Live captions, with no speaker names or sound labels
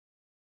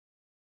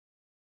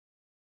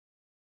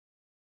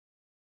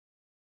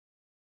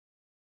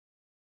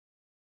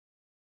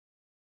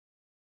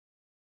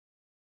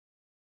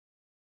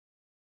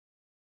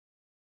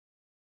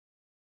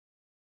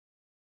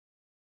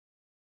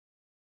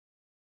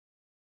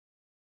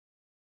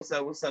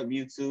What's up,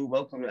 YouTube?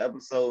 Welcome to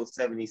episode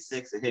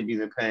 76 of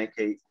Hippies and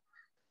Pancakes.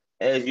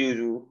 As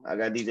usual, I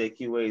got DJ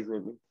QAs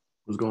with me.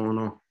 What's going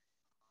on?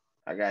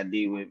 I got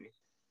D with me.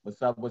 What's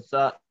up? What's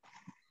up?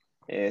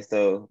 Yeah,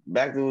 so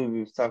back to what we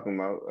was talking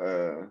about.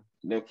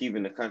 Them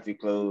keeping the country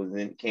closed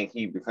and can't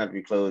keep the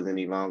country closed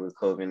any longer,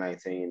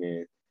 COVID-19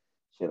 and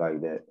shit like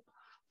that.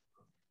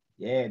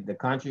 Yeah, the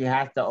country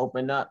has to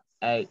open up.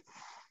 Hey,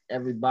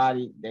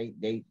 everybody,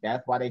 they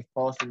that's why they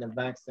forcing the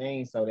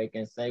vaccine so they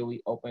can say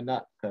we open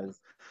up, because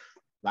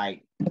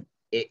like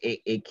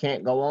it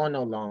can't go on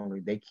no longer.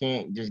 They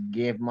can't just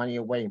give money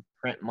away and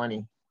print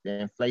money.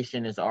 The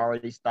inflation has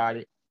already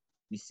started.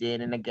 We see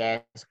it in the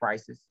gas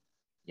prices.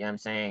 You know what I'm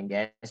saying?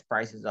 Gas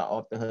prices are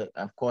off the hook.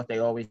 Of course, they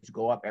always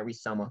go up every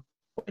summer,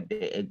 but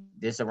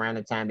this around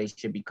the time they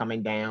should be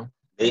coming down.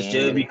 They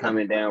should be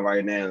coming down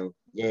right now.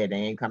 Yeah, they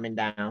ain't coming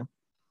down.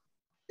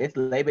 It's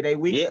Labor Day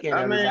weekend,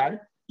 everybody.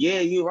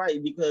 Yeah, you're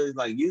right, because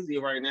like usually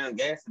right now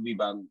gas would be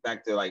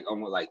back to like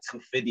almost like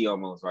 250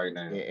 almost right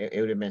now. Yeah, it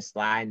would have been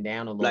sliding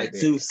down a little like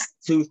bit. Like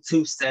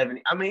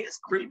 270. I mean, it's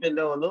creeping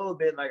though a little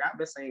bit. Like I've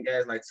been saying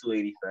gas like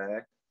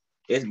 285.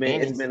 It's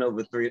been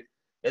over $3.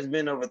 It's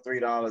been over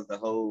 $3 the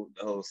whole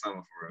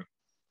summer for real.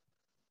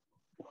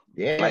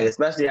 Yeah, like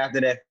especially after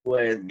that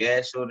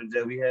gas shortage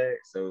that we had.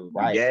 So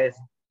right.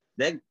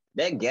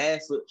 that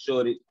gas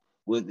shortage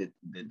was the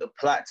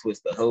plot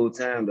twist the whole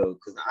time though.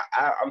 Because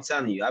I'm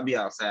telling you, I be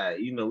outside.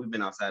 You know, we've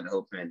been outside the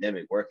whole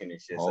pandemic working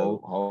and shit.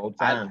 Whole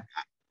time.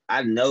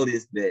 I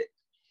noticed that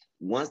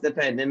once the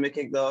pandemic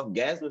kicked off,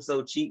 gas was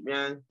so cheap,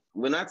 man.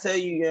 When I tell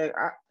you,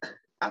 yeah,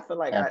 I feel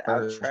like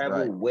I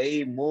traveled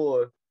way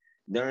more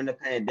during the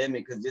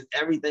pandemic because just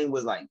everything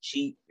was like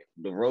cheap.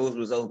 The roads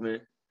was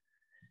open,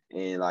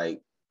 and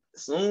like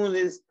soon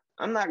as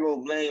I'm not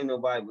gonna blame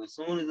nobody, but as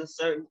soon as a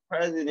certain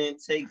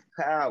president takes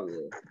power,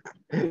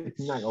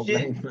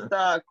 shit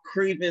start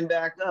creeping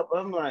back up.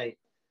 I'm like,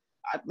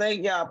 I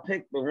think y'all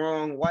picked the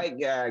wrong white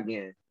guy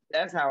again.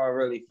 That's how I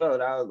really felt.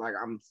 I was like,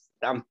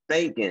 I'm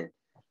thinking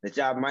that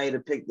y'all might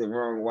have picked the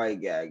wrong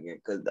white guy again,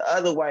 because the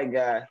other white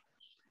guy,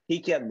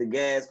 he kept the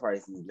gas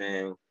prices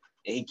down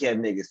and he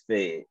kept niggas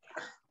fed.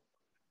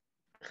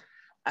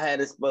 I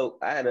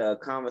had a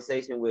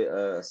conversation with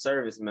a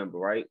service member,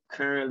 right?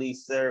 Currently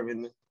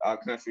serving our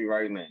country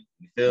right now.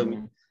 You feel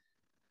me?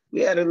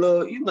 We had a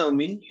little, you know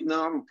me, I'm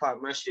gonna pop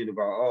my shit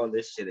about all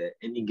this shit at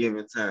any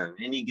given time.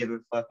 Any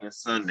given fucking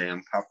Sunday,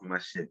 I'm popping my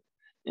shit.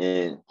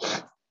 And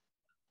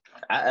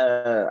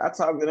I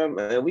talked to them,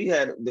 and we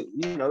had,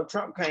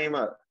 Trump came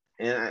up,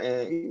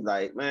 and he's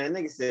like, man,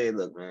 nigga said,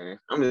 look, man,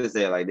 I'm gonna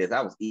say it like this.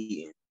 I was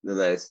eating the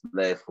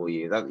last 4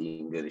 years. I was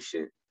eating good as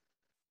shit.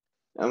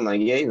 I'm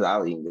like, yeah, I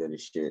was eating good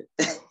as shit.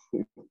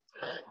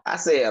 I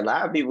say a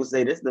lot of people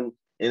say this in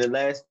the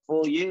last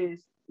 4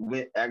 years.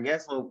 I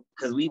guess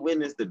because we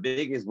witnessed the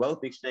biggest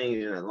wealth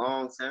exchange in a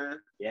long time.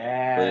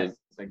 Yes,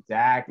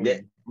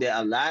 exactly.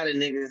 That a lot of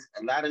niggas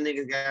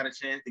got a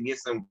chance to get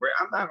some bread.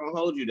 I'm not gonna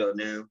hold you though.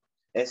 Now,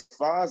 as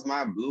far as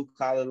my blue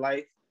collar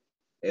life,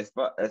 as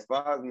far as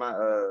my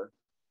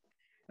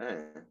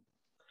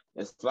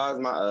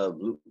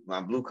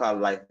blue collar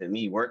life and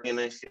me working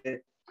and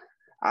shit,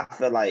 I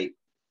feel like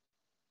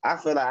I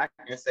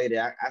can say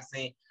that I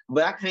seen,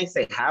 but I can't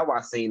say how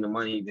I seen the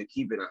money to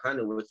keep it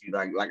 100 with you.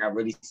 Like I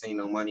really seen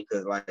no money,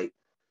 because like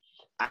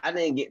I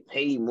didn't get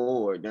paid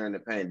more during the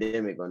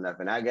pandemic or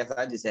nothing. I guess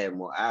I just had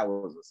more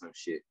hours or some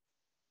shit.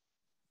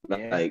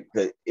 Yeah. Like,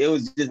 cause it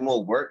was just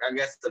more work, I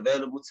guess,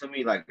 available to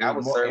me. Like I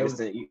was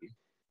servicing.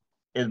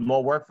 It's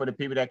more work for the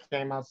people that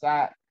came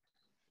outside.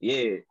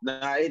 Yeah,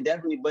 it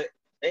definitely, but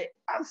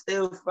I'm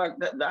still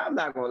fucked up. I'm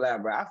not gonna lie,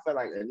 bro. I feel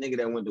like a nigga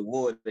that went to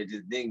war that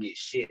just didn't get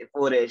shit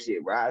for that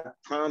shit, bro. I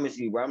promise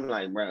you, bro. I'm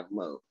like,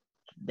 bro,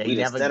 we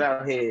just set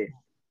out here,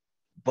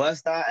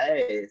 bust our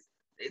ass.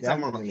 They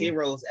talking about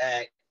Heroes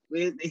Act.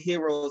 Where's the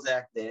Heroes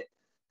Act at?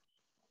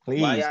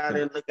 Please. Why y'all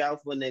didn't look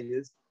out for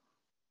niggas?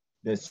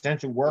 The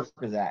Essential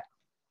Workers Act.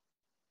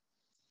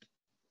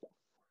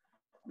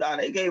 Nah,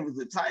 they gave us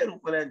the title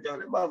for that joint.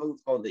 That motherfucker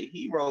was called the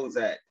Heroes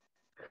Act.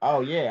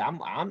 Oh yeah,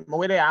 I'm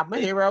with it. I'm a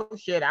hero.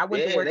 Shit, I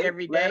went to work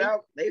every day.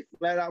 They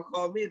flat out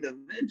called me the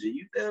Avenger.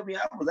 You feel me?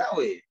 I was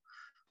out here.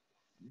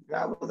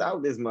 I was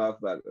out this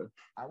motherfucker.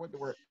 I went to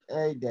work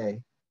every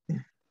day.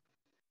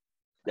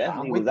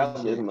 Definitely was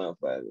out this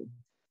motherfucker.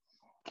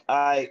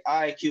 All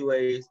right,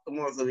 QAs. Come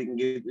on, so we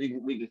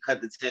can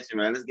cut the tension,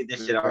 man. Let's get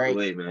this shit out the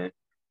way, man.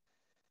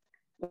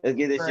 Let's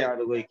get this shit out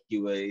the way,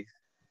 QAs.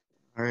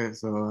 All right,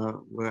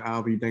 so what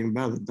I'll be thinking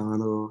about it,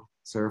 Donald,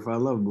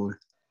 Certified Lover Boy.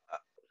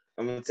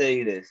 I'm gonna tell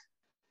you this,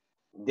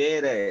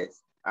 dead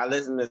ass. I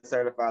listened to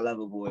Certified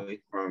Lover Boy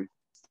from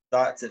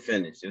start to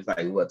finish. It's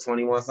like what,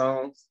 21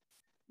 songs?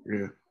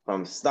 Yeah.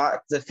 From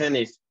start to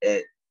finish,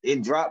 it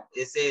dropped.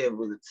 It said it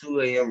was a 2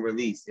 a.m.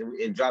 release.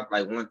 It dropped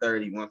like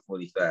 1:30,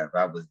 1:45.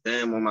 I was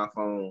damn on my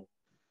phone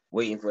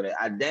waiting for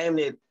that. I damn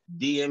near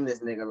DM this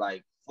nigga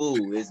like,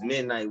 fool, it's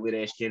midnight where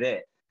that shit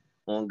at.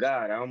 On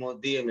God, I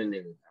almost DM the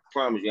nigga. I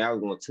promise you, I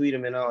was gonna tweet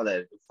him and all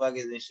that. The fuck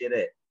is this shit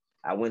at?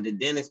 I went to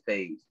Dennis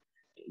page.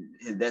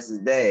 That's his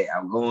dad.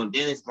 I'm going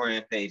Dennis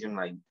brand page. I'm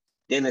like,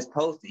 Then it's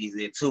posted. He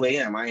said 2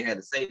 a.m. I ain't had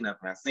to say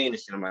nothing. I seen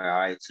this shit. I'm like, all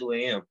right, 2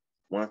 a.m.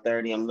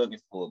 1:30. I'm looking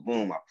for it.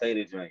 Boom. I played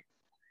the joint.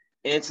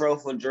 Intro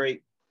for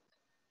Drake.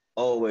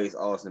 Always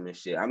awesome and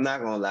shit. I'm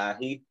not gonna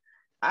lie.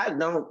 I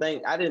didn't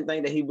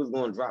think that he was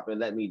gonna drop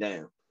and let me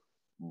down.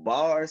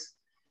 Bars.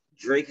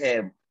 Drake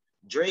got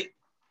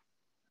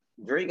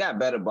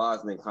better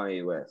bars than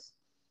Kanye West.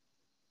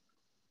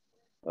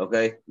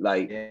 Okay,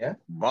 like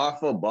bar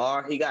for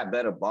bar, he got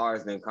better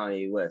bars than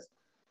Kanye West.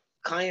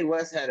 Kanye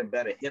West had a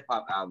better hip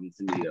hop album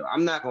to me though.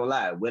 I'm not gonna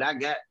lie. What I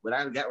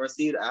got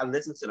received, I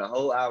listened to the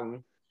whole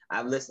album.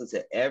 I've listened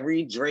to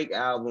every Drake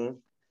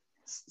album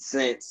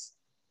since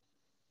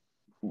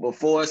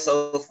before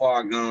So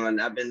Far Gone.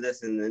 I've been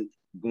listening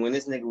when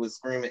this nigga was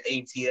screaming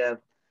ATF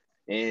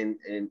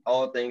and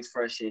all things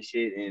fresh and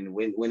shit. And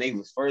when they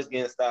was first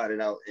getting started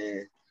out,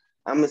 and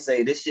I'm gonna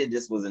say this shit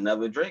just was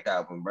another Drake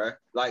album, bro.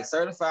 Like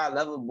Certified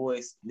Lover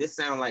Boy, this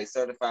sound like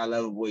Certified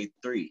Lover Boy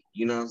 3,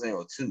 you know what I'm saying,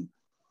 or 2.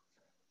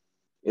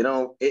 You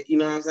know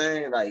what I'm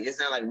saying? Like it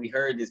sound like we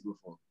heard this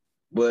before,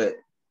 but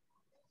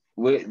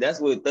that's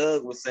what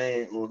Thug was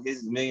saying on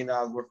his $1 million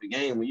worth of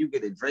game. When you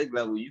get to Drake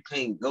level, you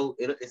can't go.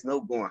 It's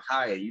no going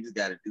higher. You just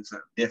got to do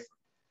something different.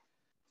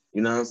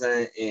 You know what I'm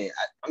saying? And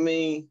I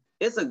mean,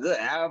 it's a good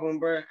album,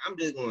 bro. I'm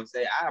just gonna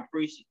say I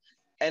appreciate,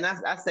 and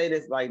I say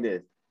this like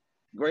this: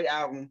 great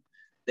album.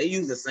 They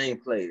use the same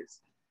players,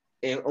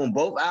 and on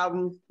both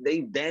albums, they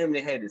damn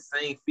near had the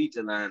same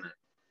feature lineup.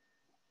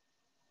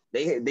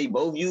 They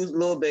both used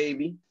Lil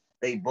Baby.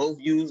 They both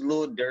used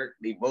Lil Durk.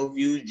 They both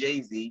used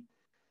Jay-Z.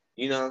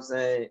 You know what I'm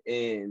saying?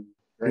 And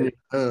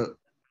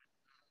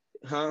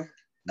huh?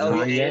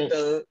 Oh yeah,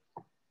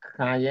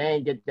 Kanye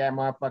ain't get that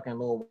motherfucking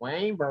Lil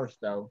Wayne verse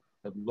though.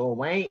 Cause Lil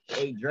Wayne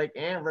ate Drake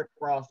and Rick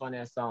Ross on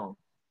that song.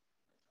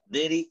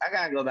 Did he? I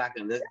gotta go back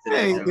and listen to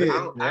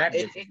that.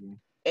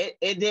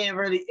 It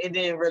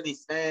didn't really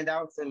stand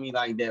out to me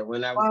like that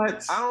when I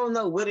don't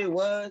know what it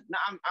was. No,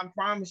 I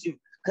promise you,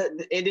 cause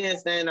it didn't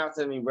stand out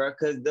to me, bro.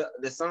 Cause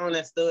the song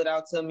that stood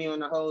out to me on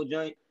the whole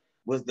joint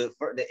was the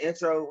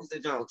intro. What's the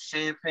joint?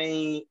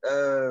 Champagne,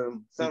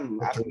 something.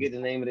 I forget the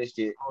name of this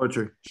shit.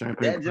 Poetry.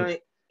 Champagne. That joint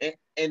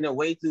and the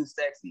Way Too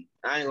Sexy.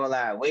 I ain't gonna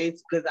lie,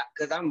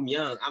 cause I'm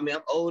young. I mean,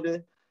 I'm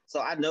older, so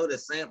I know the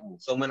sample.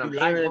 So when I'm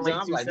hearing it,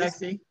 I'm like,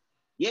 sexy.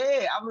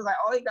 Yeah, I was like,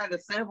 oh, he got a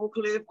sample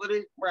clip for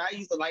this, bro. I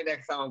used to like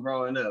that song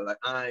growing up. Like,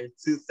 I'm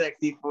too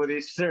sexy for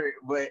this shirt,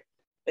 but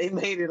they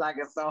made it like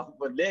a song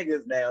for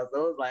niggas now.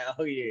 So it was like,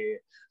 oh yeah,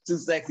 too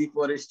sexy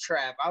for this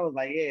trap. I was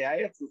like, yeah, I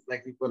am too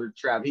sexy for the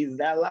trap. He's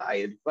that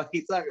lying. What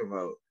he talking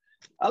about?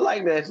 I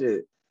like that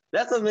shit.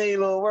 That's a mean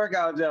little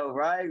workout joke,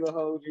 bro. I ain't gonna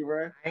hold you,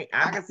 bro.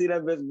 I can see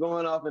that bitch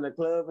going off in the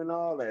club and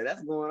all that.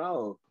 That's going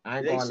on. I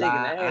ain't gonna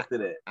lie.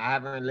 I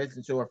haven't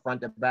listened to it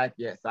front to back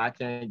yet, so I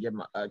can't give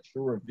a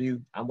true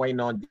review. I'm waiting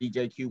on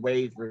DJ Q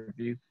Wave's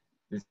review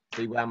to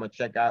see what I'm gonna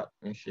check out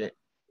and shit.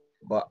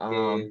 But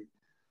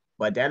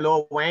but that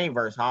Lil Wayne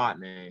verse hard,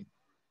 man.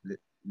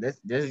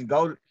 This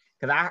go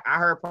because I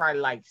heard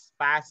probably like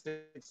 5-6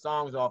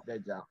 songs off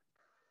that jump.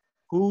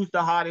 Who's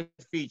the hardest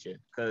feature?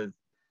 Because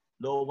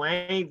Lil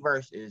Wayne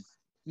verse is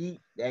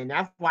and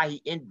that's why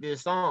he ended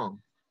this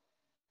song.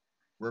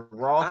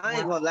 I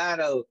ain't gonna lie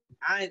though.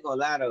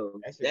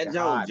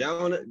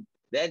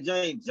 That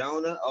joint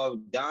Jonah or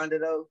Donda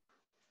though,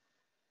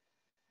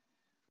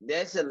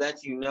 that should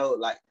let you know.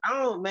 Like,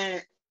 I don't,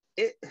 man.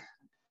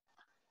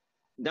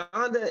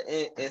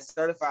 Donda and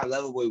Certified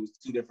Lover Boy was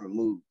 2 different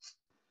moves.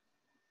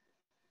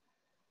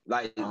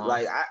 Like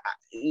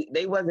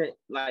they wasn't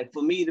like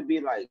for me to be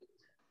like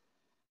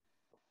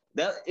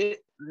that.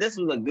 This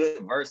was a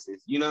good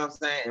verses, you know what I'm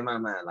saying? In my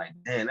mind, like,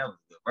 damn, that was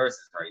a good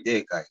verses right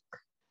there. Like,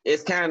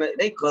 it's kind of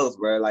they close,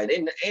 bro. Like,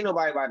 ain't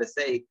nobody about to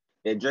say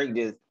that Drake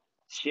just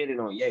shitted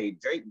on Ye.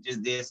 Drake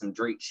just did some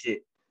Drake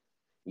shit.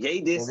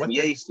 Ye did some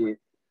Ye shit,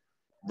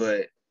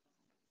 but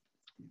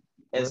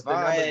as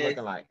far as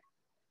looking like,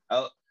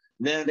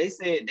 now they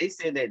said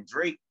that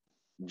Drake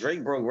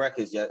broke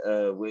records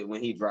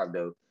when he dropped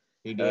though.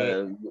 He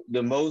did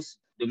the most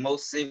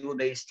single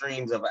day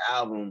streams of an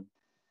album.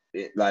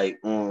 It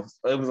was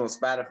on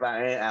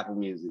Spotify and Apple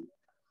Music.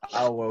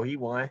 Oh well, he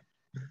won.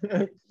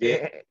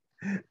 Yeah,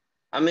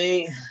 I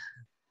mean,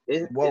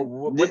 that's what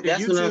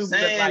I'm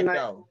saying. Like,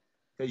 though,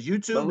 because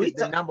YouTube is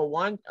the number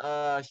 1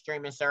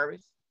 streaming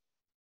service.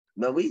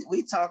 But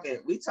we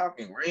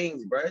talking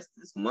rings, bro.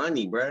 It's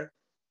money, bro.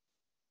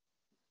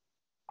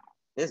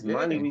 It's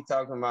money we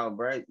talking about,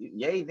 bro.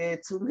 Ye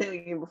did 2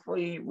 million before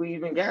we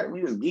even got it.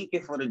 We was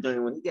geeking for the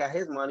joint when he got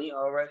his money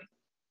already.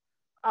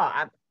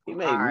 Oh, he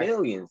made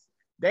millions.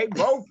 They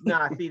both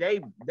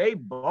they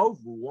both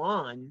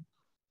won,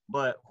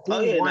 but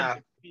who won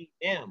to beat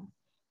them?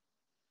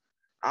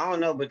 I don't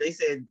know, but they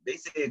said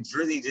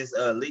Drizzy just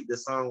leaked the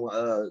song with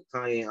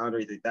Kanye and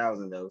Andre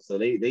 3000 though, so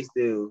they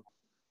still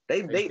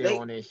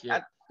on this shit.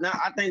 I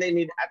think they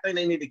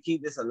need to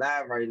keep this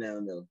alive right now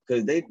though,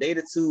 because they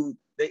the 2.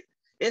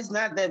 It's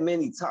not that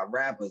many top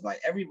rappers. Like,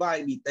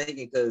 everybody be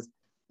thinking because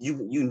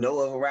you know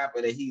of a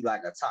rapper that he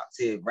like a top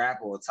tier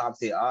rapper or top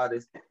tier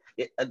artist.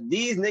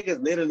 These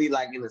niggas literally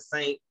like in the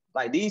same,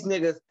 like, these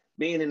niggas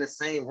being in the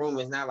same room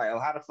is not like, oh,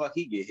 how the fuck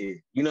he get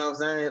here? You know what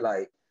I'm saying?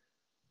 Like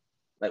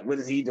what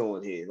is he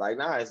doing here? Like,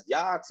 nah, it's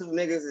y'all two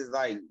niggas is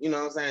like, you know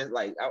what I'm saying?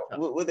 Like,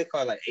 what they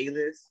call like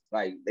A-list?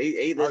 Like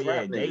they A-list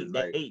rap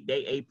niggas.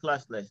 They A+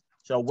 list.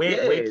 So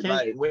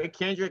where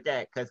Kendrick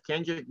at? Because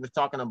Kendrick was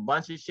talking a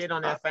bunch of shit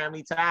on that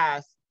Family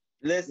Ties.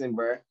 Listen,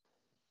 bro.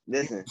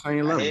 Listen.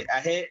 I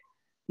hit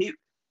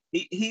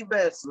he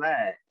better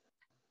slide.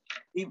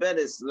 He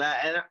better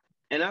slide.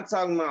 And I'm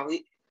talking about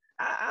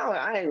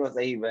I ain't gonna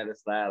say he better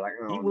slide. Like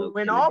I don't know. He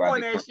went off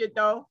on that shit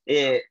though.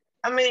 Yeah.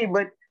 I mean,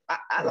 but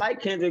I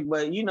like Kendrick,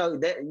 but you know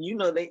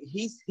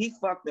he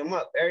fucked him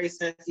up ever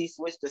since he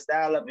switched the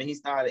style up and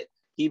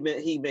he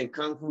been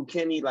Kung Fu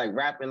Kenny, like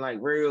rapping like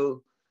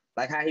real,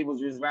 like how he was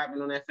just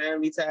rapping on that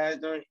Family Ties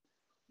joint.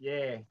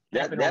 Yeah.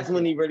 That's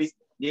when he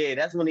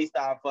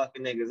started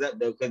fucking niggas up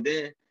though, cause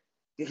then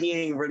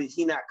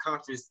he not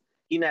conscious,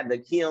 he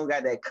don't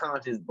got that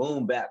conscious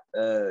boom bap,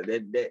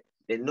 that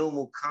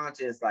normal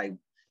conscious, like,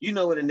 you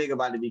know what a nigga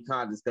about to be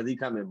conscious because he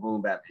coming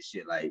boom bap and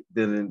shit like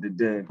dun, dun, dun,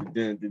 dun,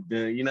 dun, dun,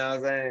 dun, you know what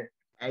I'm saying?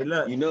 Hey,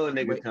 look, you know a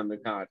nigga coming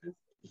conscious.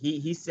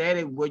 He said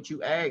it what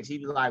you asked. He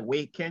was like,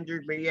 wait,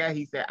 Kendrick, but yeah,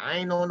 he said, I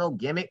ain't on no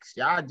gimmicks.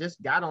 Y'all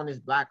just got on this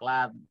Black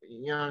Live,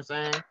 you know what I'm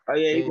saying? Oh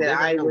yeah, he said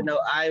I would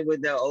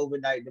know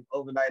overnight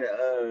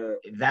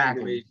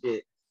exactly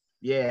shit.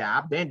 Yeah,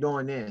 I've been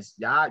doing this.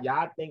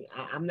 Y'all think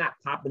I'm not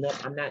popping up.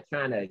 I'm not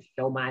trying to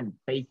show my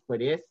face for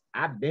this.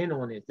 I've been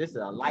on this. This is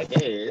a life.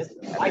 Yeah,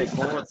 I've been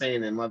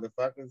quarantining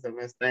motherfuckers. I've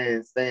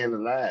been staying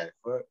alive.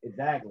 Fuck.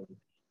 Exactly.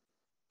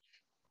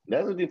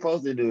 That's what you're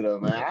supposed to do though,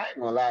 man. I ain't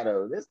gonna lie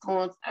though. This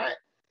quarantine,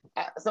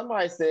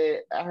 somebody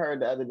said, I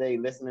heard the other day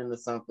listening to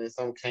something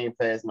came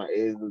past my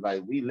ears, was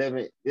like,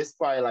 this is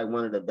probably like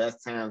one of the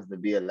best times to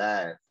be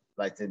alive,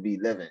 like to be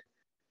living,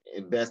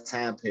 and best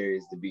time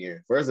periods to be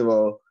in. First of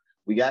all,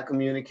 we got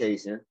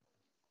communication,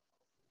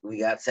 we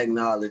got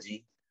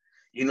technology,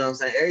 you know what I'm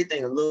saying?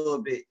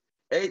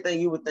 Everything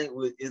you would think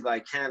is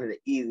like kind of the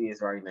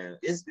easiest right now.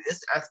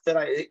 I feel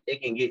like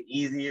it can get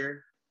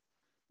easier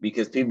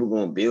because people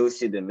gonna build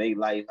shit to make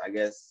life, I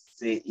guess,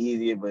 say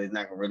easier, but it's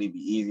not gonna really be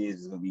easier.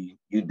 It's gonna be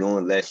you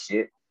doing less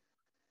shit.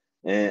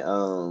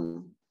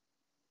 And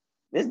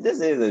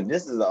this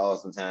is an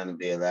awesome time to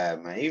be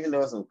alive, man. Even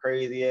though some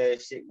crazy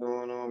ass shit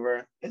going on,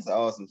 bro, it's an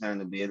awesome time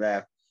to be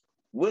alive.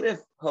 What if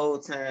whole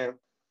time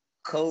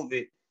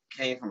COVID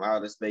came from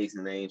outer space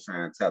and they ain't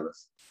trying to tell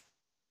us?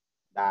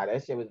 Nah,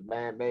 that shit was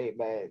man-made,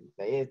 man.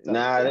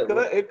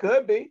 It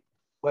could be,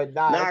 but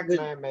it's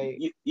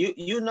man-made.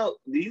 You know,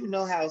 do you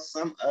know how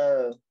some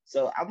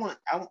so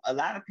a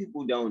lot of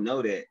people don't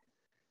know that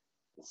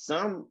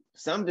some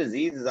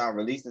diseases are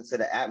released into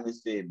the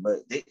atmosphere,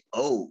 but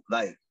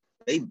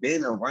they've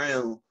been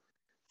around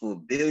for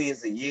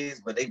billions of years,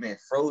 but they've been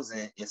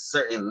frozen in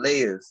certain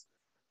layers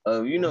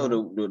of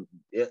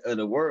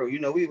the world. You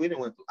know, we done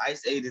went through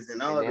ice ages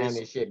and all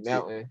this shit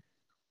melting.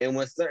 And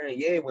when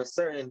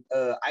certain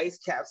ice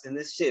caps and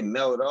this shit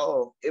melt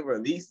off, it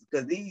releases,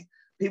 because these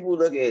people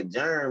look at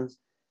germs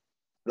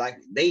like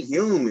they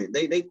human.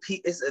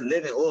 It's a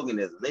living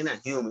organism. They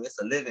not human.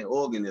 It's a living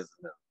organism.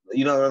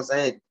 You know what I'm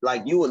saying?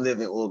 Like you a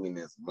living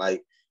organism.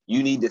 Like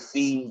you need to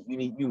feed.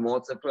 You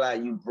multiply.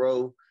 You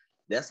grow.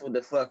 That's what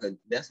the fuck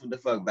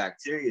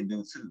bacteria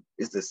do too.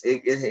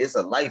 It's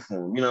a life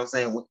form. You know what I'm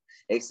saying?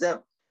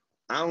 Except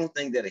I don't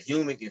think that a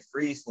human can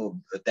freeze for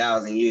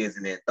 1,000 years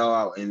and then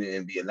thaw out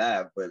and be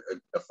alive, but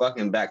a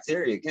fucking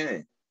bacteria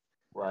can.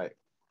 Right.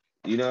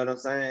 You know what I'm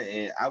saying?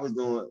 And I was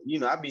doing,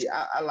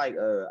 I like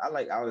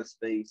outer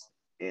space,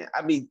 and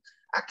I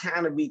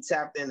kind of be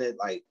tapped into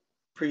like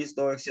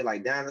prehistoric shit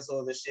like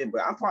dinosaurs and shit,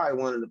 but I'm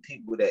probably one of the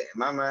people that in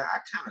my mind I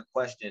kind of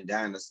question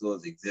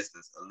dinosaurs'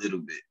 existence a little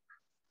bit.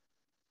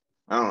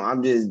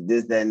 I'm just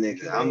that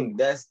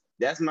nigga.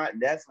 That's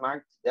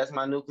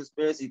my new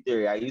conspiracy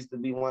theory. I used to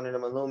be one of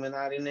them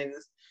Illuminati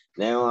niggas.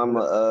 Now I'm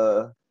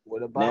a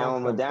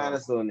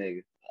dinosaur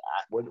nigga.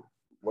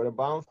 Where the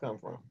bombs come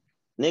from?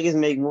 Niggas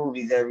make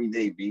movies every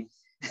day, B.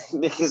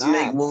 Niggas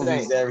make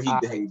movies every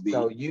day, B.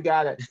 So you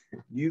got.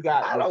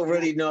 I don't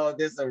really know if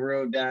this is a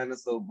real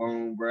dinosaur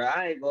bone, bro.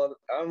 I'm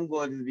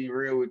going to be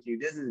real with you.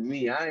 This is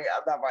me. I'm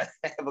not about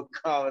to have a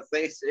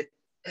conversation.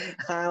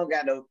 I don't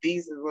got no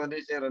thesis on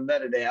this shit or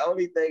none of that.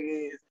 Only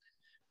thing is,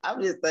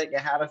 I'm just thinking,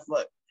 how the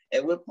fuck,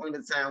 at what point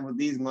in time was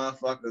these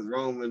motherfuckers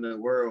roaming the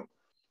world,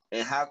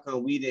 and how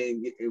come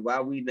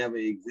why we never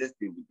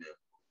existed with them?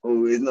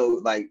 Oh, there's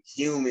no like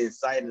human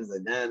sightings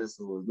of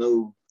dinosaurs,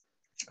 no.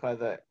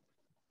 Because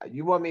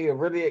you want me to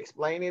really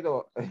explain it,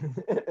 or?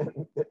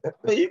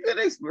 You could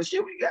explain.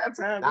 Shit, we got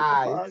time.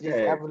 It's just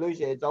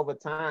evolution. It's over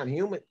time.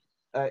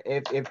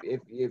 If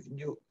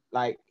you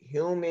like,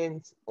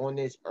 humans on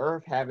this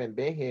earth haven't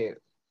been here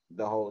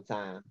the whole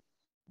time.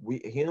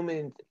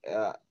 Humans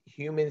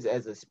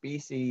as a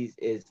species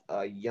is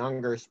a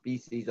younger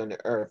species on the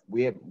earth.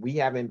 We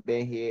haven't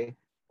been here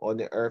on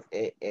the earth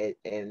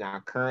in our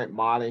current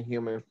modern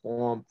human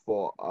form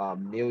for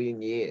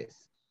 1,000,000 years.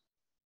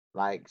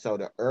 Like, so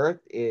the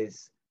earth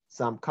is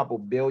some couple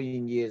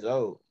billion years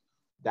old.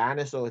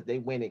 dinosaurs, they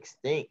went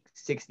extinct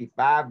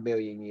 65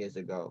 million years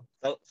ago.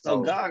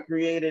 So God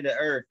created the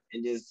earth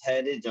and just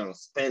had this junk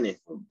spinning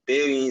for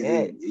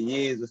billions of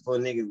years before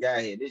niggas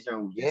got here. This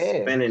junk just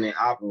spinning and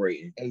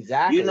operating.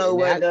 Exactly. You know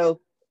what though?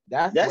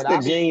 That's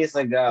the genius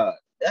of God.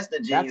 That's the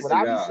genius of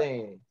God. That's what I be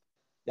saying.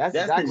 That's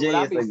exactly what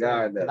I be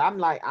saying. But I'm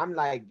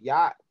like,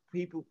 y'all,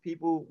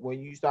 people,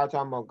 when you start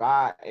talking about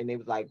God, and they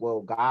was like,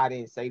 well, God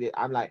didn't say that.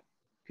 I'm like,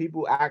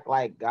 people act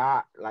like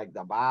God, like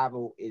the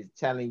Bible is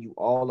telling you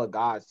all of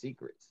God's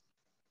secrets.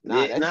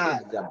 Nah, that's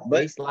just the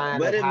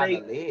baseline of how to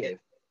live.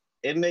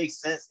 It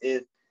makes sense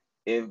if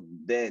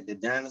the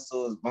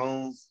dinosaurs'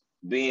 bones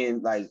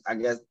being like, I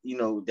guess, you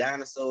know,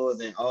 dinosaurs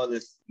and all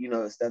this, you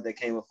know, stuff that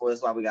came before.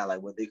 That's why we got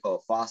like what they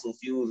call fossil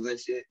fuels and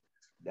shit.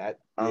 I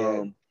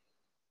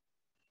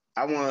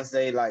want to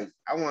say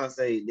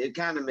it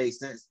kind of makes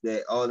sense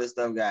that all this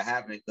stuff got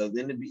happening because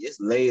then it's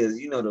layers.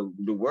 You know,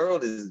 the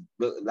world is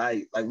built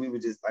like we were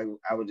just like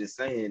I was just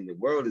saying, the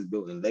world is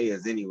built in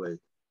layers anyway.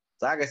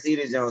 So I can see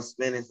this joint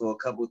spinning for a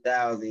couple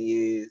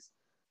years,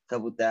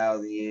 couple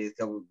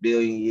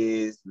billion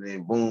years, and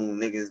then boom,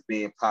 niggas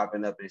being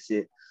popping up and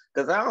shit.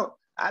 Cause I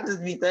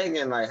just be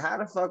thinking like, how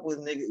the fuck was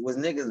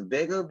niggas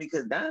bigger?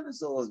 Because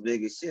dinosaurs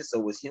big as shit. So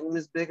was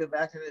humans bigger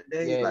back in the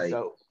day? Yeah.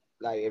 So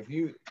like if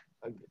you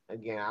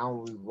again, I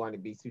don't really want to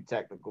be too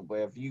technical, but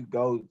if you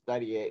go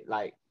study it,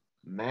 like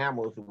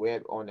mammals,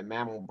 we're on the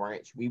mammal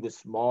branch, we were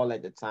small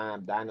at the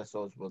time.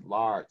 Dinosaurs was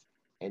large.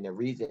 And the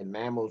reason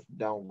mammals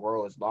don't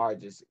grow as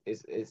large is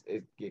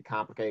it get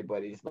complicated,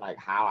 but it's like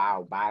how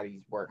our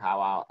bodies work,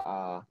 how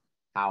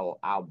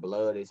our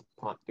blood is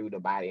pumped through the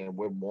body, and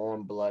we're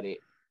warm blooded,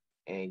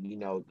 and you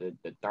know the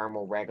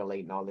thermal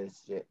regulate and all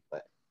this shit.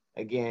 But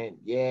again,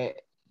 yeah,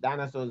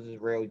 dinosaurs is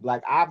real.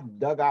 Like I've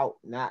dug out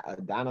not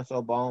a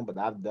dinosaur bone, but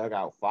I've dug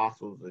out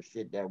fossils of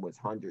shit that was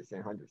hundreds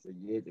and hundreds of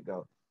years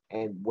ago.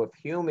 And with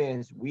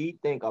humans, we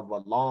think of a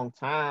long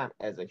time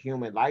as a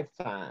human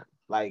lifetime.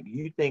 Like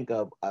you think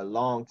of a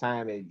long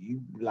time as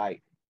you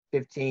like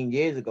 15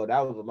 years ago.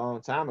 That was a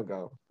long time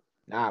ago.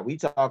 Nah, we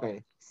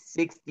talking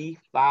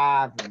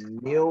 65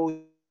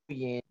 million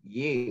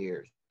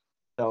years.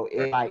 So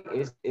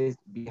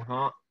it's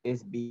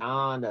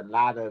beyond a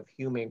lot of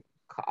human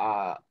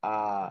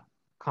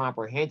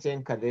comprehension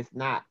because it's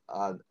not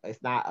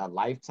a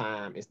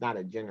lifetime. It's not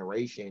a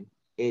generation.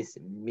 It's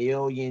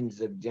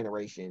millions of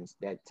generations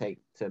that take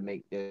to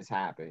make this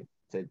happen.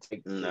 To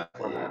take from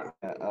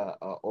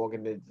a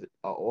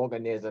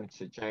organism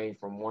to change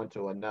from one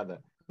to another.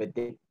 But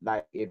then,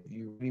 like, if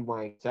you really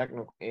want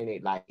technical in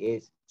it, like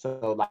it's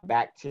so like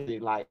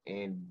bacteria, like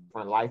and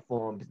different life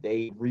forms,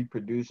 they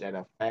reproduce at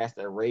a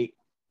faster rate.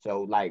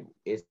 So like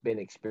it's been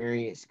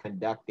experienced,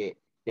 conducted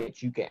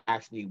that you can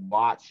actually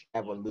watch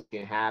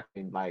evolution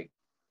happen. Like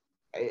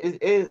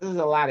it's a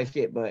lot of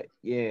shit, but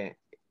yeah,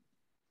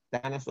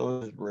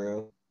 dinosaurs is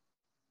real.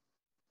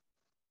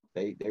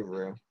 They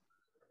real.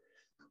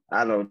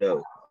 I don't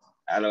know.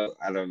 I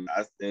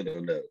still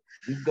don't know.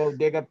 You go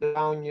dig up the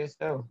bone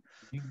yourself.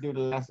 You do the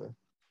lesson.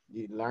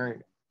 You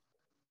learn.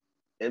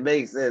 It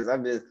makes sense.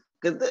 I'm just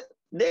because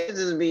they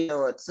just be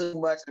knowing too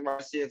much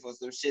about shit for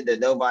some shit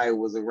that nobody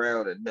was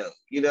around to know.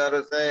 You know what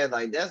I'm saying?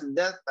 Like that's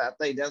I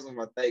think that's what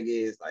my thing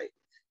is. Like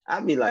I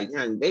be like,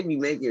 young, they be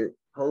making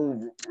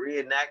whole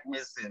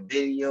reenactments and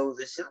videos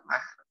and shit.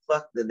 Like, how the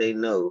fuck did they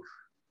know?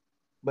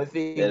 But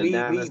see, that the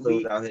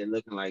dinosaurs out here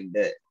looking like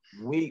that.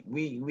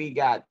 We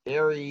got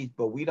theories,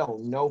 but we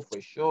don't know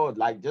for sure.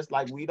 Like just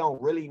like we don't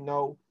really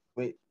know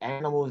with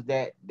animals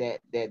that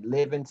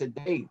live in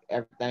today,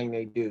 everything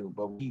they do.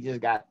 But we just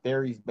got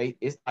theories based.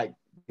 It's like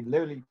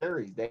literally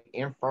theories. They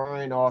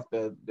inferring off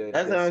the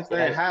That's what I'm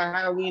saying.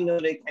 How we know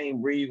they can't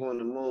breathe on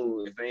the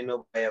moon if ain't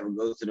nobody ever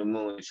goes to the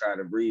moon and try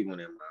to breathe on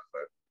that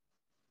motherfucker?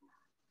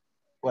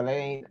 Well, it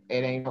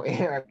ain't no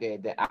air there.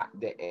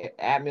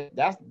 The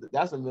atmosphere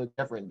that's a little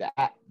different.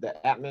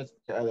 The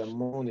atmosphere of the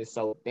moon is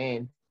so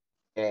thin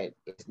that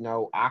it's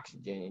no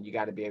oxygen, and you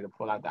got to be able to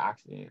pull out the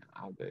oxygen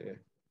out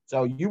there.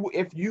 So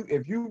if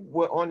you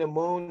were on the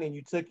moon and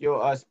you took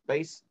your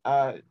space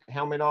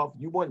helmet off,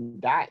 you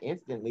wouldn't die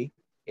instantly.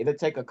 It'll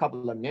take a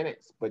couple of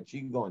minutes, but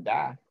you're gonna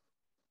die.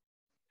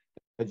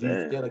 But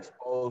you're still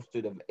exposed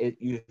to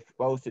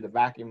the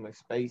vacuum of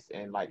space,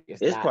 and like it's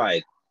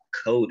probably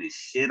cold as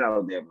shit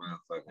out there,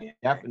 motherfucker.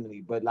 Definitely,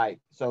 but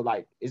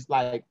it's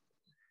like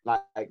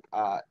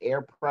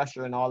air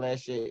pressure and all that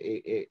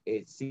shit.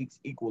 It seeks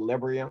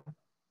equilibrium.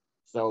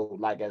 So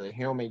like as a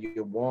human,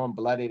 you're warm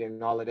blooded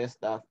and all of this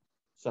stuff.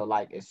 So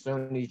like as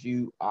soon as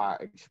you are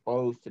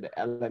exposed to the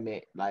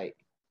element, like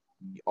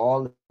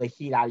all the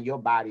heat out of your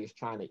body is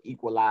trying to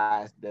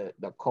equalize the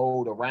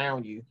cold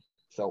around you.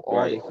 So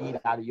all the heat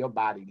out of your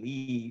body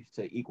leaves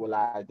to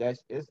equalize.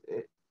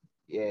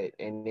 Yeah,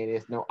 and then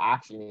there's no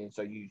oxygen,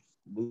 so you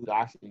lose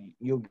oxygen.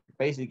 You'll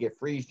basically get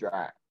freeze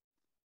dried.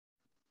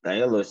 Dang,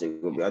 that little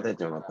shit gonna be out there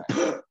talking about.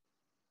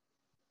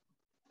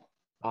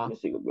 That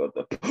shit gonna be out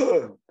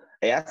there.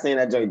 Hey, I seen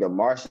that joint, The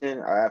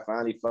Martian. I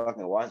finally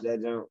fucking watched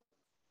that joint.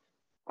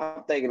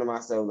 I'm thinking to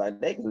myself,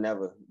 like, they can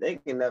never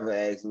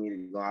ask me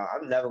to go out.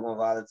 I'm never gonna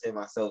volunteer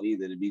myself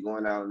either to be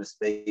going out into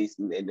space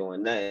and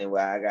doing nothing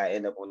where I gotta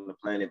end up on the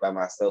planet by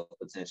myself,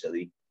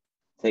 potentially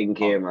taking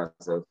care of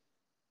myself.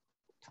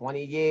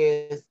 20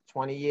 years,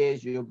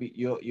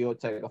 you'll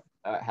take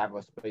have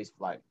a space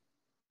flight.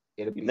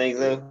 It'll You be think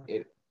so?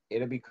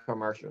 It'll be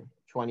commercial.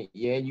 20,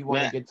 yeah, you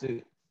want to get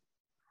to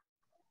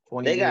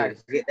 20 they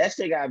years. That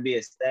shit gotta be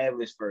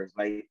established first.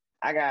 Like,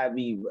 I gotta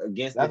be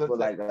against it for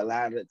like a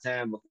lot of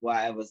time before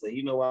I ever say,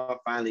 you know what, I'm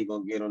finally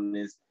gonna get on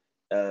this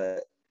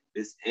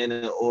this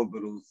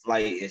interorbital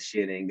flight and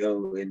shit and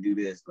go and do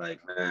this. Like,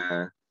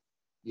 nah.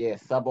 Yeah,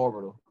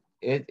 suborbital.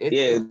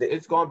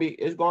 It's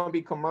gonna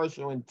be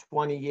commercial in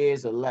 20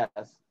 years or less.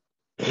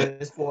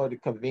 Just for the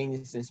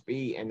convenience and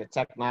speed, and the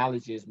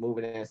technology is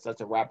moving at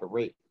such a rapid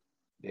rate.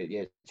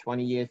 Yeah,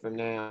 20 years from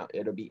now,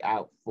 it'll be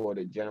out for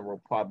the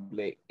general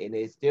public, and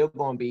it's still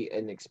going to be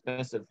an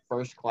expensive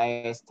first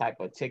class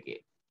type of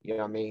ticket. You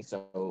know what I mean?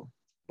 So,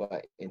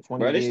 but in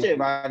 20 bro, this years, shit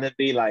about to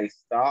be like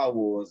Star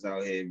Wars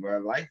out here, bro.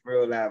 Life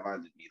real life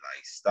about to be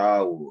like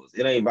Star Wars.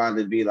 It ain't about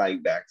to be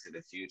like Back to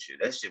the Future.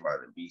 That shit about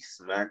to be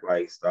smack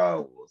like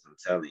Star Wars. I'm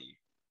telling you.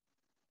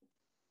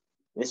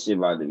 This shit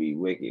about to be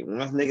wicked.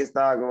 Once niggas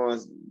start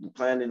going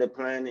planet to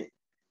planet,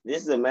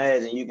 just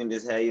imagine you can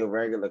just have your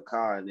regular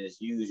car and just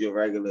use your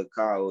regular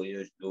car or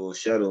your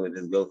shuttle and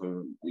just go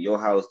from your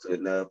house to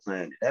another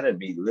planet. That'd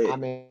be lit. I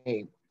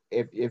mean,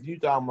 if you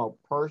talking about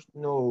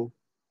personal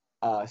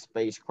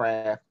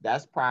spacecraft,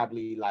 that's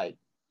probably like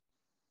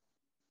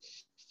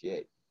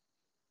shit.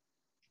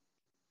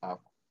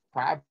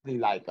 Probably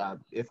like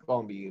it's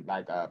gonna be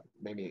like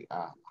maybe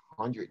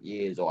 100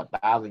 years or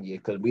 1,000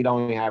 years, because we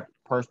don't even have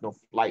personal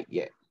flight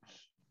yet.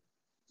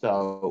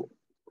 So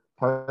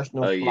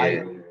personal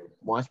flight,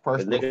 once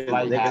personal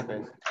flight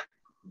happens,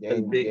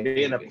 then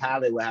being a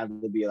pilot would have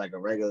to be like a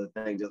regular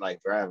thing, just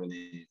like driving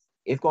is.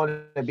 It's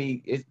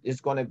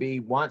gonna be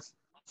once.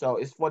 So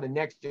it's for the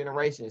next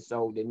generation.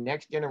 So the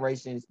next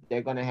generations,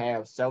 they're gonna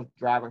have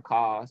self-driving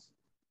cars.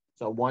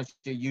 So once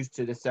you're used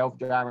to the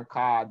self-driving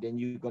car, then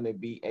you're gonna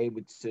be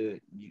able to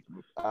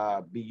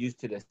be used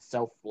to the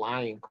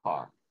self-flying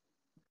car.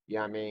 You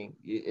know what I mean?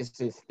 It's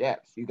in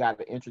steps. You got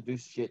to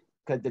introduce shit,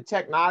 because the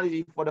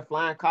technology for the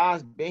flying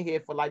cars been here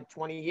for like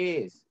 20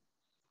 years.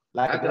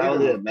 Like, I can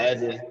only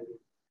imagine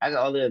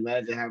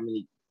how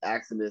many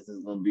accidents it's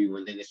gonna be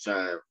when niggas try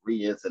to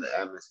re-enter the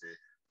atmosphere.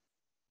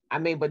 I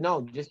mean, but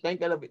no, just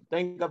think of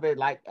it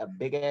like a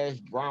big ass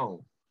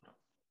drone.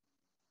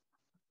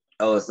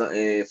 Oh, so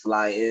it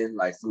fly in,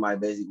 like somebody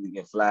basically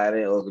can fly it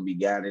in, or it could be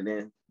guided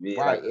in.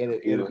 Right,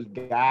 like it'll be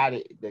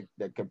guided.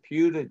 The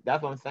computer,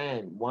 that's what I'm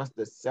saying. Once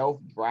the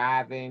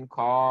self-driving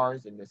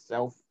cars and the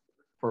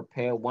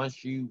self-propel,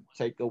 once you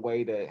take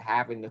away the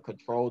having to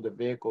control the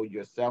vehicle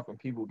yourself, and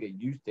people get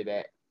used to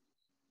that,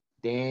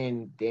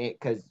 then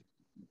because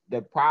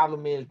the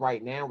problem is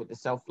right now with the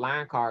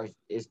self-flying cars,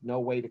 is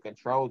no way to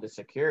control the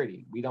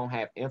security. We don't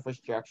have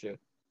infrastructure.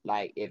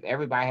 Like, if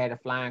everybody had a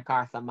flying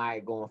car,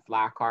 somebody go and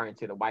fly a car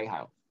into the White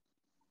House.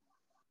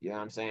 You know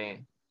what I'm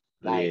saying?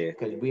 Like,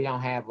 because we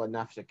don't have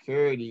enough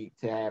security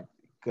to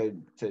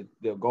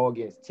go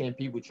against 10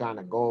 people trying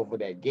to go over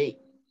that gate.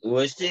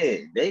 Well,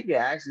 shit, they can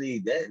actually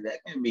that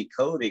can be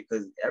coded,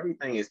 because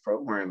everything is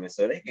programming,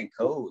 so they can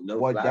code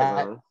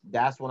fly zone.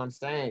 That's what I'm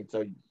saying.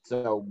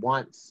 So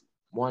once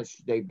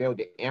they build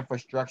the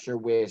infrastructure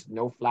where it's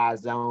no fly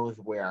zones,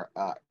 where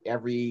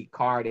every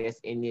car that's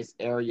in this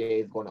area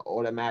is going to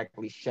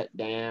automatically shut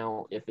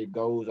down if it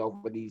goes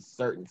over these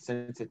certain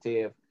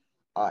sensitive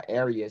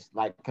areas.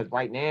 Like, because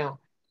right now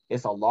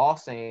it's a law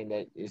saying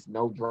that it's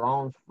no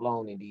drones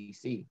flown in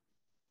DC,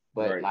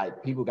 but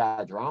like, people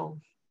got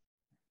drones,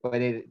 but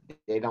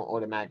they don't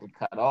automatically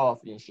cut off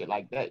and shit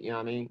like that. You know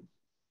what I mean?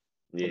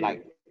 Yeah. But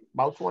like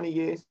about 20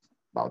 years,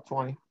 about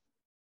 20.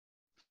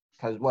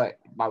 Because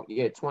about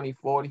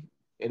 2040,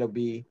 it'll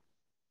be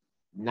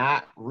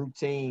not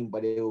routine,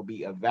 but it will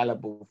be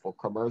available for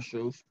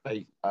commercial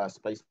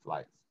space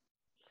flights.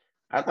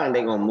 I think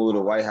they're gonna move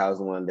the White House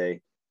one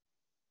day.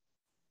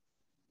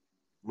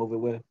 Move it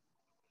with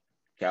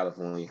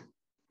California.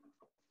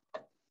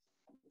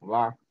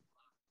 Why?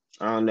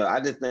 I don't know.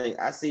 I just think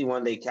I see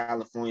one day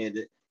California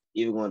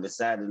either going to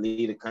decide to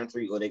leave the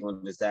country, or they're going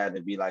to decide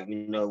to be like,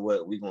 you know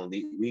what, we're going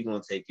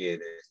to take care of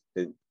this.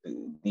 The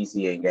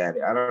DC ain't got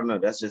it. I don't know.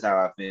 That's just how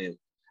I feel.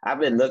 I've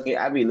been looking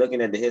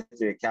at the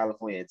history of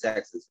California and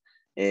Texas,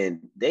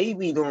 and they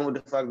be doing what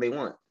the fuck they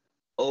want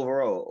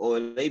overall, or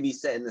they be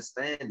setting the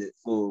standard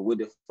for what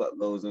the fuck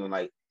goes on.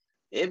 Like,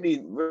 it'd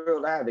be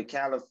real loud, the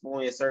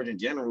California Surgeon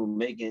General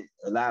making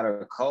a lot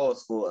of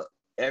calls for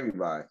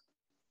everybody.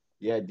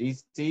 Yeah,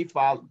 DC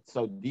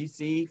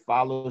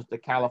follows the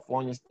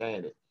California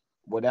standard.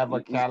 Whatever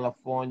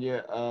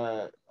California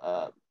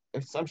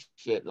it's some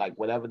shit, like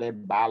whatever their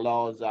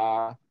bylaws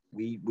are,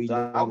 we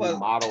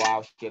model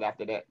our shit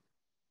after that.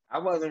 I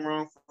wasn't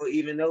wrong for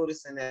even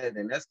noticing that,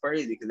 and that's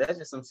crazy, because that's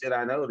just some shit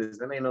I noticed.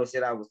 That ain't no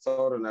shit I was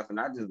told enough, and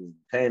I just was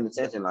paying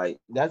attention. Like,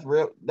 that's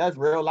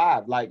real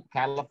live. Like,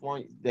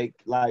 California,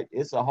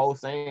 it's a whole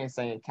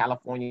saying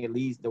California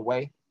leads the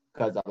way.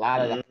 because a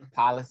lot of the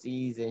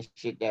policies and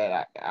shit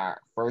that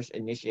are first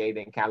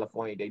initiated in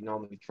California, they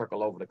normally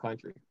trickle over the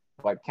country.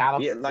 But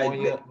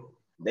California,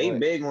 they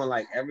big on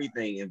like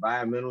everything,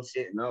 environmental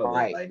shit and all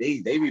that. Like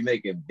they be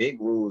making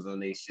big rules on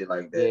these shit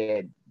like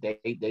that. Yeah,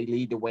 they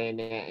lead the way in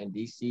there, and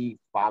DC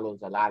follows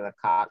a lot of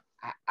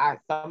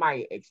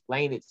somebody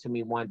explained it to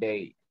me one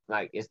day.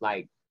 Like it's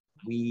like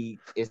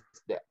it's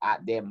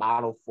their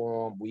model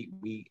form.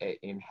 We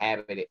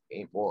inhabit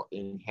it or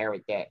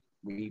inherit that.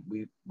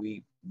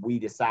 We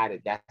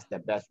decided that's the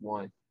best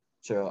one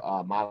to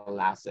model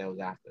ourselves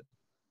after.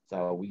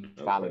 So we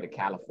follow the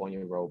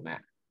California roadmap.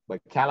 But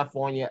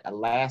California,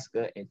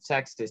 Alaska, and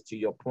Texas, to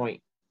your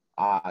point,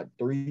 are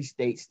 3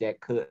 states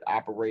that could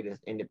operate as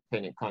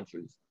independent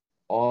countries.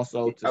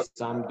 Also, to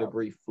some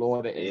degree,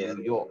 Florida and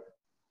New York.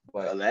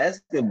 But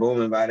Alaska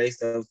booming by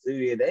themselves too.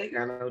 Yeah, they ain't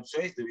got no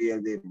choice to be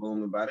up there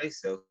booming by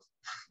themselves.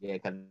 Yeah,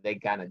 because they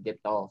kind of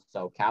dipped off.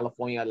 So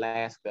California,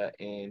 Alaska,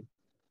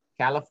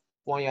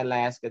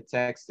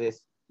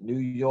 Texas, New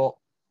York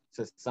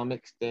to some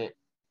extent,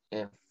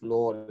 and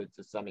Florida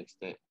to some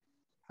extent.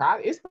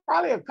 It's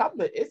probably a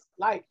couple of, it's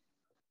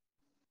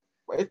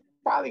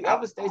probably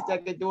other states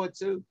that could do it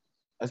too.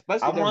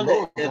 Especially I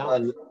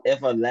wonder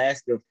if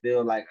Alaska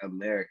feel like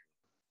America.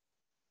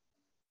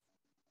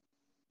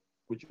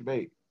 What you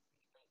mean?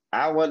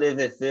 I wonder if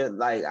it feels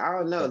like, I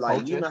don't know,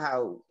 like, you know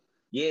how,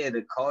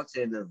 the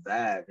culture and the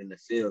vibe and the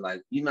feel,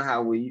 like, you know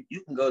how when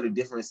you can go to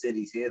different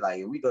cities here, like,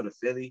 if we go to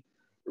Philly,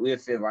 we'll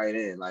fit right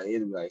in, like,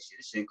 it'll be like,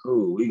 shit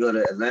cool. We go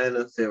to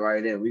Atlanta, fit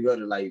right in. We go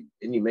to, like,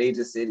 any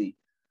major city,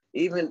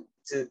 even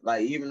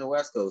the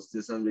West Coast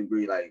to some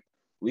degree, like,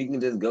 we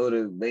can just go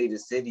to major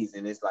cities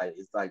and it's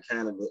like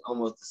kind of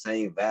almost the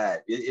same vibe.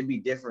 It'd be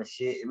different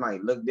shit. It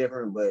might look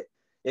different, but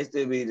it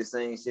still be the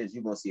same shit.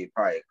 You're gonna see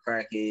probably a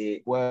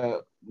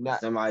crackhead,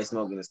 somebody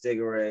smoking a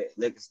cigarette,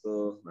 liquor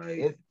store.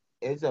 Like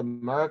it's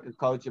American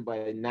culture,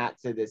 but not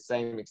to the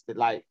same extent.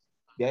 Like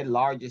their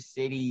largest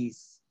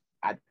cities,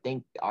 I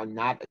think, are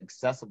not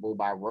accessible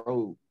by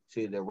road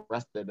to the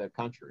rest of the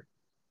country.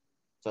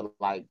 So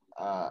like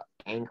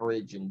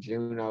Anchorage and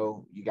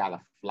Juneau, you gotta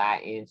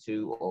fly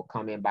into or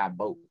come in by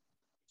boat.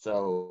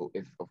 So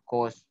if of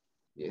course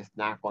it's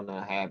not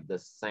gonna have the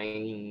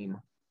same,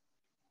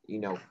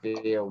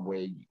 feel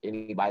where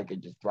anybody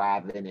could just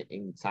drive in at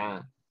any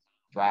time,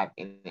 drive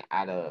in and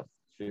out of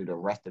to the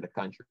rest of the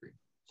country.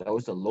 So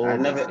it's a little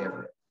bit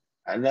different.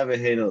 I never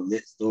hear no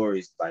lit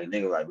stories like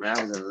nigga like man,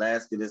 I was in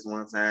Alaska this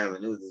one time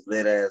and it was this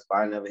lit ass, but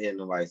I never hear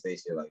nobody say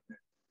shit like that.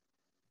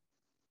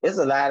 It's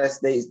a lot of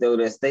states though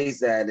that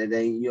stateside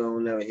that you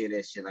don't never hear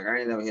that shit. Like I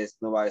ain't never hear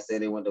nobody say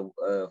they went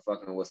to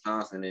fucking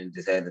Wisconsin and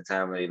just had the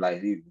time of their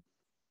life either.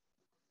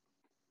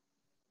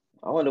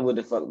 I wonder what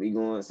the fuck be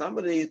going. Some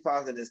of these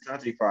parts of this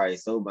country probably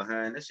so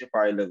behind. That shit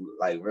probably look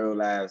like real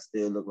life,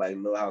 still look like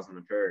Little House on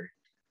the Prairie.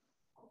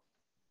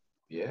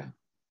 Yeah.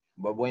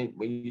 But when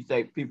you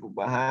say people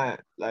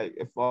behind, like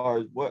as far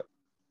as what?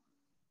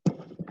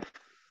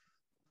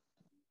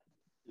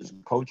 Just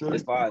culture?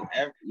 As far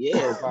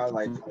as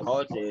like the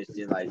culture and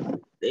shit, like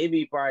they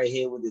be probably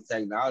here with the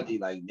technology.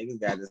 Like niggas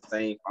got the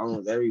same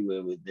phones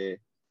everywhere with them.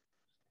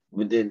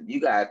 But then you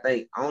gotta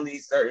think only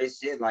certain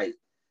shit like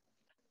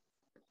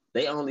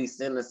they only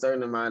send a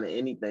certain amount of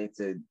anything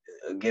to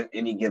give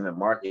any given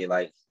market.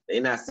 Like they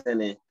not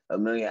sending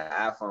 1 million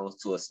iPhones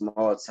to a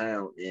small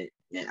town in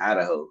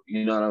Idaho.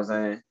 You know what I'm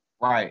saying?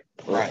 Right.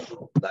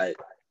 Like,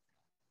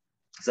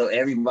 so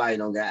everybody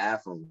don't got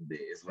iPhones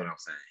there, is what I'm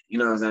saying. You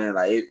know what I'm saying?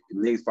 Like,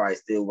 niggas probably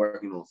still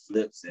working on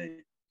flips and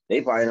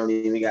they probably don't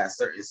even got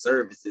certain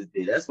services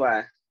there. That's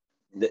why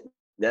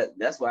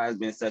that's why it's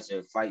been such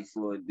a fight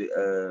for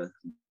the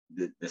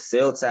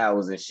cell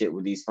towers and shit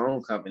with these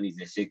phone companies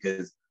and shit,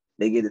 because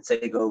they get to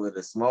take over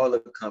the smaller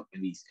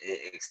companies and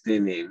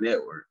extend their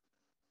network.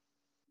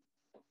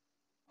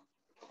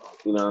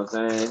 You know what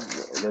I'm saying?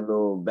 The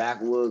little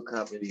backwood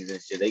companies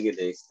and shit, they get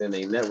to extend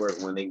their network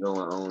when they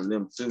go and own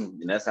them too.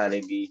 And that's how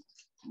they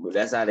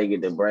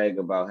get to brag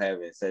about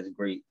having such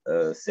great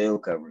cell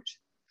coverage.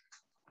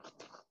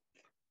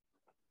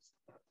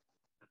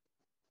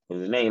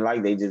 And it ain't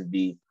like they just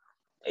be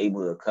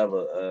able to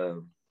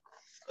cover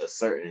a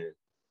certain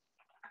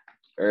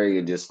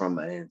area just from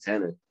an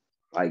antenna.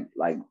 Like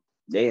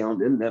they don't,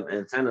 them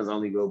antennas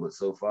only go but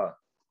so far.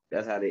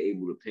 That's how they're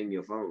able to ping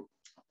your phone.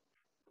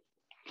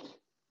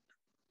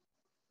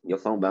 Your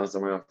phone bounces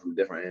around from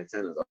different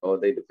antennas all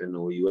day, depending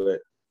on where you at.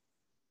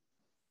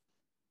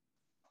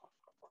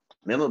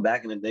 Remember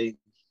back in the day,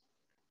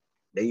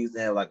 they used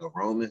to have like a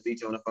roaming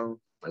feature on the phone,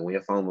 like when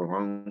your phone would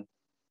roam.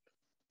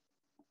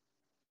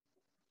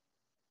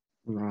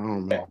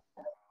 No.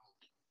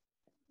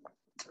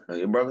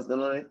 Your brother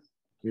still on it?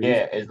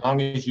 Yeah, as long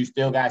as you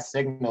still got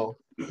signal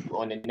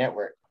on the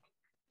network.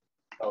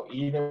 So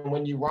even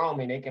when you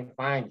roaming, they can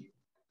find you.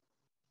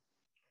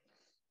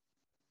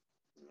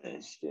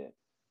 Man, shit.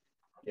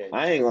 Yeah.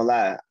 I ain't gonna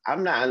lie.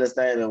 I'm not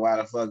understanding why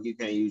the fuck you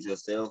can't use your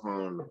cell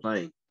phone on the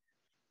plane.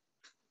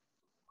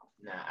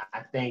 Nah,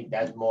 I think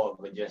that's more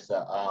of just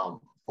a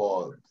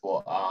for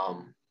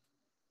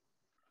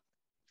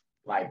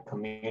like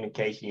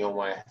communication. You don't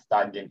want to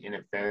start getting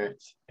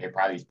interference. They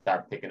probably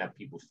start picking up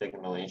people's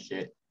signal and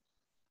shit,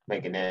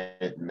 making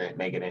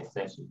it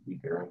session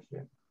weaker and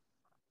shit.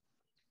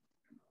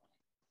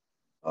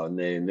 Oh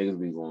man,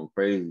 niggas be going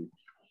crazy.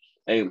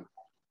 Hey,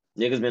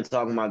 niggas been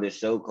talking about this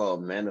show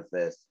called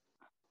Manifest.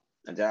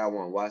 I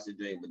want to watch the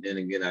drink, but then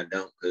again, I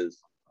don't, because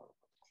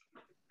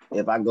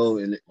if I go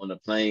on a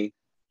plane,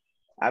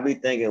 I be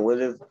thinking, what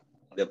if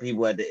the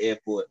people at the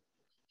airport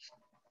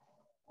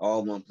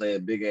all want to play a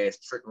big ass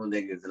trick on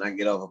niggas, and I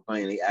get off a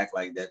plane, they act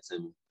like that to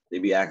me. They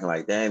be acting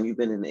like, damn, you've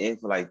been in the air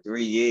for like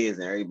 3 years,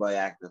 and everybody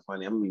acting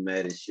funny. I'm gonna be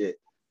mad as shit.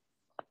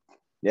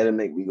 That'll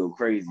make me go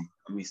crazy.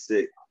 I'm be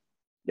sick.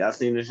 Y'all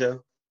seen the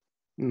show?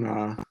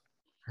 Nah,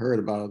 heard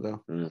about it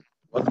though.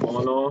 What's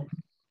going on?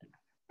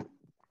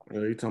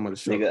 You talking about the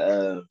show?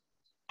 Nigga,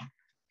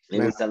 they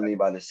was telling me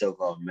about the show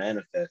called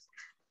Manifest.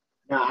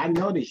 Nah, I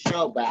know the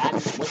show, but I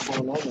don't know what's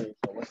going on with it.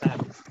 So what's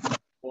happening?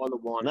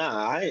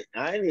 Nah, I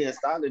ain't even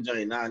started the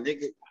joint. Nah,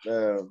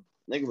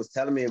 nigga was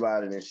telling me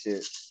about it and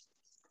shit.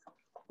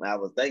 I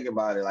was thinking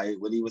about it, like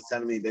what he was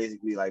telling me,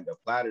 basically like the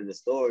plot of the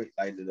story,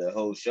 like the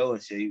whole show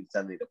and shit. He was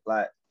telling me the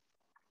plot.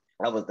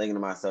 I was thinking to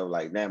myself,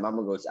 like, damn, I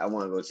want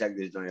to go check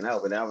this joint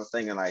out. But then I was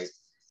thinking, like,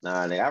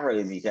 nah, nigga, I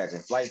really be catching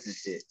flights and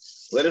shit.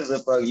 What if the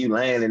fuck you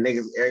land and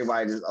niggas,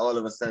 everybody just all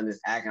of a sudden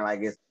just acting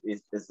like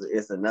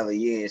it's another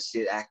year and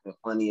shit, acting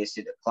funny and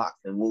shit, the clock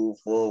can move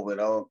forward,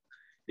 all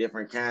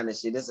different kind of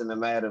shit. This in a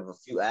matter of a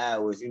few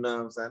hours, you know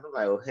what I'm saying? I'm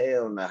like, oh,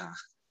 hell nah.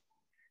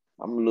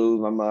 I'm gonna lose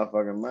my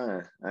motherfucking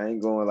mind. I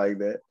ain't going like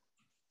that.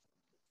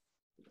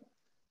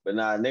 But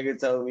nah, nigga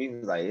told me, he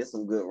was like, it's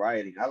some good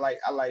writing. I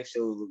like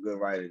shows with good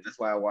writing. That's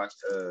why I watch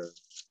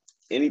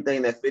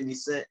anything that 50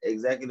 Cent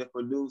executive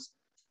produced.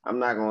 I'm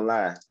not gonna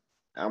lie,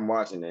 I'm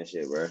watching that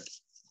shit, bro.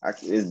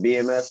 It's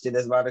BMF shit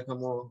that's about to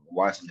come on. I'm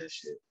watching that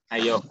shit.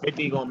 Hey, yo,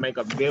 50 gonna make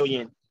 $1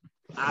 billion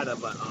out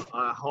of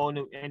a whole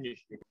new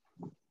industry.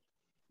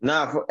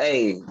 Nah, for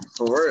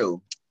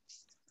real.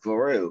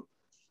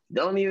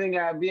 Don't even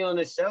gotta be on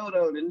the show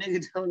though. The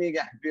nigga don't even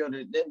gotta be on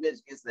the. That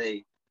bitch can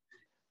say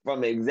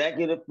from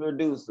executive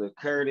producer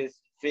Curtis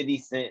 50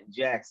 Cent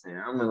Jackson.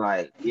 I'm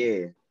like,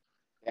 yeah,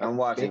 I'm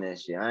watching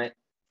that shit. I'm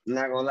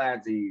not gonna lie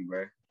to you,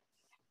 bro.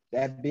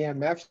 That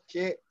BMF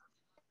shit,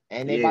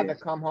 and they about to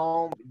come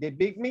home. Did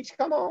Big Meech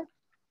come home?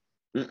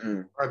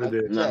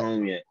 Not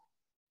home yet.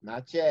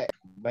 Not yet.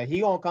 But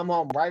he gonna come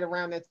home right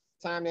around that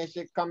time that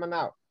shit coming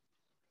out.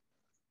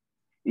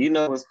 You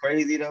know what's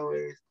crazy though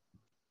is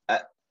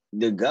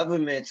the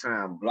government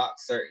trying to block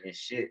certain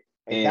shit.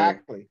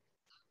 Exactly.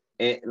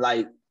 And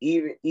like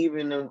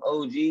even them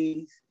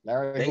OGs,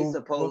 they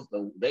supposed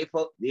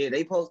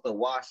to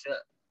wash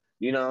up.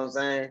 You know what I'm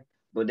saying?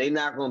 But they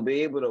not gonna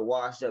be able to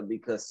wash up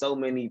because so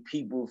many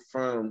people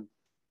from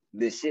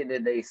the shit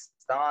that they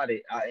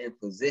started are in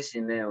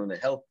position now to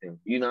help them.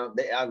 You know,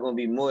 they are gonna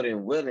be more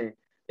than willing.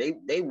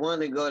 They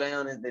want to go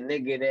down as the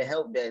nigga that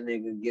helped that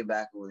nigga get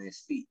back on his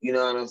feet. You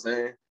know what I'm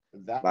saying?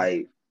 Exactly.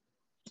 Like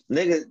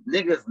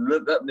niggas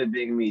look up to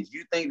Big Meech.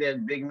 You think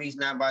that Big Meech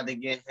not about to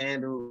get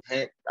handled?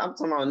 I'm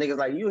talking about niggas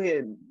like you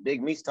hear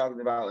Big Meech talking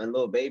about in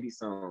Lil Baby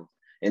songs,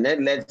 and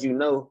that lets you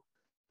know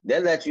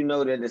that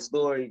the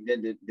story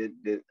that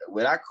the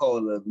what I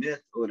call the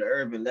myth or the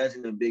urban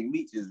legend of Big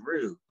Meech is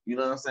real. You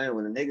know what I'm saying?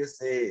 When the nigga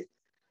said,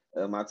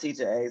 my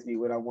teacher asked me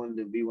what I wanted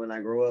to be when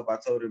I grow up, I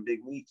told her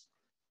Big Meech.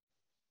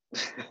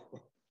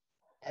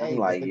 I'm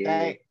like,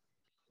 the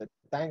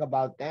thing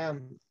about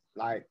them,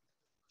 like,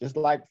 just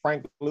like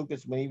Frank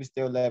Lucas when he was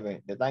still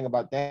living, the thing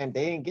about them,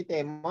 they didn't get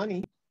their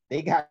money.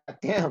 They got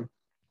them.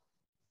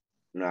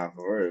 Nah,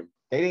 for real.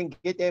 They didn't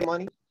get their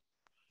money.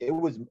 It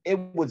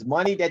was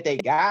money that they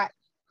got.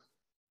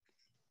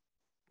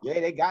 Yeah,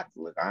 they got.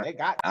 Look, money.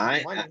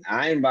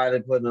 I ain't about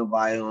to put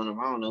nobody on them.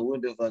 I don't know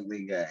what the fuck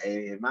they got.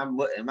 Hey, in my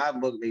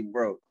book, they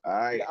broke. All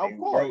right,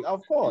 yeah,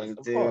 of course.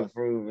 Until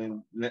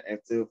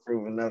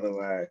proven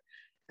otherwise.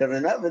 Because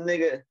another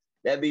nigga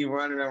that be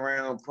running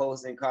around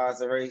post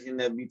incarceration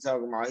that be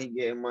talking about he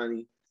getting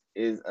money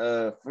is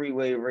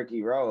Freeway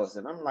Ricky Ross,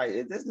 and I'm like,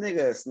 is this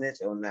nigga a snitch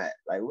or not?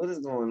 Like, what is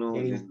going on?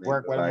 Did he with this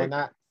work nigga? with him or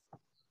not?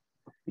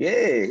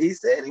 Yeah, he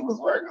said he was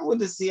working with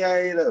the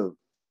CIA though.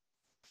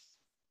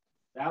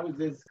 That was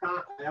his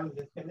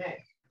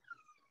connect.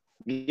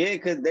 Yeah,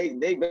 because they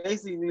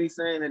basically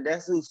saying that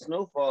that's who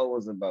Snowfall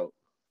was about.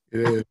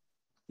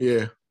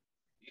 Yeah.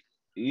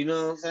 You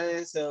know what I'm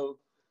saying? So,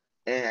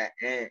 and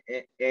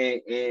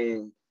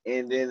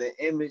then the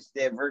image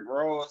that Rick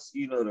Ross,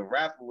 you know, the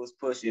rapper was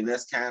pushing,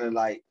 that's kind of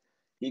like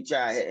he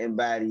tried to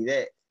embody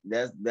that.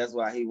 That's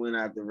why he went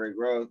after Rick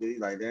Ross, because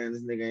he's like, damn,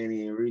 this nigga ain't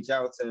even reach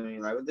out to me.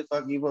 Like, what the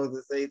fuck you supposed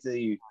to say to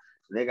you?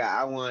 Nigga,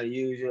 I want to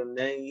use your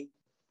name.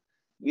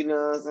 You know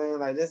what I'm saying?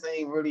 Like, this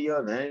ain't really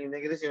your name,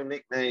 nigga. This your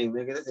nickname,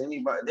 nigga. This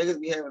anybody.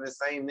 Niggas be having the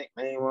same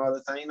nickname all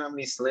the time. You know how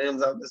many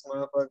Slims out this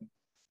motherfucker?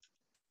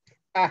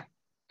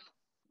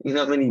 You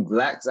know how many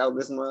blacks out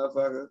this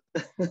motherfucker?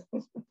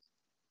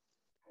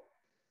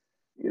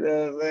 You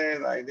know what I'm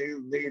saying? Like,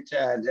 niggas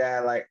try to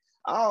jive. Like,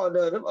 I don't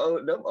know.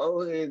 Them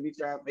old heads be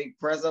trying to make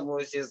press up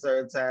on shit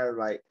certain times.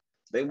 Like,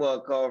 They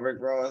want to call Rick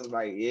Ross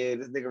like, yeah,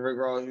 this nigga Rick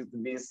Ross used to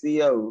be a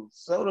CEO.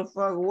 So the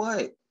fuck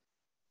what?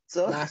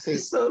 So, Nah, see,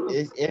 so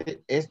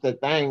it's the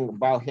thing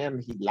about him.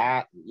 He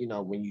lied, you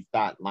know, when you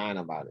start lying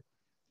about it.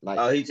 Like,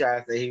 oh, he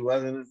tried to say he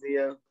wasn't a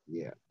CEO?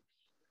 yeah.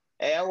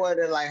 Hey, I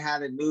wonder like how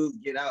the news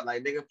get out.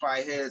 Like nigga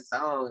probably hear a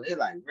song. They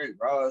like Rick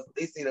Ross.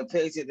 They see the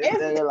picture. This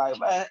nigga like,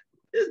 man,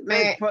 this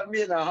Man, bitch put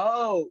me in a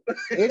hole.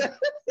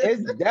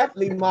 it's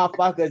definitely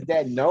motherfuckers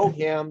that know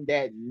him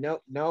that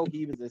know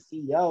he was a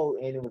CEO,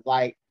 and it was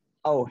like,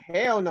 oh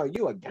hell no,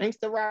 you a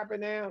gangster rapper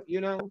now,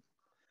 you know?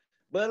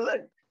 But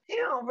look, he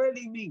don't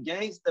really be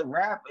gangster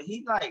rapper.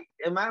 He like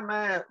in my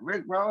mind,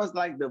 Rick Ross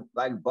like the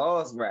like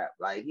boss rap.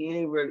 Like he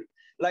ain't really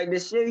like the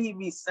shit he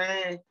be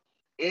saying.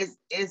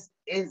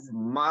 It's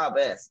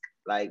mob-esque.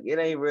 Like it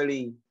ain't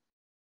really.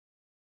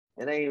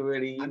 You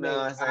know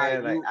what I'm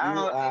saying? Like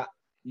I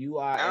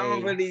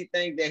don't really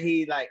think that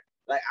he like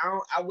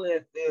I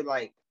wouldn't feel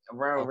like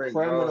around a Rick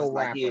Ross criminal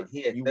like rapper.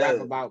 he a You rap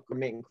thug. about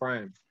committing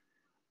crimes.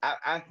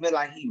 I feel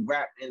like he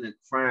rapped in the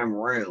crime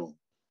realm.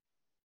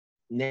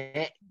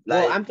 Well,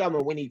 Like I'm talking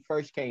about when he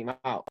first came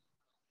out.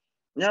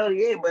 no,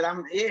 but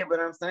I'm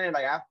saying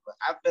like I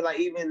feel like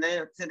even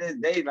now to this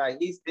day, like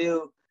he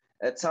still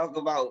talk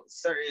about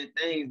certain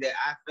things that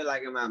I feel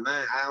like in my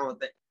mind I don't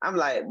think I'm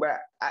like, bro,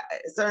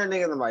 certain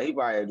niggas I'm like he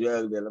probably a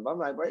drug dealer, but I'm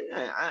like, bro,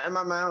 in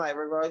my mind I'm like,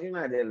 Rick Ross, you're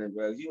not dealing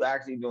drugs, you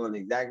actually doing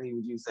exactly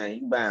what you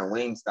saying, you buying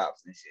wing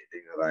stops and shit,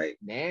 nigga, like,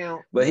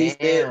 but he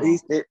still,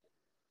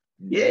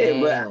 yeah,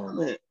 but now.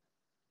 man,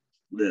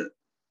 look,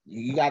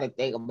 You got to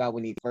think about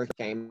when he first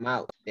came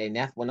out. Then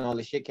that's when all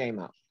the shit came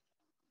out.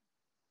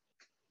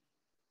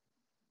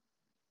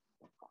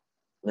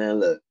 man,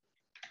 look.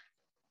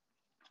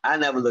 I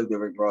never looked at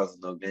Rick Ross as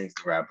no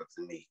gangster rapper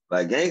to me.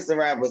 Like gangster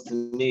rappers to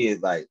me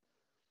is like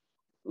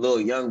little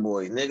young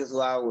boys, niggas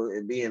who I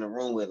would be in a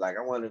room with. Like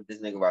I wonder if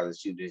this nigga about to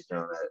shoot this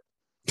joint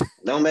up.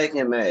 Don't make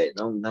him mad.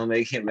 Don't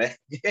make him mad.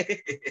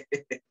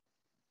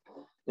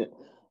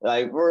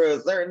 Like for real,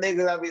 certain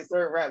niggas, I be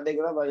certain rap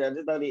niggas. I'm like, I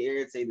just don't need to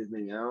irritate this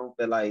nigga. I don't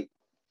feel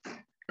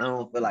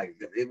like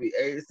it be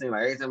every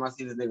time I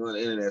see this nigga on the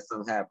internet,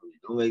 something happening.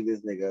 Don't make this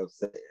nigga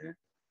upset.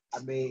 I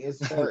mean, it's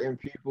certain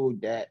people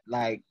that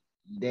like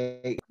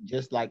they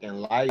just like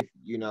in life,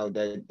 you know,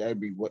 that they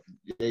be what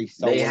they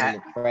so willing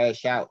to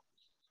crash out.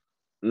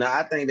 No,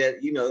 I think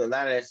that a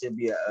lot of that should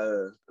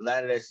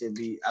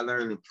be I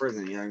learned in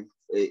prison, young.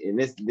 And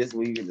this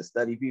where you get to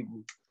study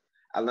people.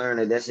 I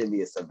learned that should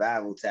be a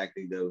survival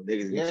tactic though.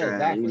 Niggas be trying,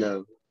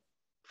 exactly.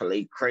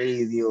 Play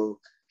crazy or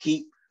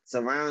keep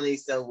surround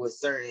themselves with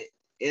certain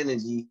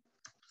energy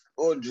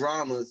or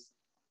dramas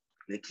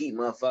that keep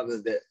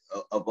motherfuckers that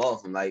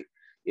above them. Like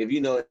if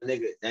you know a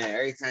nigga,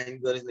 every time you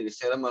go to this nigga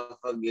show, that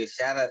motherfucker get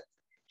shot up.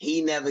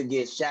 He never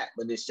gets shot,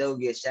 but the show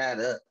gets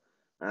shot up.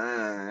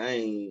 I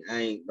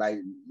ain't like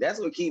that's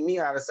what keep me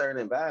out of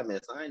certain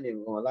environments. I ain't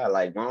even gonna lie.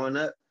 Like growing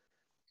up,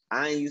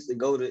 I ain't used to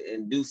go to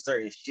and do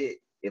certain shit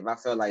if I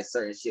felt like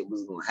certain shit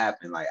was gonna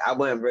happen. Like I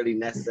wasn't really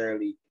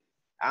necessarily.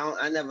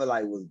 I never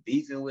like was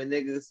beefing with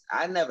niggas.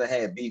 I never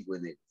had beef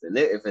with niggas. And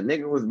if a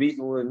nigga was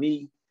beefing with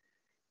me,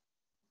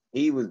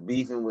 he was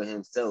beefing with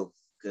himself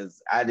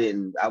because I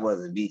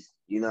wasn't beefing.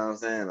 You know what I'm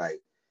saying? Like,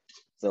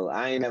 so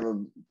I ain't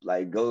never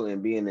like go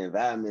and be in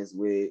environments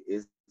where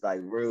it's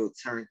like real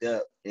turned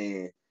up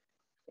and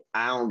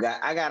I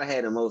gotta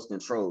have the most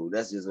control.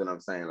 That's just what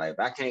I'm saying. Like if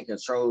I can't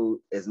control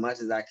as much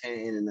as I can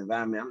in an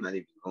environment, I'm not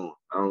even going.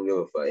 I don't give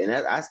a fuck. And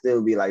I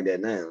still be like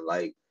that now.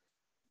 Like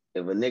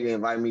if a nigga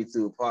invite me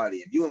to a party,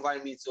 if you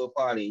invite me to a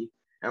party,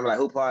 I'm like,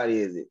 who party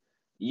is it?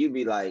 You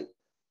be like,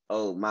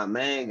 oh, my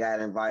man got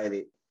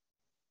invited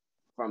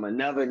from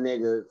another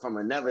nigga, from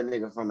another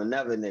nigga, from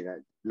another nigga.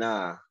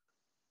 Nah,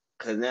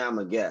 cause now I'm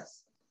a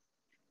guest.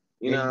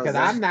 You know, because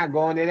I'm not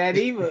going to that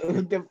either.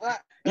 What the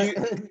fuck?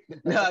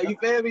 You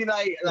feel me?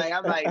 Like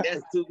I'm like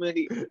that's too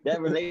many. That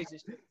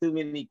relationship too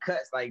many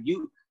cuts. Like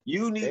you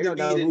need they to don't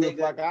be know the who nigga.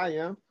 The fuck I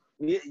am.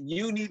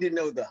 You need to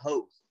know the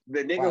host,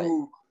 the nigga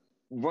who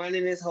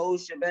running this whole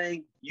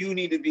shebang. You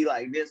need to be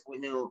like this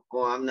with him.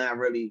 Or I'm not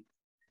really.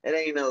 It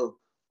ain't no.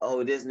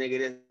 Oh, this nigga,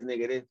 this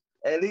nigga, this.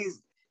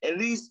 At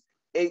least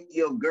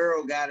your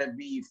girl gotta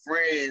be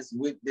friends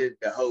with the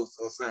host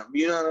or something.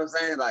 You know what I'm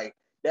saying? Like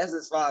that's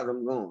as far as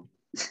I'm going.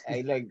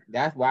 Hey, look,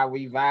 that's why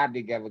we vibe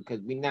together because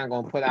we're not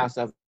gonna put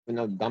ourselves in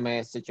no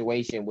dumbass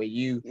situation where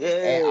you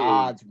at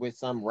odds with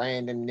some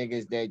random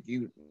niggas that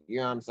you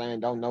know what I'm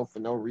saying, don't know for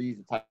no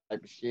reason type of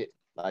shit.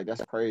 Like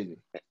that's crazy.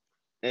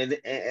 And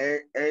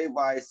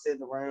everybody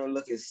sitting around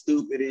looking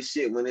stupid as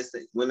shit when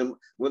the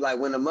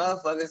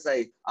motherfuckers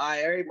say, all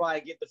right,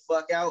 everybody get the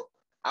fuck out.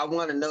 I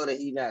want to know that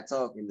he's not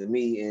talking to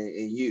me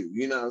and you.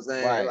 You know what I'm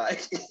saying? Right.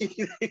 Like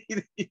he's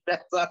not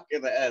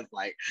talking to us.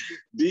 Like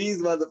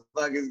these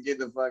motherfuckers get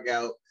the fuck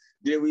out.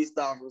 Then we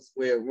start from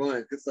square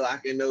one, so I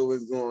can know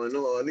what's going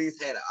on. Or at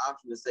least had an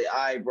option to say, all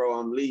right, bro,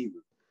 I'm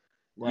leaving.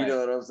 Right. You know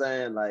what I'm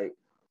saying? Like,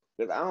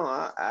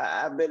 because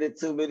I've been in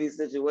too many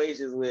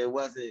situations where it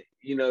wasn't,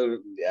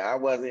 I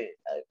wasn't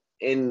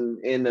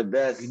in the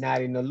best. You're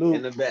not in the loop.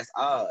 In the best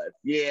odds.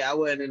 Yeah, I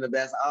wasn't in the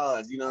best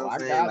odds. You know what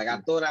I'm saying? Like I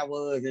thought I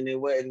was, and it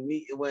wasn't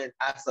me. When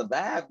I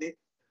survived it,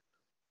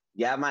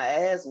 got my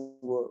ass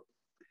whooped.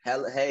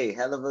 Hell of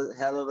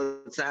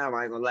a time.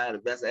 I ain't gonna lie, the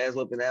best ass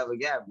whooping I ever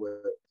got,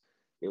 but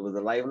it was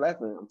a life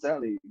lesson. I'm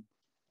telling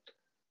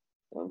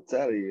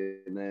you,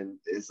 and then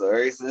it's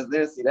ever since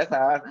then. See, that's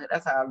how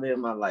I live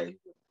my life.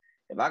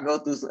 If I go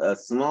through a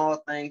small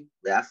thing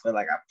that I feel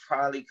like I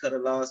probably could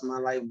have lost my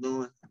life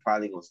doing, I'm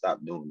probably gonna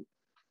stop doing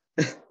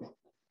it.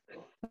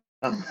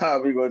 I'm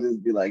probably gonna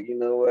just be like, you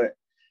know what?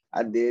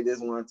 I did this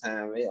one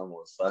time, it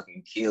almost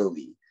fucking killed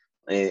me.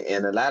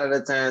 And a lot of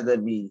the times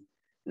that be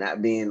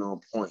not being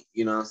on point.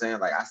 You know what I'm saying?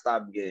 Like I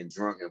stopped getting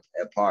drunk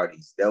at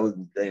parties. That was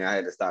the thing I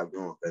had to stop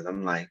doing because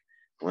I'm like,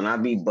 when I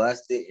be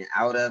busted and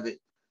out of it,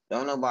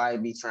 don't nobody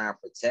be trying to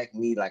protect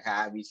me like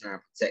how I be trying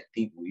to protect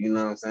people. You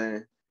know what I'm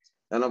saying?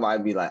 Don't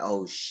nobody be like,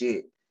 oh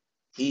shit,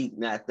 he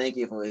not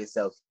thinking for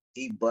himself.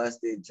 He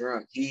busted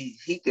drunk.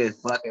 He could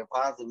fucking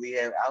possibly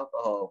have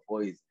alcohol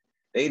poison.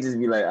 They just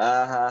be like,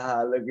 ah ha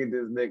ha, look at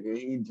this nigga,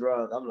 he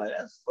drunk. I'm like,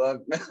 that's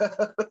fucked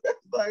up.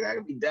 Like I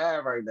could be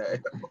dying right now.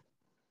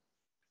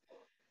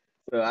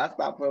 So I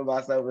stopped putting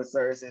myself in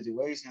certain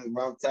situations,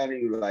 but I'm telling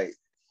you, like,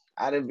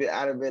 I'd have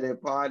been in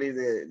parties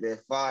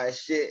that fire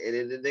shit, and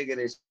then the nigga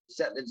that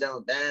shut the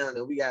jump down,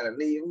 and we gotta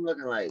leave. I'm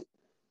looking like,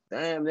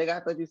 damn, nigga, I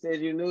thought you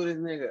said you knew this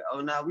nigga. Oh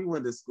no, we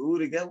went to school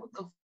together. What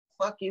the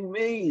fuck you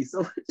mean?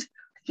 So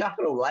y'all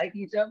don't like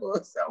each other?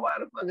 So why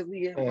the fuck is he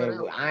getting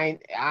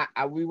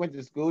we went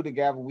to school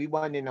together. We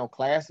wasn't in no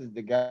classes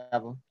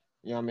together.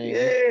 You know what I mean?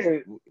 Yeah,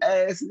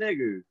 ass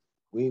nigga.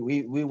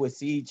 We would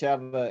see each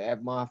other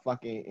at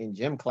motherfucking in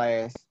gym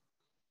class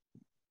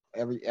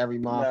every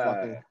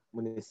motherfucking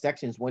when the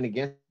sections went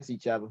against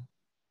each other.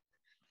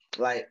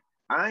 Like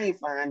I ain't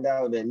find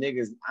out that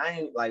niggas. I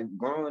ain't like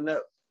growing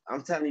up.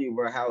 I'm telling you,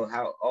 bro, how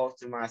off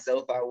to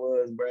myself I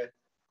was, bro.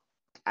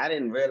 I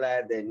didn't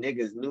realize that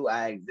niggas knew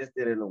I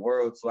existed in the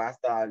world, so I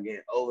started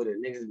getting older.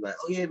 Niggas be like,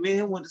 oh yeah, man,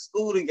 we went to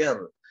school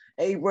together.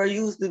 Hey, bro,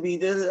 you used to be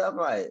this. I'm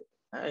like,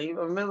 hey, you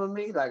remember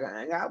me? Like,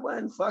 I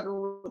wasn't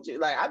fucking with you.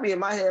 Like, I be in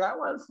my head, I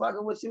wasn't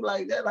fucking with you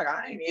like that. Like,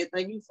 I ain't even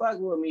think you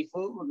fucking with me,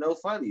 fool. No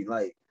funny.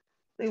 Like,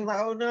 they was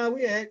like, oh no,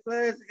 we had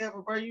class together,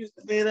 bro. You used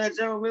to be in that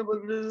joint.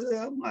 Remember?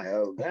 I'm like,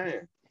 oh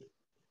damn,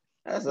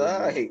 that's all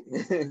right.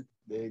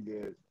 They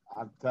good.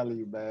 I'm telling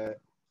you, man.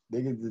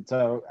 Niggas the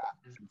toe.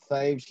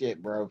 Same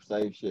shit, bro.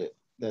 Same shit.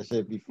 That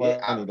shit be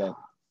funny though.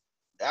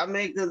 I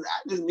mean, cause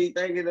I just be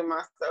thinking to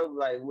myself,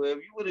 like, well, if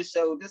you would have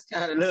showed this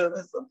kind of love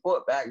and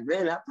support back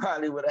then, I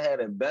probably would have had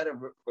a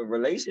better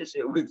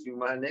relationship with you,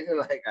 my nigga.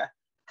 Like,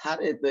 I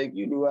didn't think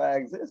you knew I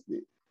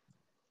existed.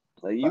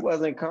 Like, you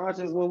wasn't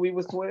conscious when we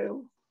was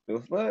 12. The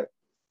fuck?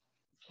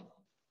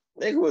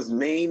 Nigga was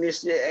mean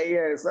as shit. Hey,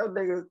 yeah, some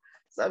niggas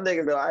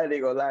though, I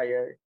ain't gonna lie,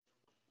 yeah.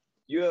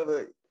 You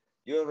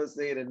ever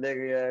seen a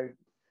nigga, yeah?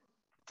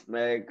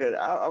 Man, cause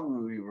I'm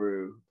gonna be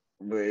rude,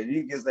 but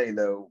you can say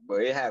no,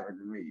 but it happened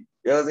to me.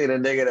 You ever seen a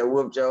nigga that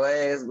whooped your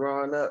ass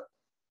growing up?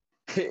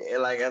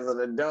 And like as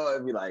an adult,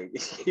 it'd be like,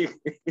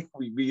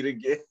 we beat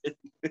again.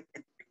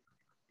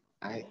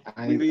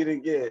 We beat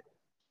again.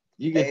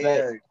 You can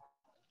say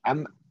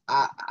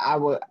I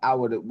would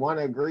want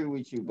to agree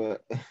with you,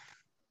 but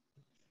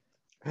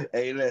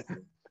hey,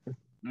 listen.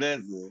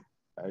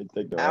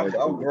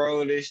 I'm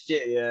grown as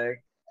shit, yeah.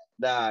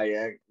 Nah,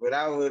 yeah. When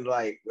I'm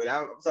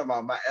talking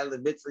about my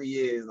elementary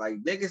years,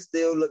 like niggas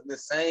still look the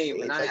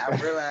same, and I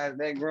realized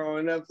that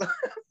growing up.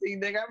 See,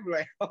 nigga, I'm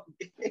like, oh,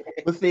 yeah.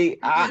 But see,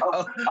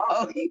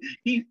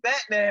 he's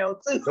fat now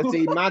too. But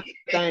see, my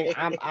thing,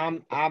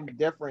 I'm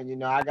different. You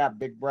know, I got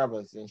big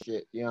brothers and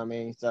shit. You know what I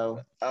mean?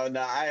 So. Oh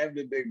no, I am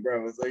the big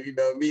brother. So you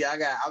know me, I'm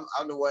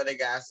the one that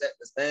got set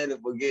the standard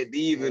for getting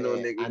even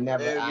on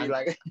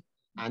niggas.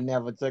 I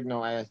never took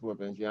no ass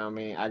whoopings, you know what I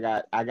mean?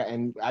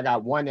 I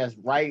got one that's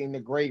right in the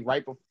grade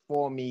right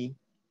before me,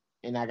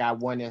 and I got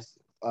one that's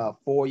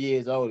 4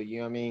 years older, you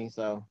know what I mean?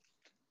 So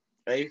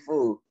hey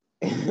fool.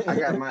 I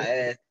got my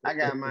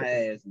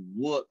ass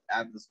whooped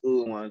after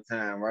school one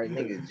time, right?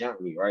 Niggas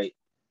jumped me, right?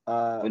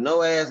 For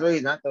no ass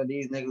reason. I thought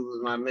these niggas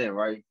was my men,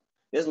 right?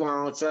 This is why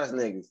I don't trust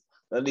niggas.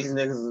 Thought these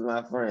niggas was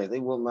my friends. They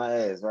whooped my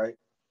ass, right?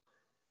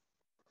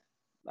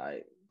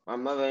 Like my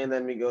mother ain't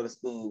let me go to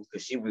school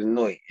because she was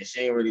annoyed and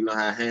she ain't really know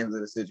how to handle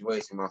the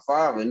situation. My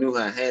father knew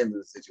how to handle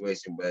the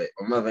situation, but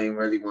my mother ain't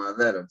really want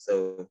to let him.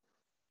 So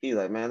he's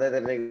like, man, let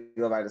that nigga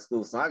go back to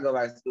school. So I go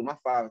back to school. My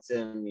father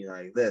telling me,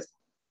 like, listen,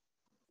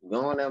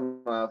 go on that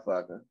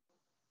motherfucker.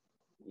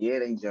 Yeah,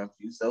 they jumped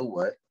you. So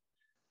what?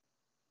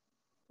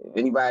 If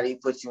anybody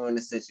put you in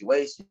a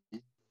situation,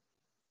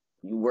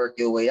 you work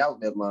your way out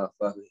that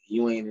motherfucker.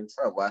 You ain't in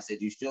trouble. I said,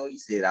 you sure? He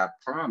said, I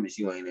promise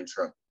you ain't in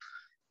trouble.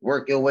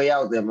 Work your way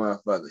out that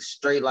motherfucker.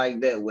 Straight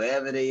like that,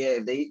 wherever they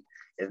at.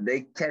 If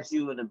they catch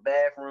you in the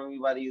bathroom, you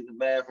about to use the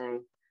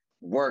bathroom,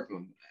 work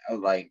them. I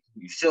was like,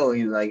 you sure?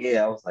 He was like,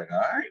 yeah. I was like, all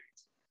right.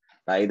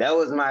 Like that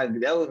was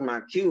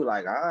my cue.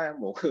 Like, all right, I'm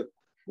gonna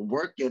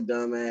work your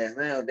dumb ass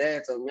now.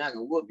 Dad told me I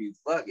can whoop you.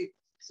 Fuck it.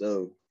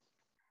 So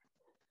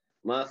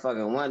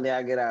Motherfucking one day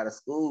I get out of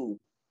school,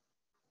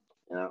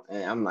 and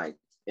I'm like,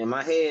 in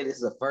my head, this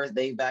is the first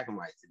day back. I'm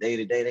like, today,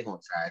 they gonna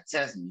try to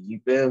test me. You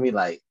feel me?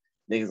 Like,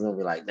 niggas gonna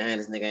be like, damn,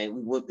 this nigga ain't,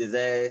 we whooped his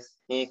ass.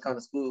 He ain't come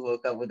to school for a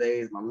couple of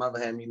days. My mother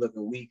had me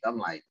looking weak. I'm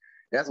like,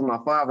 that's what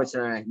my father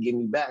trying to get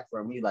me back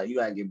from. He like, you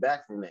gotta get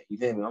back from that. You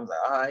feel me? I'm like,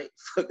 all right,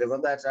 because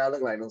I'm not trying to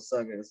look like no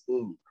sucker in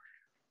school.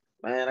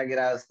 Man, I get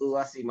out of school,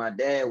 I see my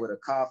dad with a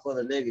car full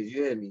of niggas,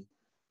 you hear me?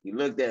 He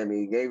looked at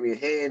me, he gave me a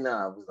head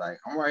nod. I was like,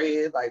 I'm right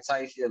here, like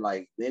type shit,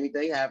 like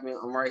anything happen,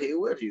 I'm right here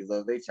with you. So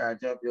if they try to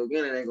jump you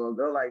again, it ain't gonna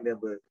go like that,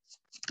 but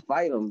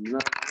fight them, you know?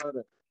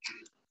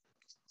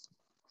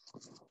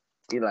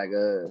 He like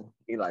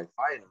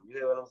fight him, you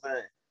hear what I'm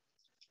saying?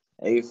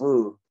 Hey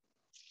fool,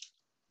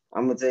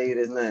 I'm gonna tell you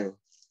this name.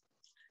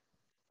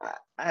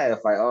 I had to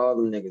fight all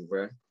them niggas,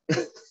 bro.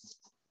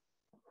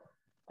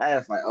 I had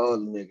to fight all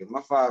the niggas.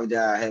 My father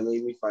died, had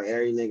made me fight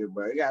every nigga,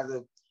 bro.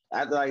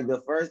 After like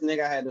the first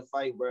nigga I had to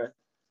fight, bro,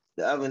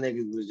 the other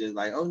niggas was just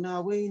like, oh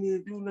no, we ain't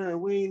need to do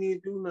nothing. We ain't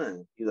need to do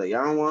nothing. He's like,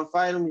 y'all don't want to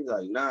fight him? He's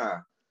like, nah.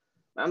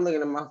 I'm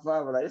looking at my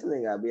father like, this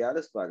nigga gotta be out of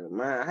this fucking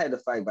mind. I had to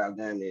fight about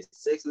down there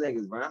 6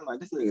 niggas, bro. I'm like,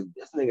 this nigga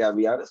gotta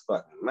be out of this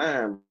fucking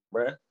mind,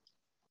 bro. I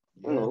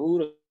don't know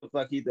who the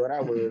fuck he thought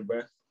I was,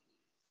 bro.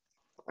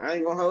 I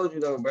ain't gonna hold you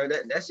though, bro.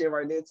 That shit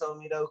right there told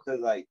me though, cause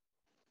like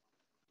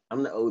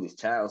I'm the oldest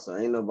child, so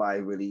ain't nobody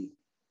really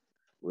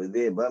was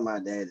there but my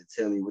dad to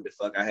tell me what the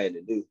fuck I had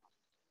to do.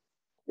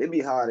 It'd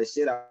be hard as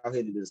shit out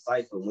here to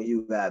decipher when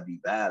you gotta be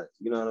valid.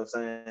 You know what I'm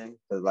saying?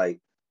 Cause like,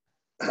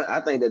 I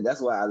think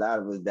that's why a lot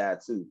of us die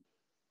too.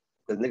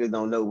 Cause niggas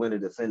don't know when to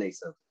defend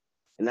themselves.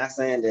 And not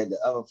saying that the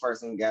other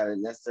person gotta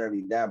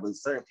necessarily die, but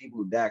certain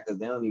people die because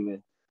they don't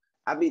even.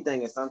 I be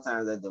thinking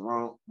sometimes that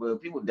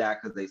people die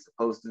because they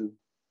supposed to,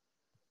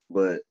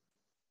 but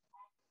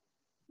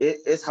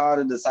it's hard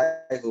to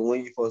decipher when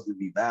you're supposed to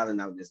be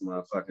violent out this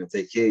motherfucker and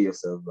take care of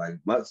yourself. Like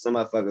some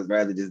motherfuckers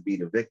rather just be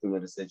the victim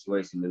of the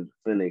situation than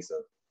defend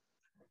themselves.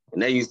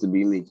 And that used to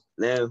be me.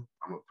 Now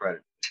I'm a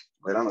predator,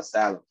 but I'm a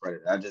silent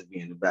predator. I just be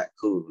in the back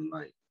cool and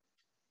like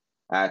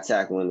I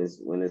attack when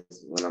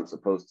I'm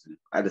supposed to.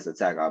 I just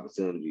attack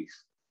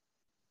opportunities.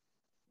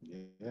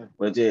 Yeah.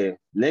 But yeah,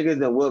 niggas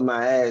that whoop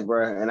my ass,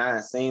 bro, and I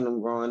had seen them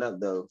growing up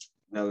though.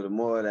 You know, the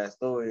more of that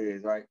story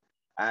is, right?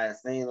 I had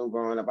seen them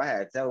growing up. I had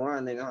to tell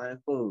one nigga, I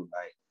ain't fool.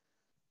 Like,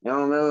 you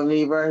don't remember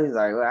me, bro? He's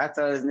like, well, I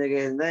told this nigga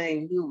his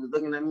name. He was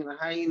looking at me like,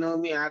 how you know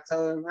me? I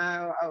told him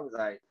how. I was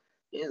like,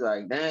 he's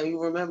like, damn,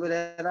 you remember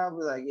that? I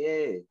was like,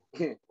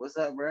 yeah. What's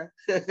up, bro?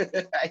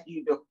 How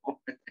you doing?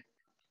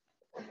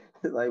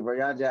 Like, bro,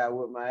 y'all just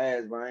whipped my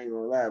ass, bro. I ain't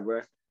gonna lie,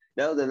 bro.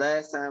 That was the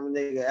last time a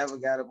nigga ever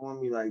got up on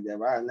me like that,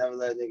 bro. I never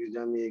let niggas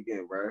jump me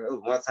again, bro. It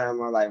was one time in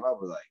my life, I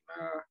was like,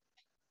 nah.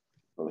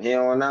 From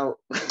here on out,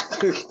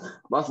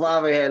 my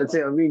father had to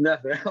tell me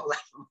nothing. I was like,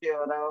 from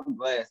here on out, I'm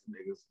blasting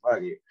niggas.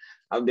 Fuck it.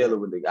 I'm dealing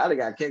with niggas. I done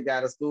got kicked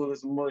out of school and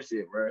some more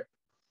shit, bro.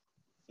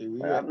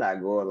 I'm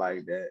not going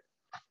like that.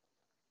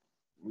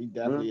 We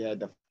definitely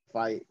had to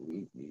fight,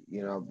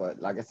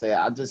 but like I said,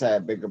 I just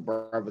had bigger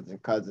brothers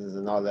and cousins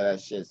and all of that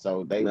shit.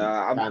 So they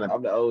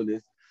I'm the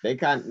oldest. They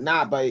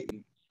but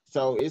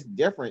so it's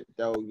different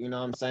though, you know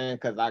what I'm saying?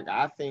 Cause like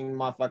I seen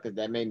motherfuckers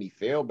that made me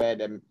feel bad,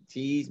 that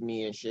teased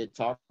me and shit,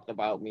 talked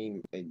about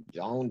me and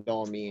joned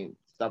on me and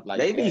stuff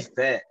like that.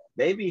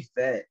 They be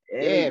fat.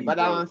 Yeah, but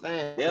I'm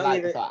saying,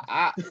 like, so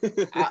I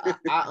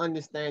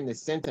understand the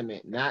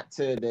sentiment, not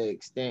to the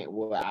extent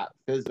where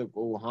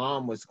physical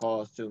harm was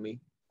caused to me,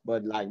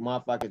 but like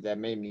motherfuckers that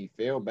made me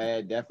feel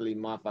bad, definitely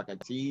motherfucker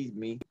teased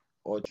me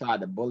or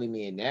tried to bully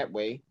me in that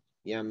way.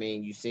 You know what I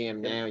mean? You see him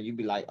now, you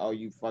be like, oh,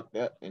 you fucked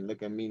up, and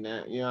look at me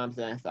now. You know what I'm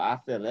saying? So I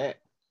feel that.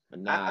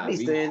 But nah, I be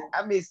saying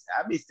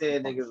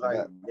niggas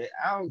like that.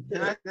 I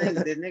think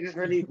that niggas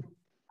really,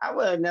 I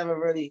would have never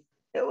really.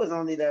 It was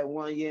only that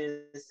 1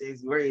 year in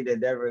 6th grade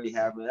that really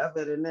happened.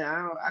 Other than that,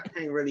 I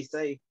can't really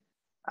say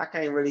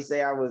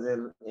I was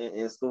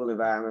in school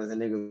environments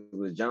and niggas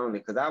was joning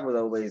because I was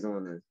always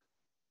on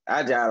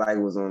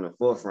was on the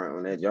forefront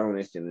on that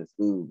joning shit in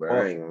school, bro.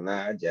 I ain't gonna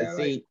lie.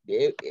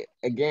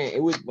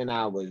 It was when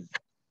I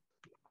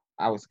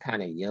was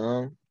kind of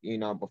young,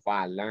 before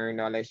I learned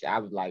all that shit. I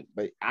was like,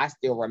 but I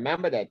still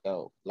remember that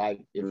though. Like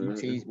if you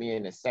tease me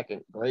in the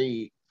 2nd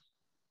grade,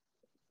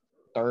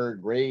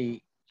 3rd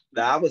grade.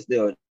 No, I was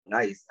still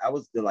nice. I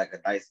was still like a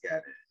nice guy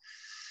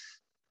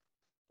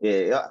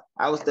then. Yeah,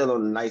 I was still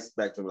on the nice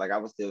spectrum. Like I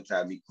was still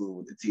trying to be cool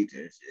with the teacher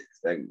and shit,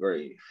 2nd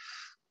grade.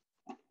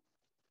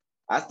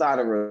 I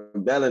started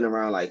rebelling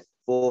around like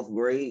 4th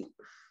grade.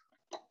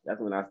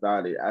 That's when I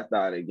started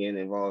getting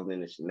involved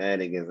in the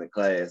shenanigans in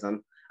class.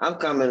 I'm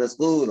coming to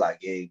school like,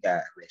 yeah, you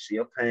got to make sure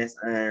your pants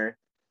iron,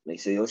 make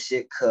sure your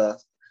shit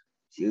cuffed,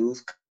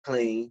 shoes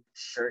clean,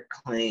 shirt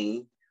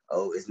clean.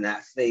 Oh, it's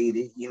not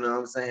faded. You know what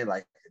I'm saying?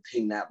 Like,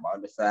 they not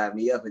about to fire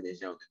me up in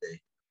this young today.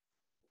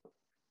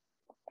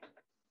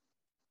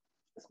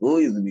 School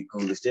used to be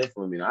cool as shit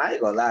for me. I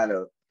ain't gonna lie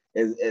though.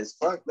 As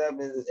fucked up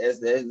as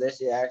that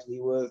shit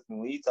actually was,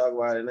 when you talk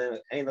about it now,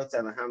 ain't no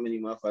telling how many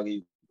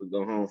motherfuckers would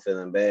go home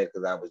feeling bad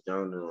because I was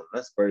joining on.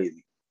 That's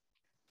crazy.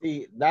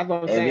 See, that's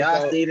what I'm If saying.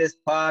 y'all So, see this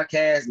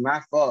podcast,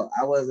 my fault.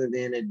 I wasn't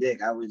being a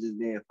dick. I was just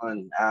being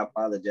funny. I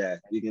apologize.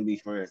 We can be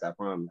friends. I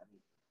promise.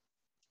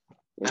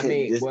 I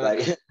mean, Just well,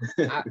 like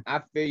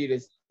I feel you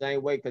the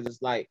same way because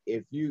it's like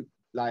if you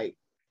like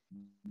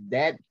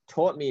that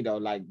taught me though,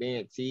 like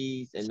being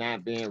teased and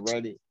not being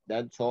ready.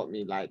 That taught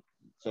me like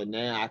so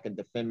now I can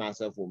defend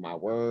myself with my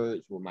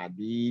words, with my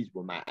deeds,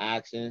 with my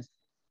actions.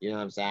 You know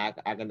what I'm saying?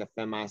 I can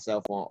defend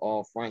myself on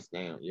all fronts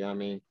now. You know what I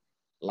mean?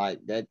 Like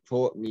that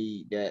taught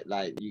me that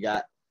like you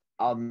got.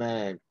 Oh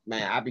man,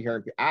 I be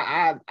hearing.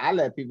 I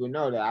let people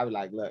know that I was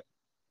like, look,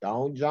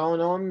 don't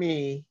joan on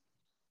me.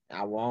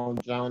 I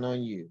won't joan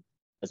on you.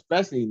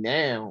 Especially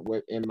now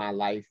in my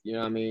life, you know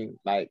what I mean?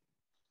 Like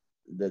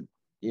the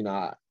you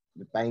know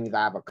the things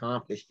I've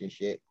accomplished and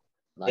shit.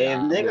 Like if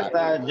I'm niggas like,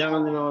 start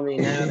joning on me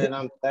now that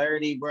I'm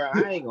 30, bro,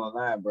 I ain't gonna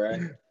lie, bro.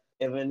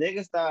 If a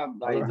nigga start I'm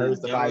like gonna hurt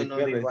just somebody's joning on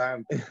me, feelings.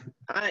 bro,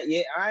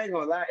 I ain't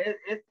gonna lie.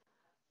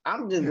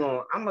 I'm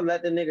gonna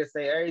let the nigga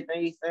say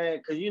everything he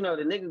said, cause you know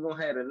the niggas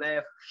gonna have to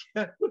laugh.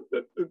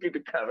 Get the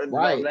comments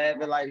about Right.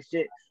 laughing like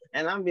shit,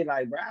 and I'm be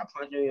like, bro, I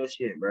punch you in your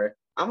shit, bro.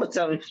 I'm gonna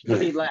tell him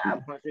straight like I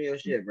punch you in your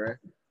shit, bro.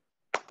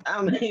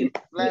 I mean,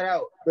 flat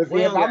out. But see,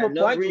 We if don't I'm got gonna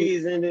no punch you,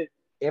 reason to.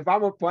 if I'm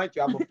gonna punch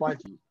you, I'm gonna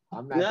punch you.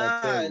 I'm not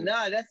gonna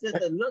tell you. That's just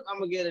the look I'm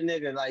gonna get a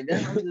nigga like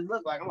that. I'm just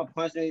look like I'm gonna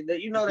punch you.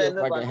 You know that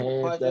Your look like fucking I'm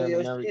gonna hands punch you in down your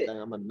and shit.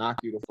 everything. I'm gonna knock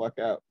you the fuck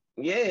out.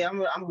 Yeah,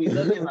 I'm be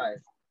looking like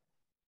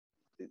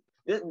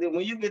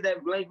when you get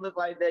that blank look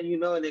like that, you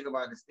know a nigga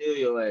about to steal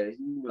your ass.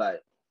 You be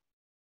like,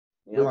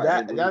 you know, But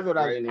about to do that's what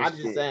I'm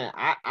just shit. saying.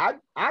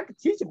 I could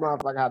teach a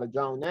motherfucker how to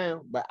drone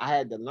now, but I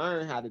had to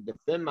learn how to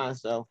defend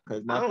myself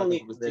because I don't motherfuckers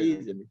need was to.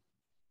 teasing me.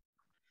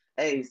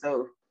 Hey,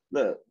 so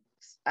look,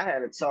 I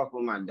had a talk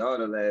with my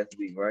daughter last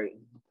week, right?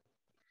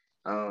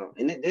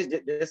 And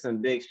this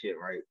some big shit,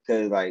 right?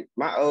 Cause like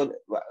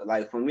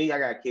like for me, I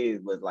got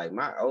kids, but like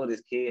my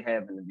oldest kid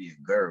happened to be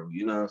a girl.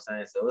 You know what I'm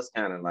saying? So it's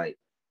kind of like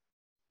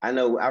I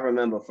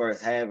remember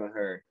first having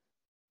her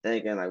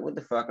thinking like, what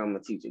the fuck I'm gonna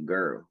teach a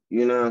girl?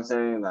 You know what I'm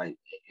saying? Like,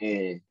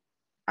 and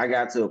I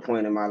got to a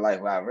point in my life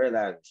where I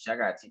realized I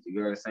gotta teach a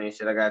girl the same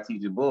shit I gotta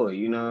teach a boy.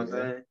 You know what I'm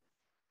saying?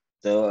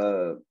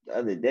 So the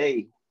other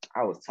day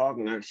I was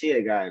talking to her. She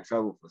had got in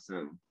trouble for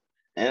something,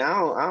 and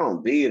I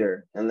don't beat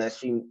her unless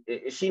she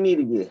need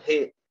to get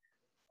hit.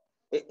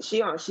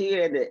 She at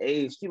the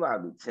age she about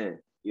to be 10.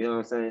 You know what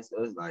I'm saying?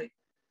 So it's like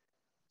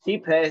she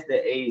passed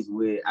the age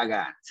where I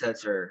gotta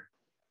touch her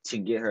to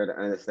get her to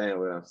understand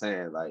what I'm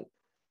saying. Like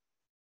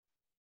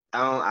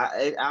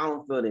I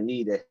don't feel the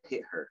need to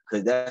hit her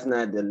because that's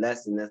not the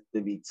lesson that's to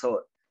be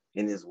taught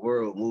in this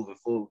world moving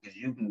forward. Because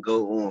you can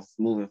go on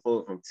moving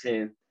forward from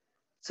 10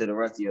 to the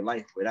rest of your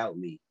life without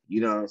me.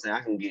 You know what I'm saying?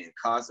 I can get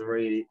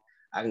incarcerated,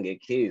 I can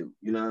get killed.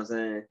 You know what I'm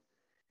saying?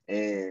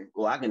 And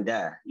well, I can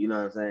die. You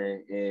know what I'm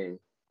saying? And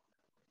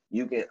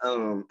you can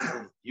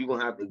you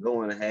gonna have to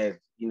go and have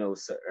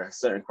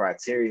certain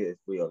criteria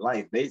for your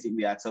life.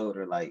 Basically, I told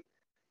her like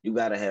you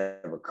gotta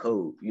have a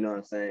code. You know what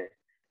I'm saying?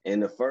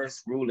 And the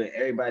first rule in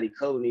everybody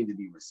code need to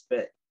be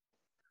respect.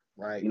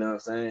 Right. You know what I'm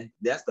saying?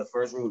 That's the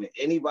first rule in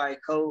anybody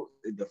code.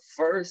 The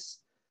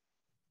first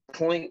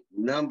point,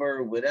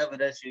 number, whatever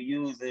that you're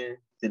using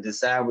to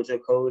decide what your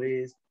code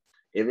is,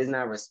 if it's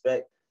not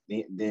respect,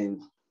 then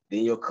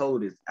your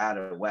code is out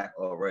of whack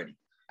already.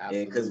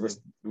 Absolutely. And because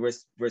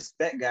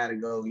respect gotta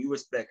go, you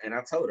respect. And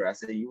I told her, I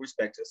said, you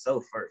respect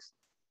yourself first.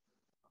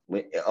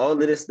 When all of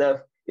this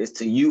stuff is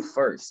to you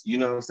first, you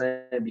know what I'm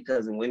saying?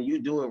 Because when you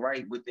do it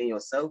right within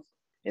yourself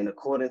and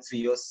according to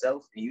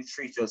yourself, and you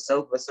treat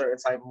yourself a certain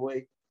type of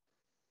way,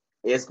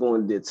 it's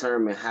going to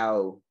determine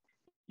how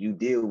you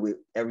deal with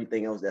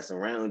everything else that's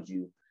around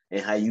you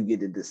and how you get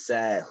to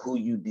decide who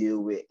you deal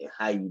with and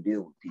how you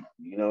deal with people.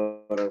 You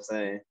know what I'm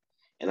saying?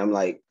 And I'm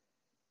like,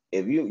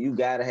 if you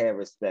gotta have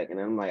respect. And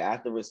I'm like,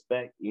 after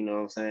respect, you know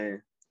what I'm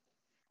saying?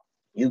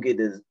 You get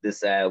to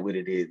decide what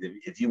it is.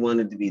 If you want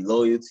it to be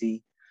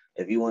loyalty,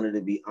 if you want it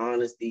to be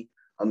honesty,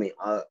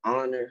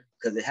 honor,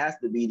 because it has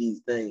to be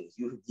these things.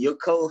 Your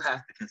code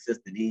has to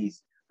consist of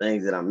these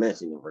things that I'm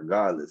mentioning,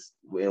 regardless.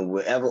 In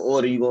whatever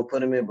order you're gonna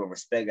put them in, but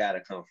respect gotta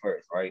come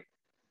first, right?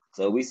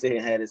 So we sit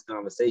and had this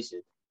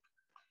conversation.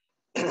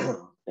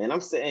 And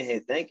I'm sitting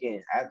here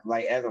thinking, as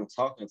I'm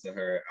talking to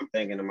her, I'm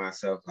thinking to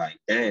myself, like,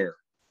 damn,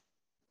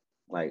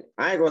 like,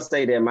 I ain't gonna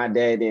say that my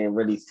dad he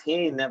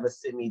ain't never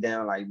sit me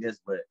down like this,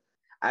 but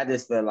I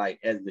just feel like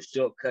as the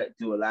shortcut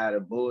to a lot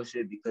of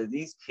bullshit because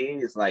these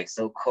kids like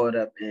so caught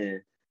up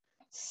in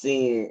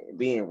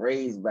being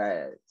raised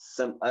by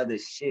some other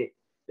shit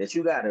that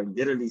you gotta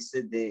literally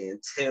sit there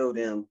and tell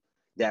them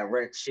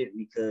direct shit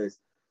because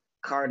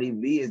Cardi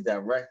B is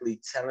directly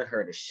telling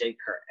her to shake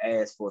her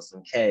ass for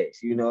some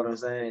cash. You know what I'm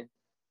saying?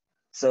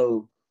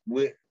 So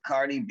with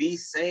Cardi B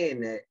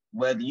saying that,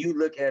 whether you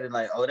look at it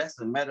like, oh, that's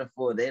a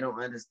metaphor, they don't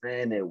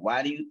understand that.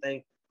 What do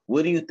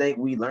you think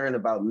we learn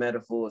about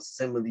metaphors,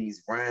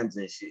 similes, rhymes,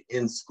 and shit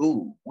in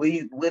school?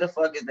 Where the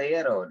fuck is they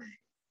at all day?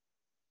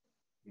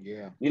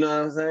 Yeah. You know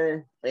what I'm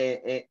saying?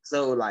 And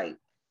so like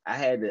I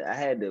had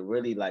to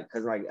really like,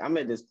 cause like I'm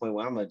at this point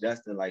where I'm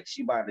adjusting. Like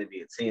she about to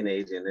be a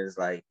teenager, and it's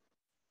like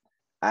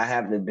I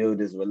have to build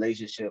this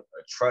relationship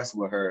of trust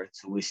with her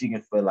to where she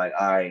can feel like,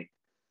 all right,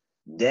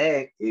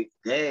 dad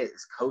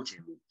is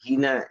coaching me. He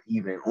not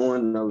even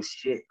on no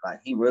shit. Like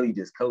he really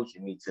just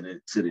coaching me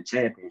to the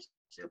championship.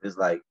 It's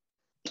like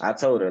I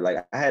told her,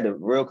 like I had a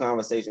real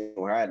conversation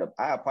where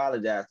I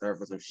apologized to her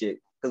for some shit.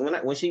 Cause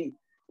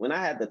when I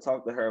had to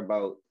talk to her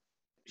about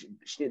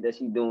shit that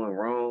she doing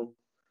wrong,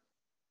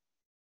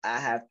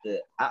 I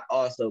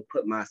also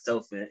put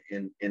myself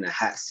in a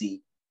hot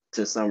seat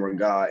to some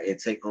regard and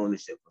take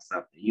ownership for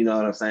something. You know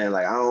what I'm saying?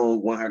 Like I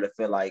don't want her to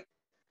feel like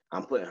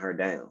I'm putting her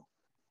down.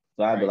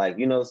 So I'd be like,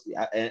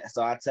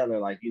 so I tell her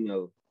like,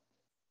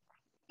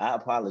 I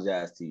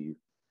apologize to you.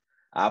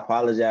 I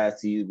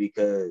apologize to you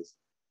because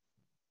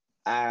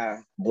I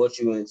brought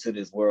you into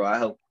this world. I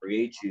helped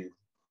create you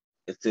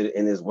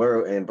in this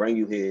world and bring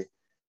you here,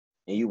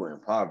 and you were in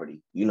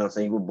poverty. You know what I'm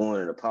saying? You were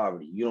born into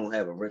poverty. You don't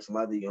have a rich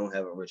mother. You don't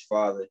have a rich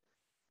father.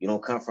 You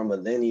don't come from a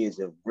lineage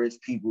of rich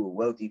people,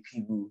 wealthy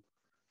people.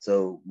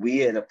 So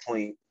we at a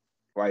point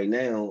right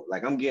now,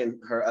 like I'm getting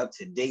her up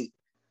to date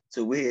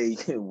to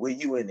where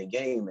you in the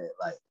game at.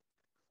 Like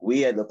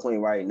we at the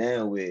point right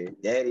now where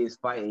daddy is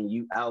fighting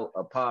you out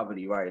of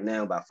poverty right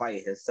now by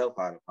fighting himself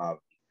out of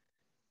poverty.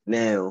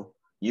 Now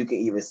you can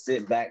either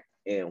sit back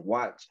and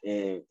watch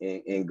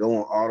and go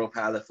on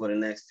autopilot for the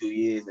next 2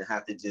 years and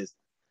have to just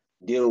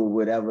deal with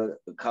whatever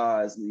the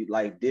cards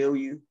like deal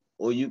you,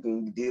 or you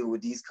can deal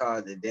with these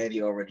cards that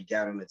daddy already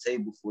got on the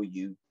table for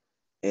you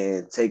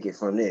and take it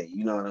from there.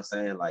 You know what I'm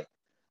saying? Like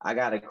I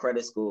got a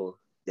credit score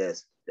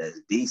that's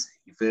decent.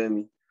 You feel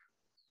me?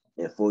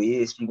 In 4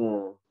 years, she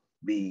gonna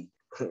be,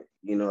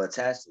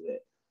 attached to that.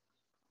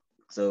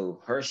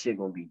 So her shit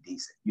gonna be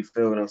decent. You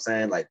feel what I'm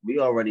saying? Like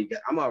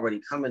I'm already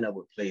coming up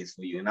with plays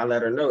for you, and I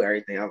let her know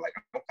everything. I'm like,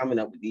 I'm coming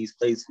up with these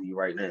plays for you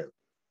right now.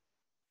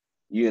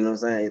 You know what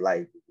I'm saying?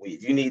 Like,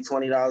 if you need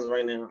 $20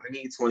 right now, I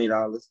need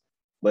 $20.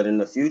 But in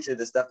the future,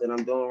 the stuff that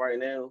I'm doing right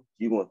now,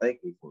 you're gonna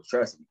thank me for it.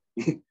 Trust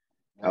me.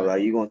 I'm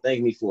like, you're gonna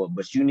thank me for it.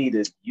 But you need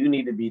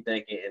to be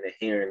thinking in the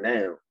here and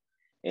now.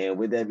 And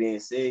with that being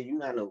said, you're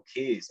not no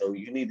kid. So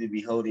you need to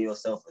be holding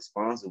yourself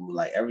responsible.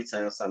 Like every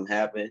time something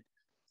happens,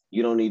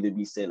 you don't need to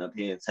be sitting up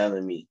here and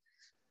telling me,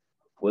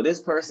 well,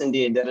 this person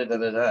did da da da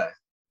da da.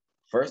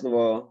 First of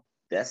all,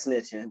 that's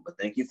snitching, but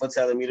thank you for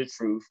telling me the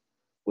truth.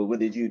 But what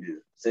did you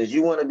do? Since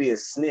you want to be a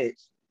snitch,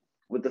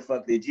 what the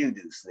fuck did you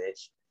do,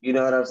 snitch? You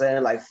know what I'm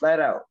saying? Like flat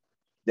out.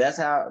 That's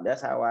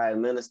how I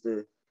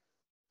administer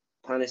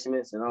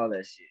punishments and all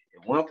that shit.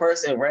 If one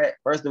person rat,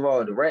 first of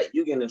all, the rat,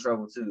 you get in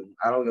trouble too.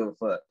 I don't give a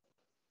fuck.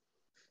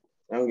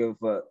 I don't give a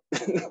fuck.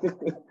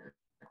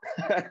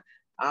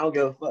 I don't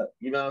give a fuck.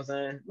 You know what I'm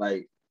saying?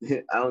 Like,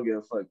 I don't give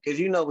a fuck. Because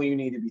you know when you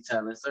need to be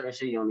telling certain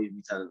shit you don't need to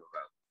be telling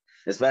about.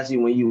 Especially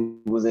when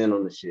you was in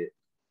on the shit.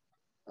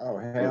 Oh,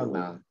 hell no.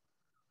 Nah.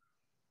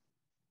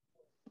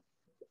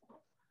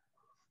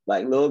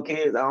 Like little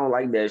kids, I don't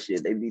like that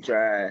shit. They be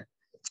trying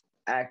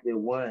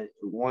acting one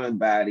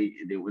body,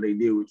 and then when they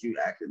deal with you,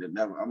 acting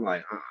another. I'm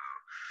like,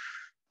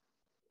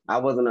 I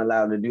wasn't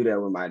allowed to do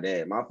that with my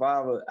dad. My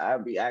father,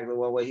 I'd be acting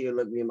one way, he'd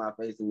look me in my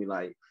face and be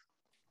like,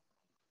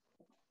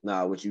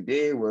 nah, what you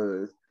did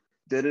was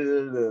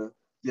da-da-da-da,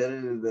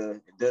 da-da-da-da,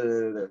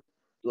 da-da-da-da.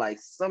 Like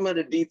some of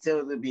the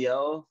details would be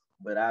off,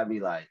 but I'd be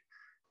like,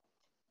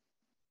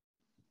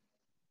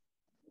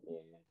 yeah,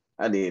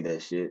 I did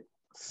that shit.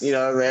 You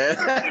know what I'm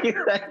saying?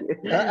 Like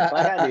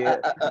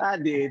I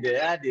did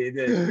that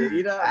shit.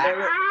 You know,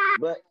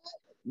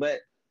 but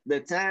the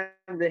time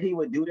that he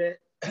would do that,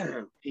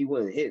 he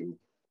wouldn't hit me.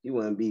 He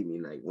wouldn't beat me.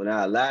 Like when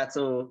I lie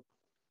to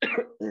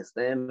him and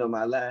stand on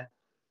my lie,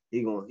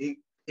 he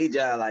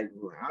just like,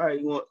 all right,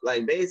 you want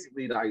like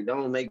basically like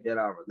don't make that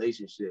our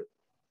relationship.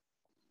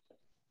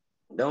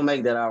 Don't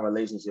make that our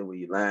relationship where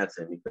you lying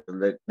to me because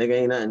nigga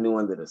ain't nothing new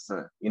under the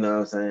sun. You know what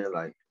I'm saying?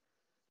 Like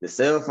the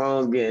cell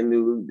phones getting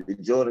new, the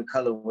Jordan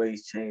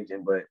colorways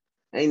changing, but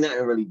ain't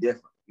nothing really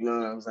different. You know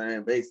what I'm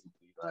saying? Basically,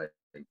 like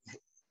you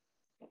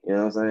know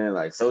what I'm saying?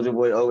 Like Soulja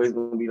Boy always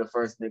gonna be the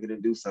first nigga to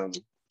do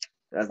something.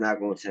 That's not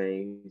gonna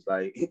change.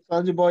 Like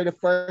Soulja Boy, the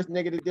first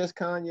nigga to diss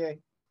Kanye.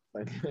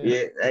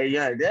 Yeah, hey,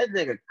 yeah, that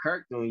nigga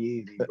kirked on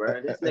Yeezy,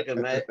 bro. This nigga,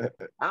 man,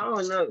 I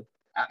don't know.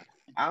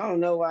 I don't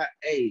know why.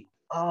 Hey,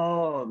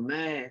 oh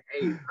man,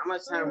 hey, how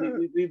much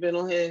time we been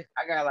on here?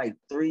 I got like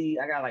three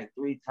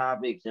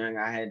topics, young.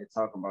 I had to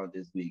talk about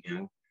this week,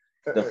 young.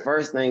 The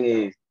first thing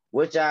is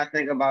what y'all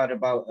think about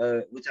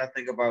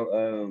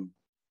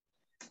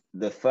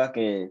the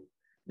fucking.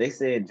 They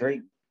said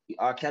Drake,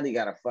 R. Kelly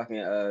got a fucking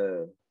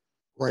a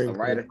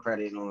writer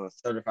credit on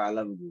Certified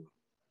Lover Boy.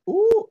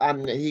 Ooh, I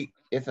mean,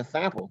 it's a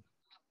sample.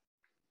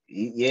 And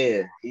he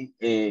had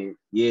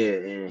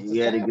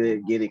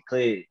to get it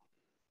cleared.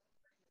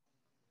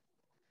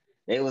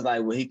 It was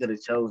like, well, he could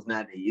have chose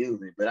not to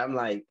use it, but I'm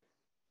like,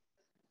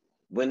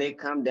 when it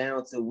come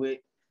down to what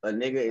a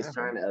nigga is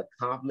trying to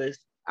accomplish,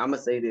 I'm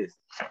gonna say this.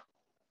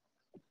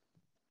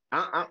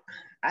 I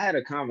had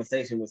a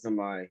conversation with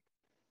somebody,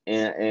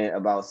 and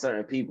about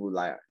certain people,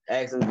 like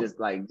ask them just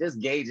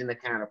gauging the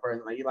kind of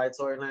person. Like, you like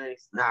Tory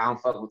Lanez? Nah, I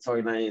don't fuck with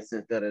Tory Lanez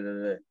since da.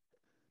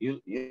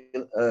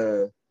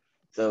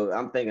 So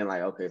I'm thinking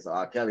like, okay, so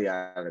R. Kelly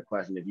out of the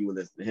question if you would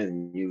listen to his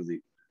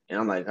music. And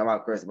I'm like, how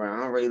about Chris Brown?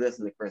 I don't really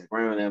listen to Chris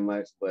Brown that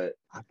much, but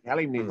R.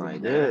 Kelly music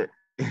like, good.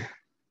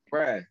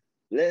 Bruh,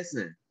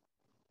 listen.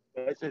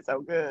 That shit's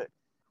so good.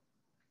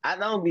 I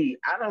don't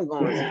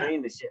go and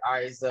stream the shit. All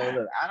right, so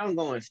look, I don't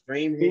go and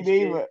stream his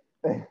shit.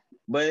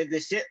 But if the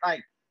shit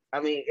like, I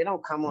mean, it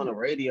don't come on the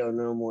radio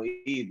no more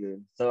either.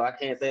 So I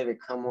can't say if it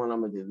come on,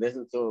 I'm gonna just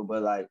listen to it.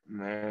 But like,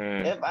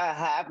 man, if I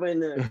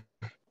happen to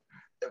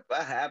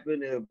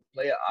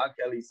play an R.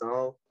 Kelly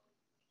song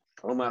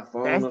on my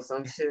phone or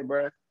some shit,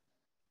 bro,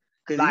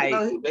 because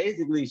like, he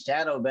basically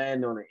shadow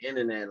banned on the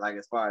internet, like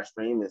as far as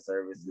streaming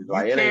services.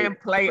 Like, you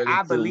can't play really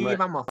I Believe much.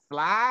 I'm a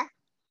Fly.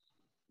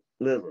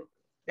 Listen,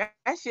 that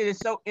shit is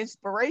so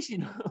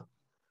inspirational.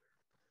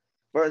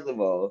 First of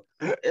all,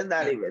 it's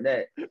not even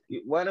that.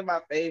 One of my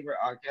favorite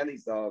R. Kelly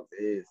songs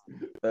is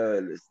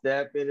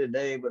 "Step in the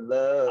Name of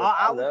Love."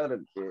 I love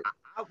them shit.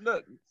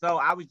 Look, so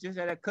I was just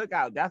at a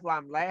cookout. That's why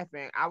I'm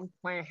laughing. I was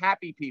playing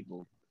Happy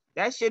People.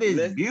 That shit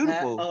is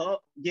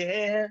beautiful.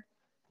 Yeah.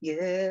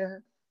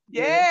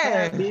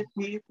 Happy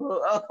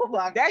People. Oh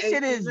my! That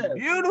shit is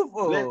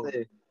beautiful.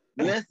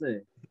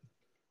 Listen.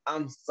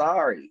 I'm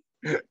sorry.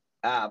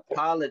 I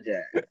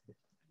apologize.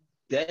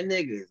 That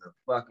nigga is a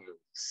fucking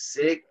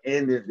sick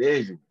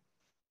individual.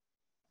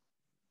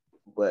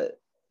 But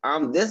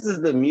this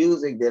is the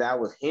music that I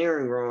was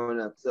hearing growing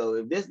up. So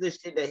if this is the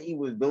shit that he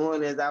was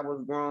doing as I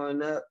was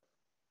growing up,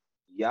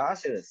 y'all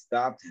should have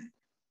stopped him.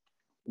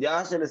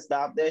 Y'all should have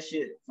stopped that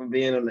shit from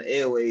being on the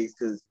airways,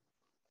 because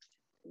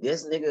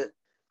this nigga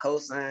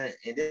co-signed,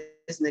 and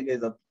this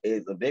nigga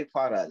is a big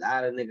part of a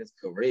lot of niggas'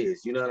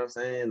 careers. You know what I'm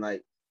saying?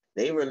 Like,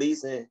 it's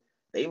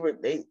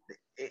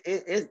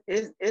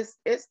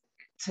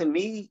to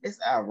me, it's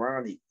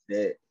ironic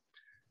that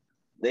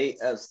they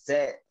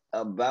upset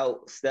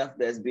about stuff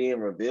that's being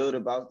revealed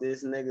about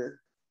this nigga.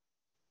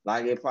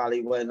 Like, it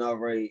probably wasn't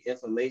already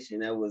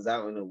information that was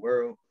out in the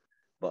world,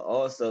 but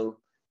also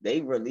they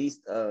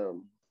released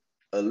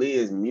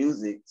Aaliyah's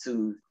music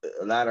to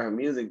a lot of her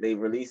music. They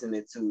releasing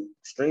it to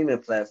streaming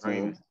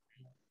platforms.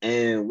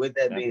 And with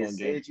that being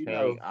said, you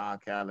know,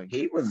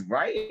 he was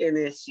writing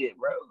this shit,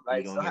 bro.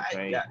 Like, so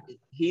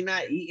he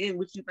not eating?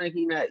 What you think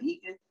he not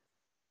eating?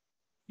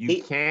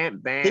 You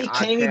can't ban R.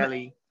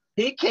 Kelly.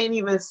 He can't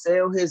even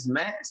sell his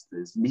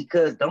masters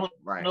because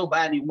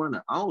nobody want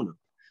to own them.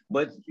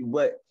 But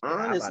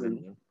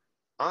honestly,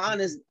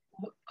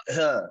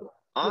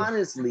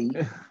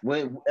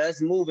 when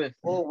us moving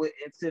forward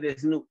into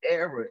this new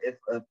era, if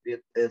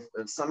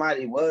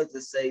somebody was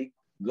to say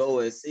go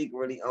and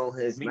secretly own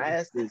his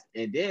masters,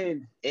 and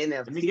then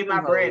NFT, let me get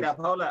my bread up.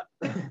 Hold up.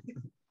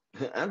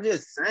 I'm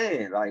just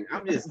saying, like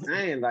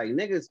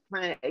niggas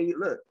playing. Hey,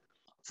 look,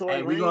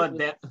 hey, we're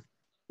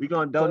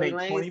gonna donate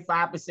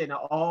 25%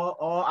 of all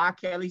R.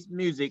 Kelly's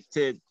music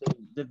to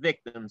the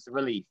victims'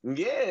 relief.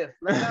 Yeah,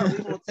 we're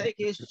gonna take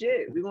his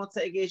shit. We're gonna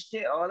take his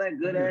shit. All that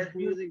good ass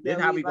music. That's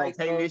how we gonna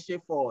pay this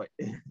shit forward.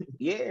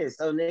 Yeah,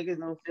 so niggas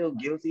don't feel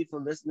guilty for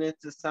listening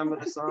to some of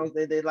the songs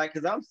that they like.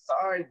 Cause I'm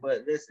sorry,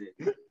 but listen,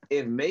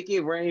 if Make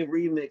It Rain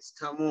remix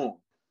come on.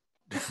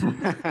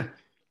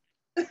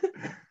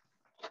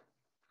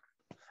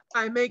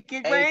 I make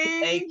it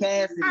rain. Hey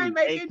Cassidy. I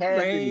make it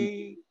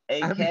rain.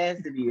 Hey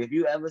Cassidy, if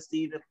you ever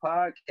see the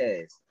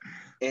podcast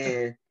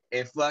and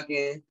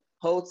fucking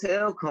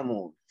Hotel come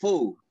on,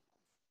 fool,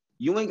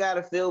 you ain't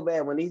gotta feel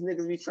bad when these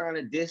niggas be trying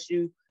to diss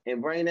you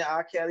and bring that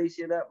R. Kelly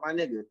shit up, my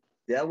nigga.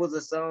 That was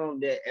a song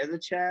that as a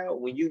child,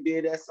 when you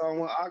did that song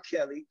with R.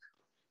 Kelly,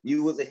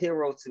 you was a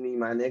hero to me,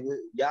 my nigga.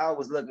 Y'all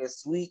was looking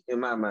sweet in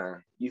my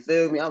mind. You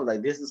feel me? I was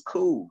like, this is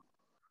cool.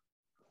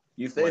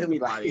 You feel me?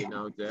 Like, you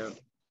know, Joe.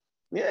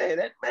 Yeah,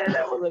 that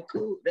was a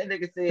cool. That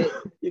nigga said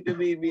you can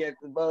meet me at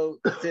the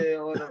boat,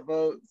 sail on the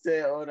boat,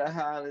 sail on a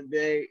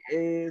holiday,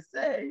 and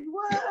say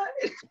what?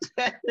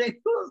 That nigga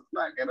was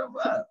fucking him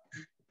up.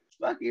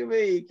 Fucking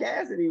me,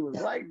 Cassidy was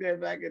like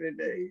that back in the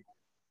day.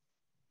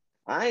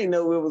 I ain't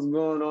know what was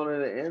going on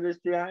in the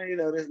industry. I ain't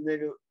know this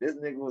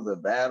nigga was a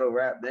battle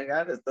rap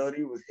nigga. I just thought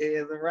he was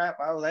here as a rap.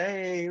 I was like,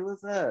 hey,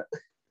 what's up?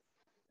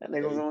 That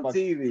nigga was on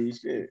TV.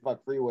 Shit.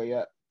 Fuck Freeway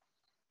up.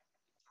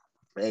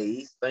 Hey,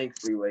 he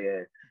spanked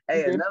Freeway ass.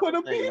 Hey, put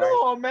a beat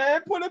on,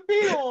 man. Put a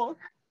beat on.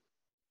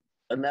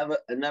 Another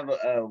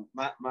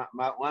my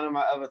one of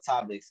my other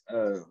topics.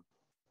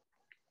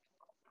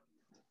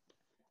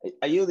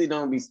 I usually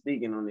don't be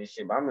speaking on this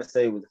shit, but I'm gonna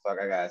say what the fuck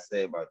I gotta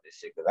say about this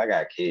shit because I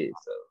got kids.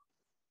 So,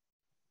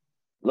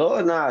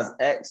 Lil Nas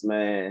X,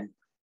 man,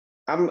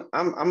 I'm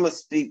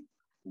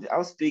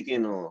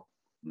speaking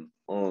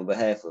on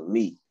behalf of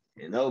me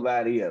and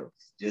nobody else,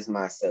 just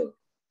myself.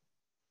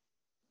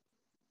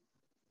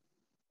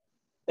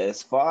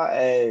 As far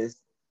as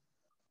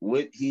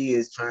what he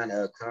is trying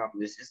to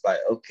accomplish, it's like,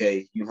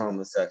 okay, you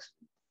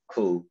homosexual,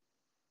 cool.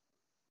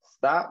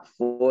 Stop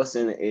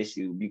forcing the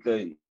issue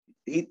because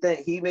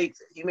he made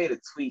a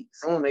tweet.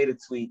 Someone made a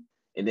tweet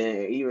And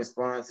then he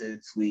responds to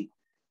the tweet,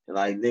 and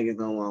like niggas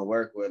don't want to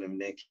work with him.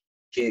 And then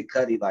Kid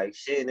Cudi like,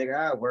 shit, nigga,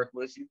 I'll work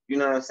with you. You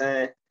know what I'm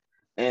saying?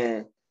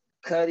 And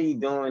Cudi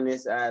doing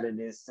this out of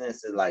this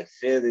sense of like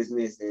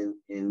fearlessness and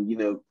you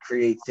know,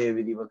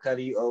 creativity. But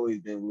Cudi, you always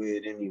been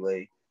weird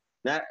anyway.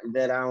 Not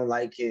that I don't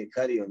like Kid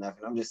Cudi or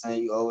nothing. I'm just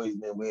saying you always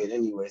been weird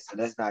anyway. So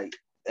that's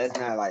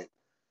not like,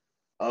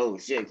 oh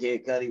shit,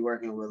 Kid Cudi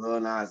working with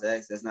Lil Nas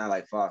X. That's not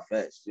like far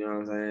fetched. You know what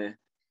I'm saying?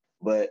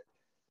 But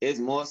it's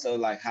more so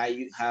like how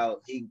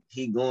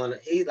he going.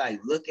 He like,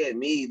 look at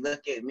me,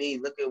 look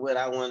at what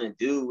I want to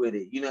do with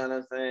it. You know what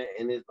I'm saying?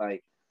 And it's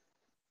like,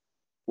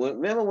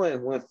 remember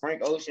when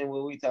Frank Ocean,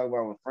 what we talk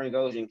about when Frank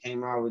Ocean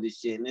came out with this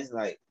shit, and it's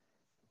like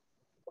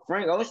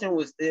Frank Ocean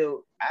was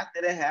still,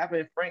 after that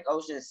happened, Frank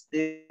Ocean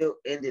still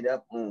ended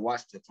up on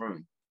Watch the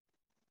Throne.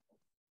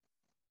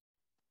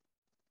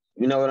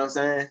 You know what I'm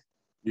saying?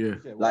 Yeah.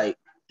 Like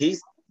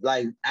he's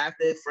like,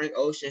 after Frank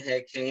Ocean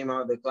had came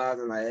out the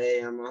closet like,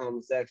 hey, I'm a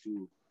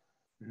homosexual.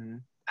 Mm-hmm.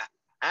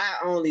 I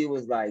only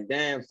was like,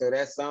 damn, so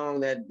that song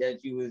that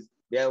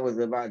was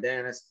about,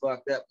 damn, that's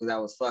fucked up, because I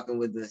was fucking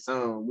with the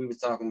song. We was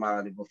talking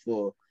about it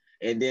before.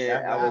 And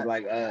then I was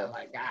like, God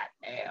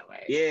damn,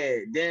 man. Yeah,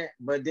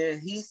 then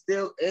he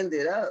still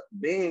ended up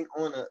being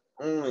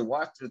on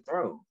Watch the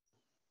Throne.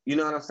 You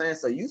know what I'm saying?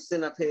 So you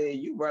sitting up here,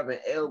 you rubbing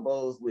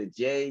elbows with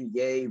Jay,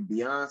 Ye,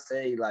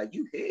 Beyonce, like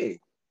you here.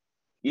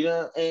 You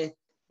know, and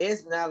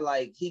it's not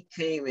like he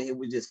came and he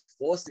was just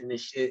forcing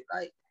this shit.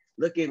 Like,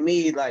 look at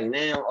me, like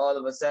now all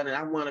of a sudden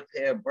I want a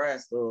pair of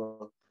breasts,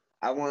 or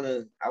I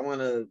wanna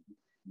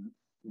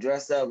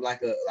dress up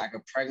like a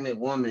pregnant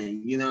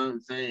woman. You know what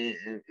I'm saying?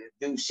 And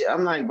do shit.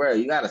 I'm like, bro,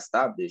 you gotta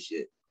stop this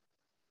shit.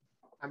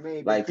 I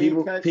mean, like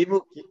people.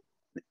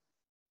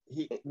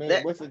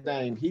 What's his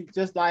name? He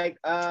just like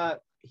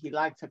he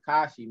like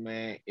Tekashi,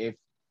 man.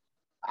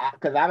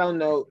 Because I don't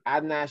know,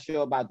 I'm not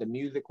sure about the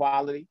music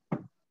quality,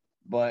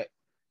 but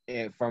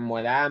from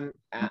what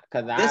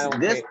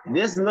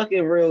this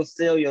looking real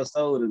Sell Your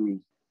Soul to me.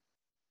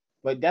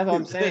 But that's what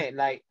I'm saying.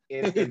 Like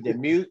if the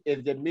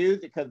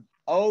music, because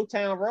Old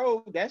Town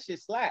Road, that shit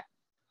slap.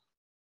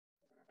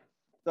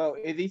 So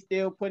is he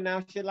still putting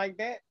out shit like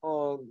that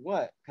or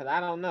what? Because I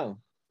don't know.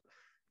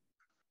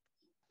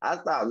 I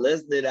stopped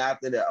listening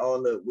after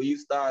when you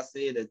start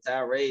seeing the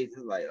tirades,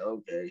 it's like,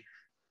 okay.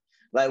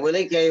 Like when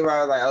they came out, I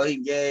was like, oh, he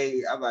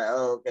gay. I'm like,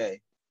 oh, okay.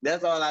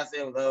 That's all I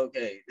said was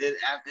okay. Then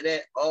after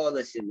that, all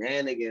the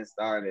shenanigans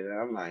started. And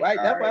I'm like, right,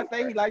 that's why I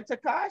say he like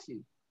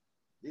Tekashi.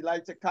 He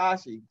like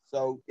Tekashi.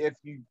 So if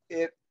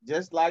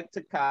just like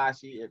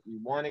Tekashi, if you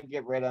want to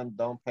get rid of him,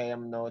 don't pay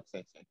him no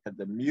attention, because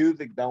the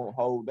music don't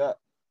hold up.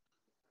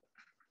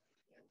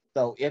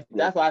 So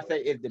that's why I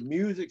say if the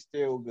music's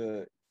still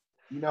good,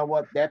 you know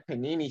what? That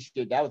Panini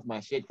shit, that was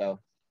my shit though.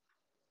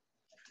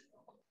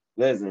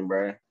 Listen,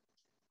 bro.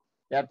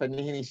 That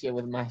Panini shit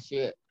was my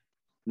shit.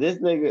 This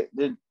nigga,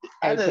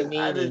 I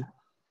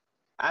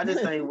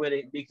just ain't with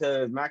it,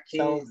 because my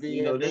kids,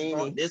 you know,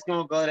 this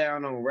gonna go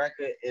down on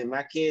record, and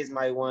my kids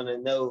might want to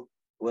know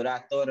what I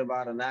thought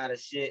about a lot of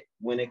shit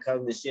when it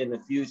comes to shit in the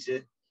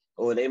future,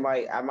 or I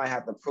might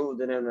have to prove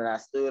to them that I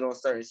stood on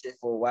certain shit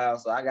for a while,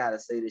 so I gotta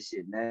say this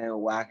shit now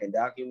while I can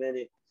document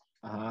it.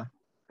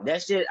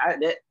 That shit,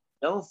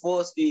 don't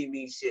force feed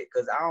me shit,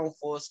 because I don't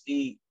force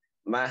feed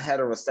my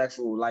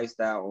heterosexual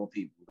lifestyle on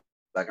people.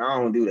 Like, I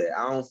don't do that.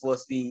 I don't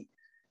force feed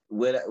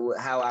with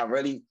how I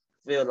really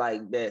feel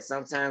like that.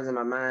 Sometimes in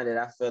my mind that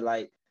I feel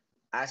like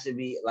I should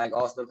be like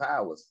Austin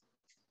Powers.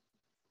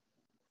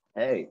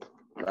 Hey,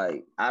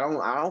 like I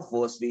don't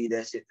force feed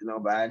that shit to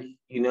nobody.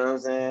 You know what I'm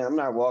saying? I'm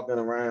not walking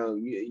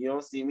around. You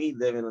don't see me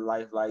living a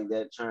life like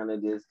that, trying to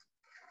just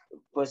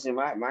pushing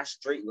my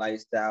street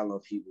lifestyle on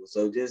people.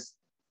 So just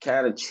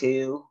kind of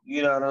chill.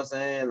 You know what I'm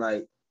saying?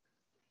 Like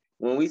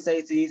when we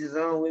say to each his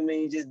own, we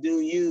mean just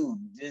do you.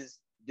 Just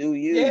do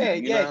you. Yeah,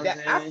 you know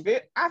what I'm saying?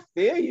 I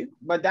feel you.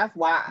 But that's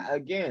why,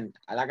 again,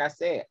 like I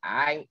said,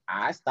 I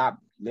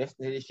stopped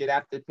listening to this shit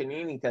after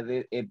Panini, because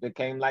it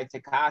became like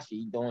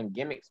Tekashi doing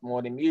gimmicks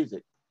more than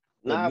music.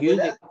 The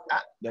music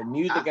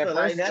I feel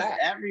like that's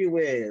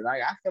everywhere.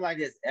 Like I feel like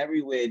it's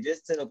everywhere,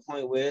 just to the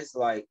point where it's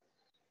like,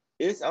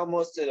 it's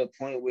almost to the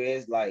point where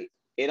it's like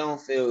it don't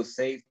feel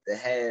safe to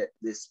have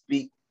to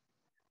speak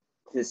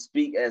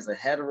as a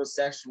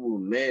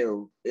heterosexual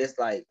male. It's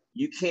like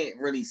you can't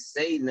really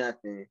say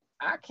nothing.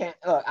 I can't.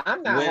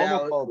 I'm not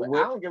homophobic.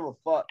 I don't give a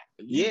fuck.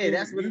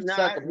 That's what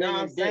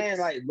I'm saying.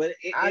 Like, but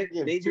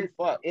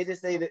it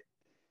just say that,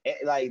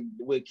 like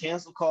with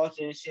cancel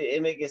culture and shit,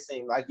 it make it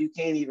seem like you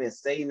can't even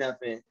say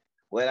nothing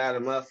without a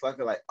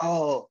motherfucker like,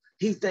 oh,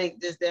 he think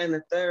this, that, and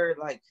the third.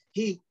 Like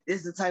this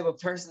is the type of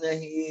person that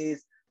he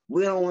is.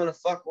 We don't want to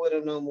fuck with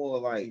him no more.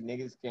 Like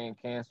niggas can't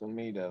cancel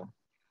me though.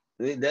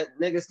 That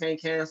niggas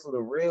can't cancel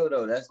the real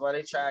though. That's why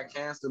they try to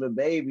cancel the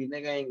baby.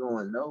 Nigga ain't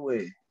going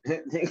nowhere.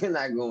 Nigga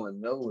not going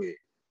nowhere.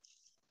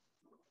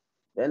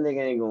 That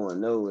nigga ain't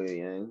going nowhere,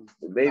 man.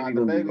 The baby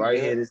gonna be right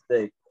here to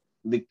stay.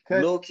 The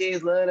little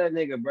kids love that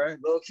nigga, bro.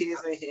 Little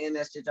kids ain't hearing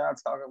that shit y'all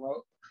talking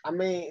about. I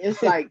mean,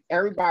 it's like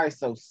everybody's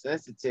so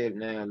sensitive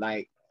now.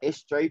 Like it's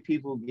straight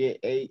people get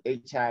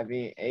HIV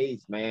and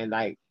AIDS, man.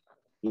 Like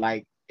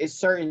it's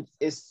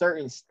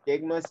certain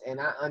stigmas, and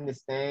I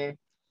understand,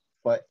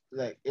 but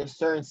like it's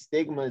certain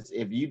stigmas.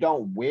 If you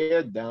don't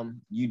wear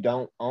them, you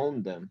don't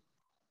own them.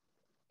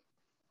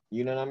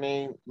 You know what I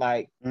mean?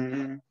 Like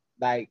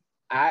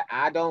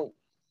I don't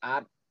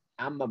I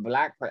I'm a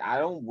black person. I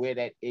don't wear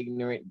that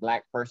ignorant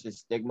black person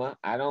stigma.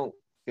 I don't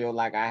feel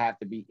like I have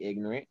to be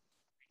ignorant.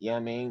 You know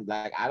what I mean?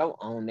 Like I don't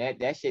own that.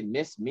 That shit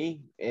miss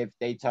me if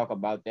they talk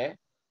about that.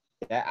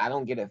 That I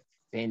don't get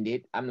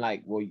offended. I'm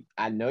like, well,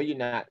 I know you're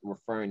not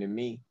referring to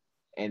me,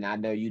 and I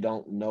know you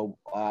don't know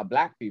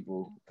black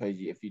people because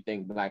if you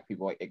think black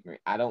people are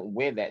ignorant, I don't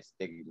wear that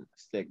stigma.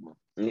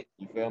 You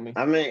feel me?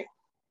 I mean,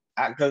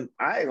 cause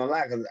I ain't gonna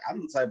lie, cause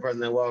I'm the type of person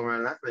that walk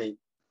around and I think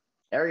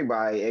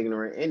everybody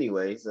ignorant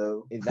anyway.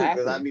 So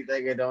Exactly. Cause I be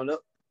thinking don't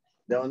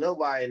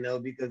nobody know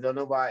because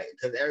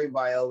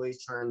everybody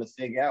always trying to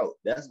figure out.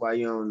 That's why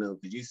you don't know.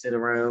 Cause you sit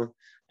around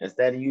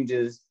instead of you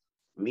just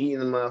meeting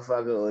the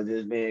motherfucker or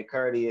just being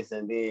courteous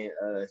and being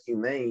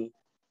humane,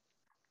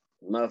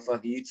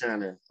 motherfucker, you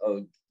trying to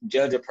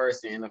judge a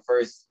person in the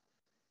first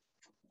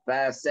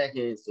 5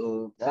 seconds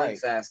or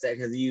 0.5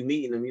 seconds of you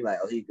meeting them, you like,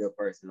 oh, he a good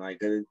person. Like,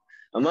 cause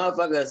a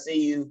motherfucker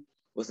see you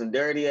with some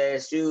dirty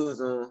ass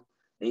shoes on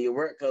and your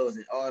work clothes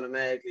and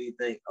automatically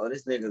think, oh,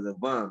 this nigga's a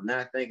bum.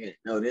 Not thinking,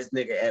 no, this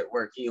nigga at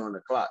work, he on the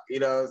clock. You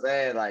know what I'm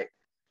saying? Like,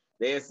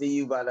 they'll see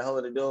you about to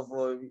hold the door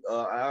for you.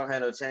 I don't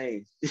have no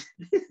change.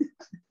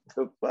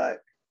 The fuck?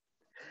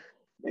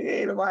 Nigga,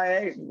 ain't nobody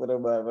asking for no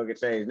motherfucking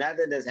change. Not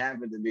that this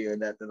happened to me or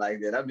nothing like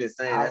that. I'm just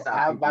saying that's how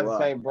I was people about to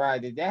are. say, bro,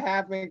 did that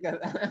happen?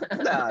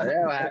 Nah,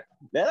 that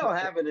don't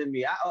happen to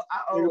me. I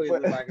always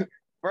look like,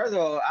 first of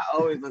all, I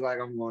always look like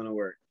I'm going to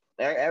work.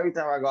 Every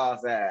time I go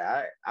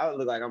outside, I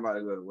look like I'm about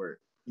to go to work.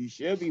 You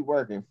should be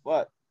working.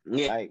 Fuck.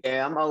 Yeah, Like,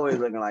 I'm always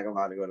looking like I'm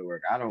about to go to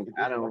work. I don't.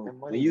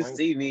 When you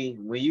see me,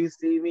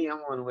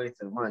 I'm on the way to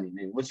the money,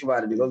 nigga. What you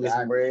about to do? Go get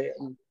some bread?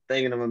 I'm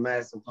thinking of a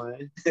master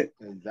plan.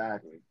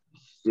 Exactly.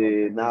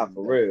 Shit, nah,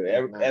 for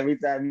real. Every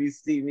time you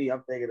see me,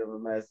 I'm thinking of a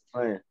master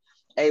plan.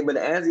 Hey, but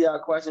to answer y'all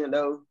question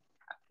though,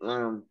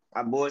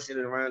 I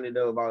bullshitted around it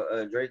though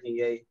about Drake and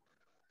Ye.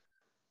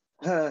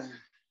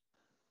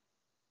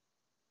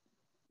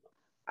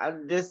 I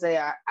just say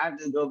I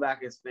just go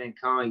back and spend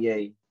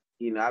Kanye.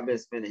 You know, I've been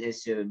spending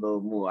his shit a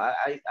little more.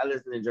 I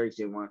listened to Drake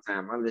shit one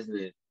time. I listened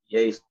to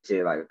Ye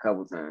shit like a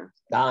couple times.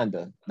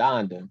 Donda.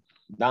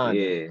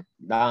 Yeah.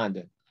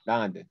 Donda.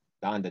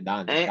 And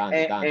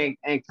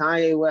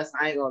Kanye West,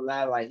 I ain't gonna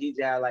lie, like he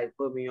just like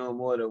put me on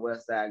more than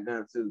West Side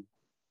Gun too.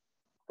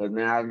 Cause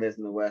now I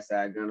listen to West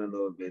Side Gun a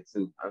little bit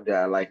too. I'm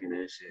just liking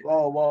that shit.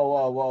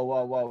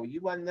 Whoa.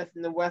 You wasn't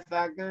listening to West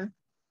Side Gun?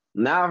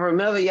 Now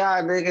remember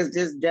y'all niggas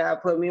just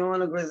put me on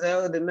to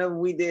Griselda. Remember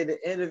we did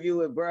the interview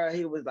with bro.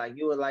 He was like,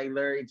 you were like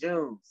Larry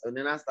June. So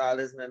then I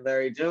started listening to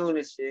Larry June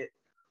and shit.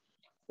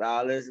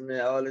 Started listening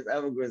to all this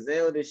other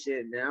Griselda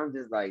shit. Now I'm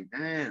just like,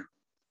 damn,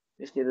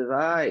 this shit is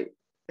alright.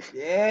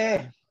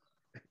 Yeah.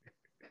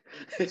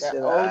 This that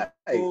shit old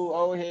school,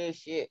 old head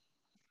shit.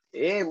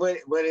 Yeah, but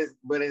it's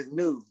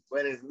new.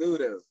 But it's new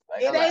though.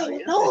 Like, it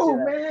ain't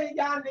new, man.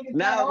 Y'all niggas.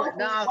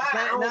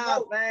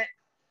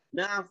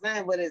 No, I'm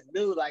saying, but it's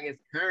new. Like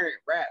it's current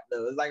rap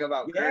though. It's like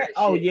about current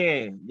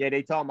shit. Yeah.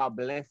 They talking about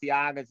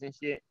Balenciagas and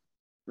shit.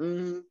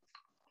 Mm-hmm.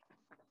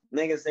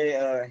 Niggas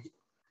say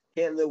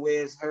Hitler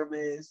wears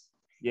Hermes.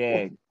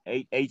 Yeah,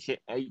 H and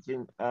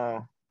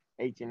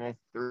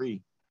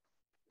S3,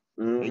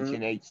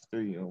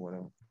 H&H3 or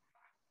whatever.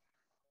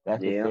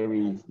 That's the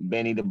series.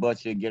 Benny the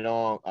Butcher get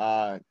on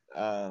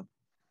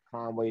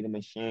Conway the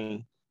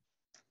Machine.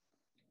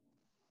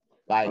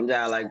 Like I'm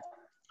just like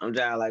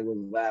was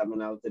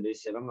vibing out to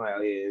this shit. I'm like,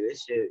 oh yeah,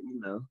 this shit, you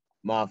know.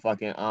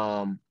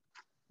 Motherfucking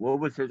what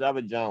was his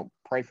other jump?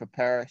 Pray for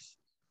Paris.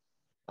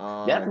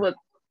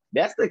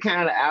 That's the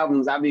kind of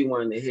albums I be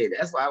wanting to hit.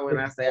 That's why when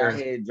I say I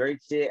heard Drake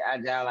shit, I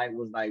just like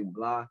was like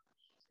blah.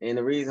 And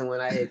the reason when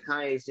I hit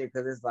Kanye shit,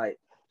 because it's like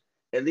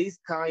at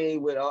least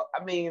Kanye with all.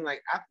 I mean,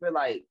 like I feel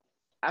like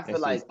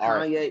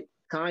Kanye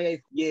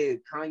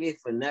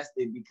finessed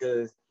it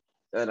because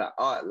of the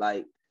art.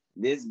 Like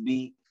this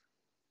beat,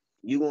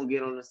 you gonna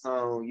get on the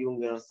song, I'm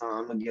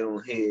gonna get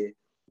on here,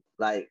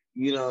 like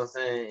you know what I'm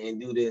saying, and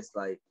do this.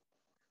 Like,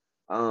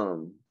 I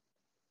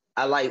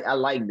like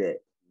that.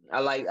 I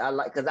like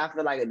because I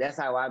feel like that's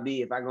how I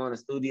be if I go in the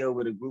studio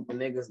with a group of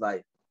niggas.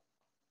 Like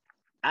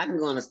I can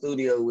go in the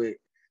studio with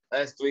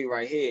us three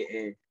right here,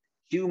 and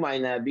Q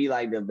might not be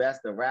like the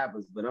best of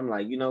rappers, but I'm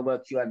like, you know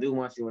what, Q, I do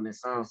want you in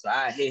this song. So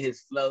I hit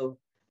his flow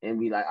and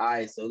be like, all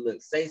right, so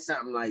look, say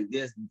something like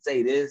this,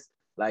 say this,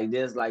 like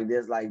this, like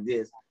this, like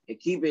this, and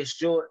keep it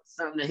short,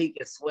 something that he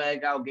can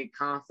swag out, get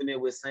confident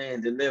with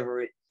saying,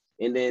 deliver it,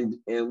 and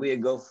we'll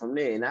go from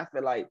there. And I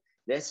feel like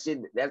that's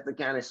the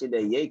kind of shit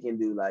that Ye can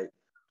do. Like,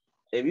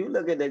 if you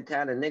look at the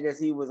kind of niggas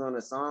he was on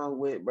a song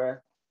with, bruh,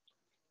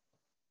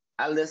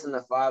 I listened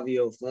to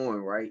Fabio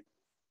Foreign, right?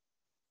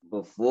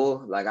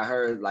 Before, like I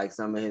heard like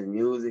some of his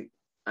music.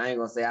 I ain't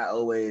gonna say I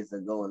always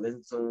go and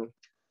listen to him.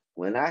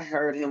 When I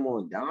heard him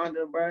on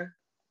Donda, bruh,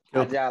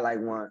 I just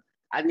like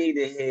I need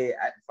to hear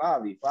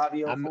Fabi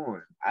on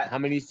porn. How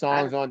many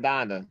songs on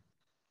Donda?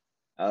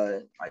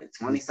 Like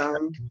 20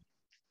 something.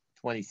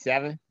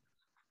 27.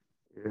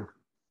 Yeah.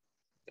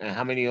 And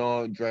how many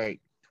on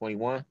Drake?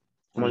 21.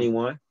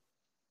 21.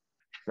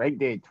 Drake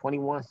did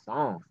 21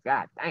 songs.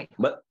 God damn.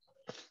 But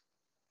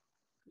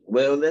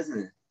well,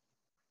 listen.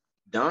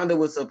 Donda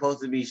was supposed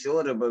to be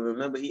shorter, but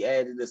remember he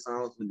added the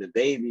songs with the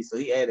baby, so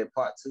he added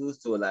part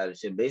 2s to a lot of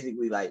shit.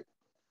 Basically, like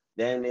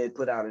then they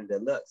put out a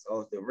deluxe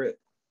off the rip.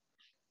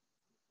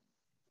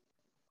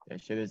 That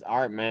shit is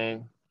art,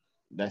 man.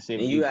 That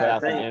shit And be put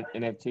out for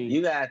NFT.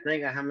 You gotta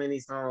think of how many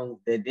songs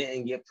that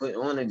didn't get put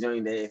on the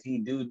joint that if he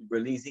do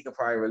release, he could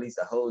probably release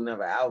a whole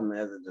nother album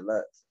as a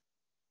deluxe.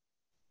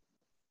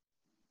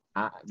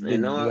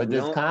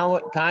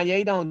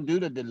 Kanye don't do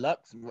the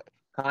deluxe.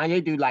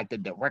 Kanye do like the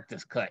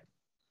director's cut.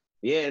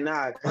 Yeah,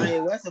 nah.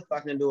 Kanye West will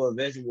fucking do a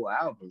visual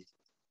album.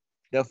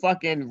 The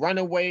fucking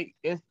Runaway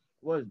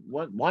was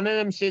one of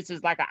them shits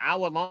is like an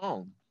hour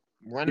long.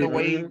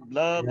 Runaway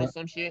Love or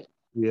some shit.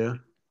 Yeah.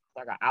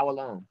 Like an hour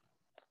long.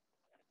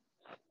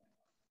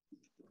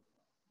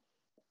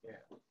 Yeah.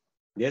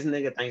 This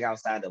nigga think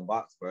outside the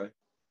box, bro.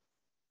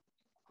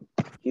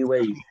 He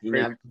waits.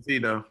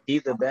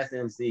 He's the best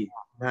MC.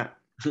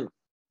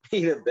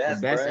 He the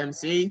best. The best bro.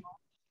 MC.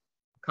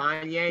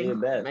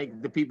 Kanye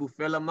make the people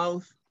feel the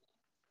most.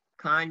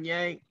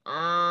 Kanye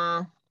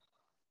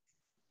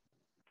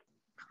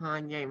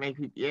make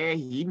people. Yeah,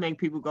 he make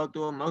people go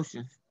through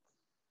emotions.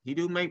 He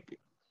do make.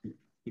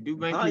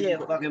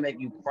 Kanye fucking make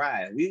you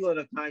cry. We go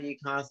to Kanye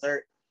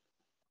concert.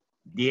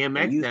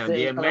 DMX now.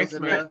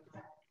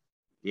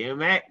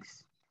 DMX.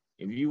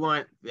 If you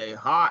want the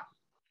heart,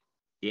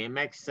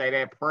 DMX say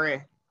that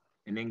prayer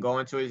and then go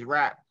into his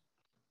rap.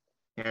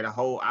 Had a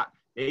whole.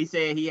 They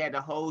said he had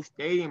the whole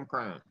stadium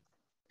crying.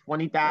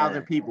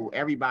 20,000 people.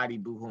 Everybody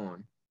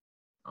boo-horn.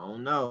 I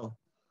don't know.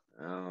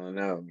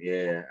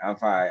 Yeah, I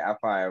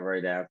probably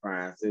write that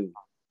crying too.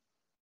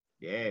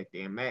 Yeah,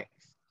 DMX.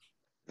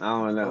 I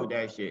don't know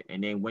that shit,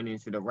 and then went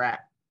into the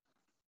rap.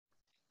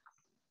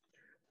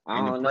 I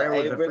don't know.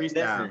 Hey, Rick,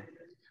 listen. All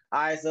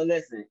right, so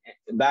listen.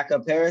 By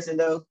comparison,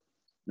 though,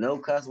 no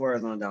cuss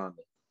words on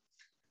Donda.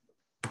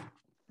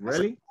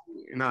 Really?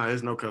 No,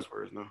 there's no cuss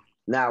words. No.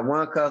 Not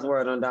one cuss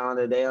word on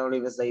Donda. They don't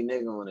even say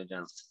nigga on the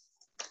jump.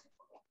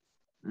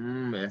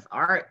 That's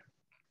art.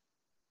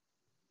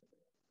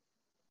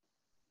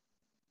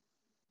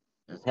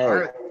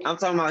 Hey, I'm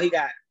talking about he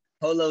got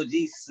Polo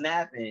G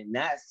snapping,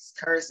 not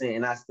cursing,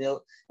 and I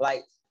still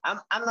like.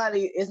 I'm not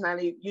even. It's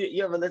not even.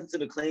 You ever listen to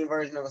the clean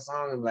version of a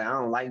song and be like, I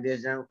don't like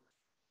this jump?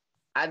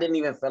 I didn't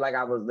even feel like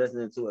I was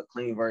listening to a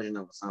clean version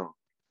of a song.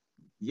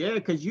 Yeah,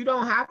 because you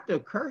don't have to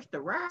curse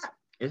the rap,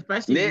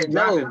 especially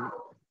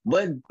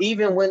But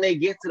even when they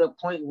get to the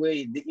point where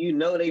you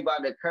know they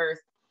about to curse,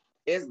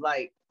 it's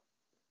like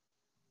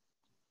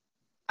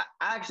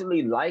I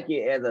actually like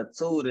it as a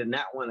tool to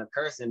not want to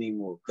curse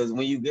anymore. Because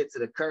when you get to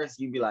the curse,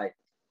 you be like,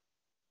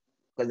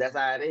 because that's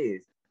how it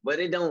is. But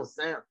it don't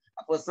sound,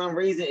 for some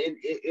reason,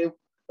 it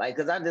like,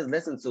 because I just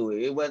listened to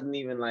it. It wasn't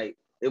even like,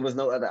 it was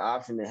no other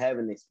option to have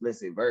an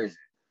explicit version.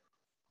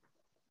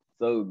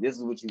 So this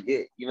is what you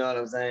get. You know what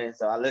I'm saying?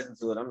 So I listened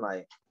to it. I'm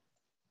like,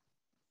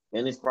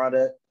 finished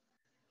product,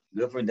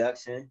 good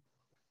production,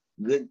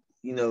 good,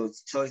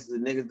 choices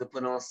of niggas to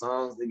put on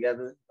songs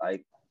together.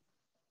 Like,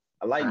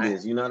 I like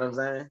this. You know what I'm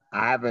saying?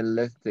 I haven't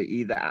listened to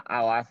either.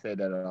 Oh, I said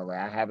that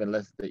already. I haven't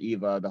listened to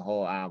either of the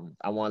whole album.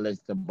 I want to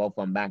listen to both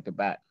of them back to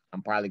back.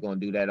 I'm probably going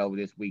to do that over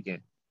this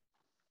weekend.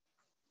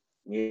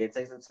 Yeah,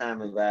 take some time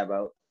to vibe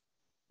out.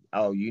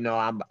 Oh,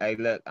 I'm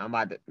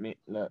about to,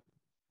 look.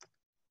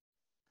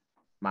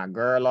 My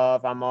girl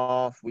off, I'm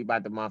off. We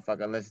about to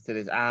motherfucker listen to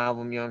this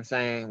album, you know what I'm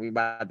saying? We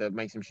about to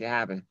make some shit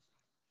happen.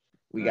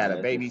 We got a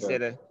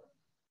babysitter.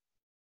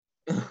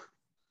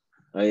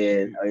 Oh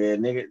yeah,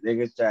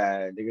 niggas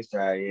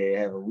try, yeah,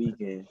 have a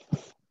weekend.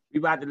 We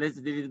about to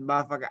listen to this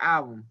motherfucker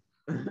album.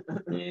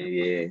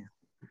 yeah.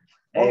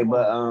 Hey,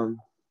 but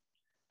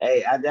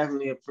hey, I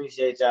definitely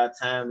appreciate y'all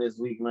time this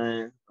week,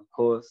 man. Of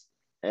course,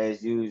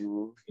 as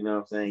usual, you know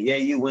what I'm saying? Yeah,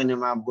 you win in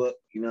my book,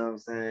 you know what I'm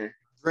saying?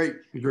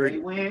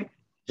 Drake win.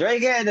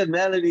 Drake had the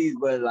melodies,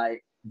 but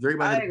like Drake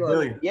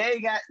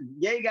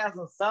he got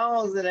some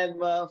songs in that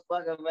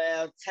motherfucker,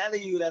 man. I'm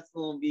telling you, that's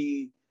gonna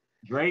be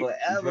Drake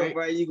forever,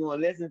 bro. You gonna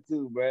listen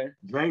to, bro.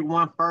 Drake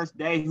won first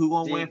day. Who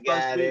gonna win first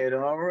got day? It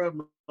on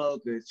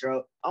remote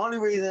control. Only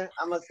reason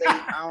I'm gonna say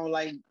I don't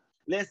like.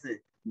 Listen,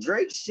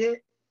 Drake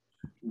shit.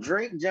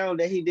 Drake Jones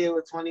that he did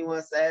with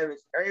 21 Savage.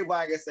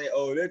 Everybody can say,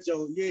 "Oh, that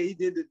Jones, yeah, he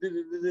did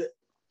the."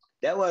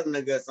 That wasn't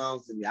a good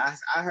song to me. I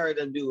heard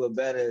them do a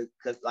better,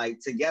 cause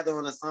like together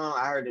on a song,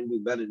 I heard them do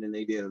better than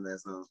they did on that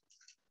song.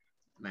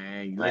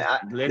 Man,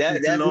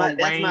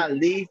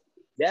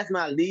 that's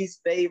my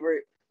least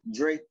favorite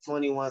Drake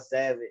 21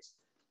 Savage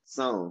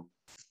song.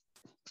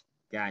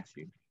 Got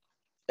you.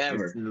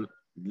 Ever.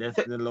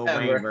 Listen to Lil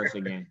Wayne verse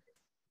again.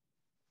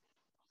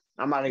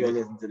 I'm about to go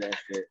listen to that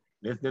shit.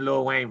 Listen to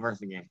Lil Wayne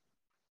verse again.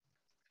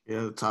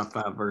 Yeah, the top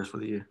 5 verse for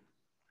the year.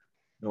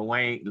 Lil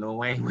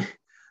Wayne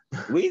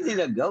Weezy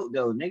the GOAT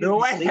though. Niggas Lil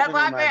be Wayne, sleeping on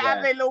my guy.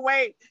 I think Lil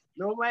Wayne,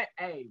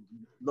 hey,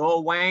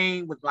 Lil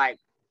Wayne was like,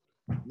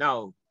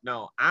 no,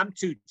 I'm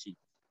Tucci.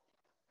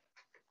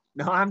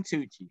 No, I'm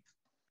Tucci.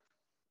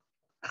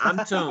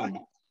 I'm Tune.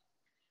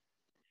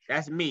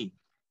 That's me.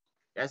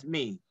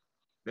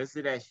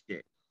 Listen to that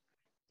shit.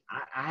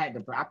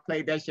 I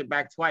played that shit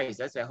back twice.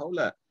 I said, hold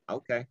up,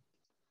 okay.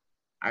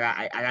 I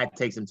got to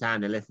take some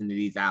time to listen to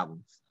these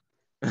albums.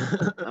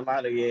 I'm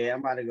about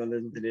to go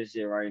listen to this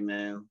shit right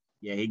now.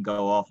 Yeah, he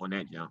go off on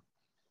that jump.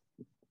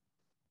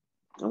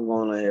 I'm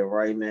going on here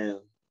right now.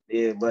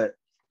 Yeah, but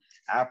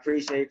I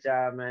appreciate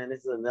y'all, man.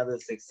 This is another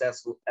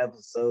successful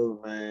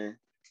episode, man.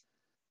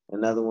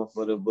 Another one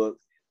for the book.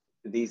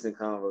 Decent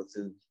convo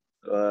too.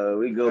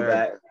 We go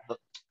back. Hope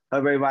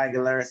everybody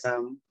can learn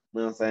something. You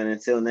know what I'm saying?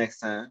 Until next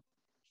time.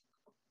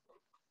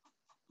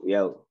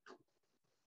 Yo.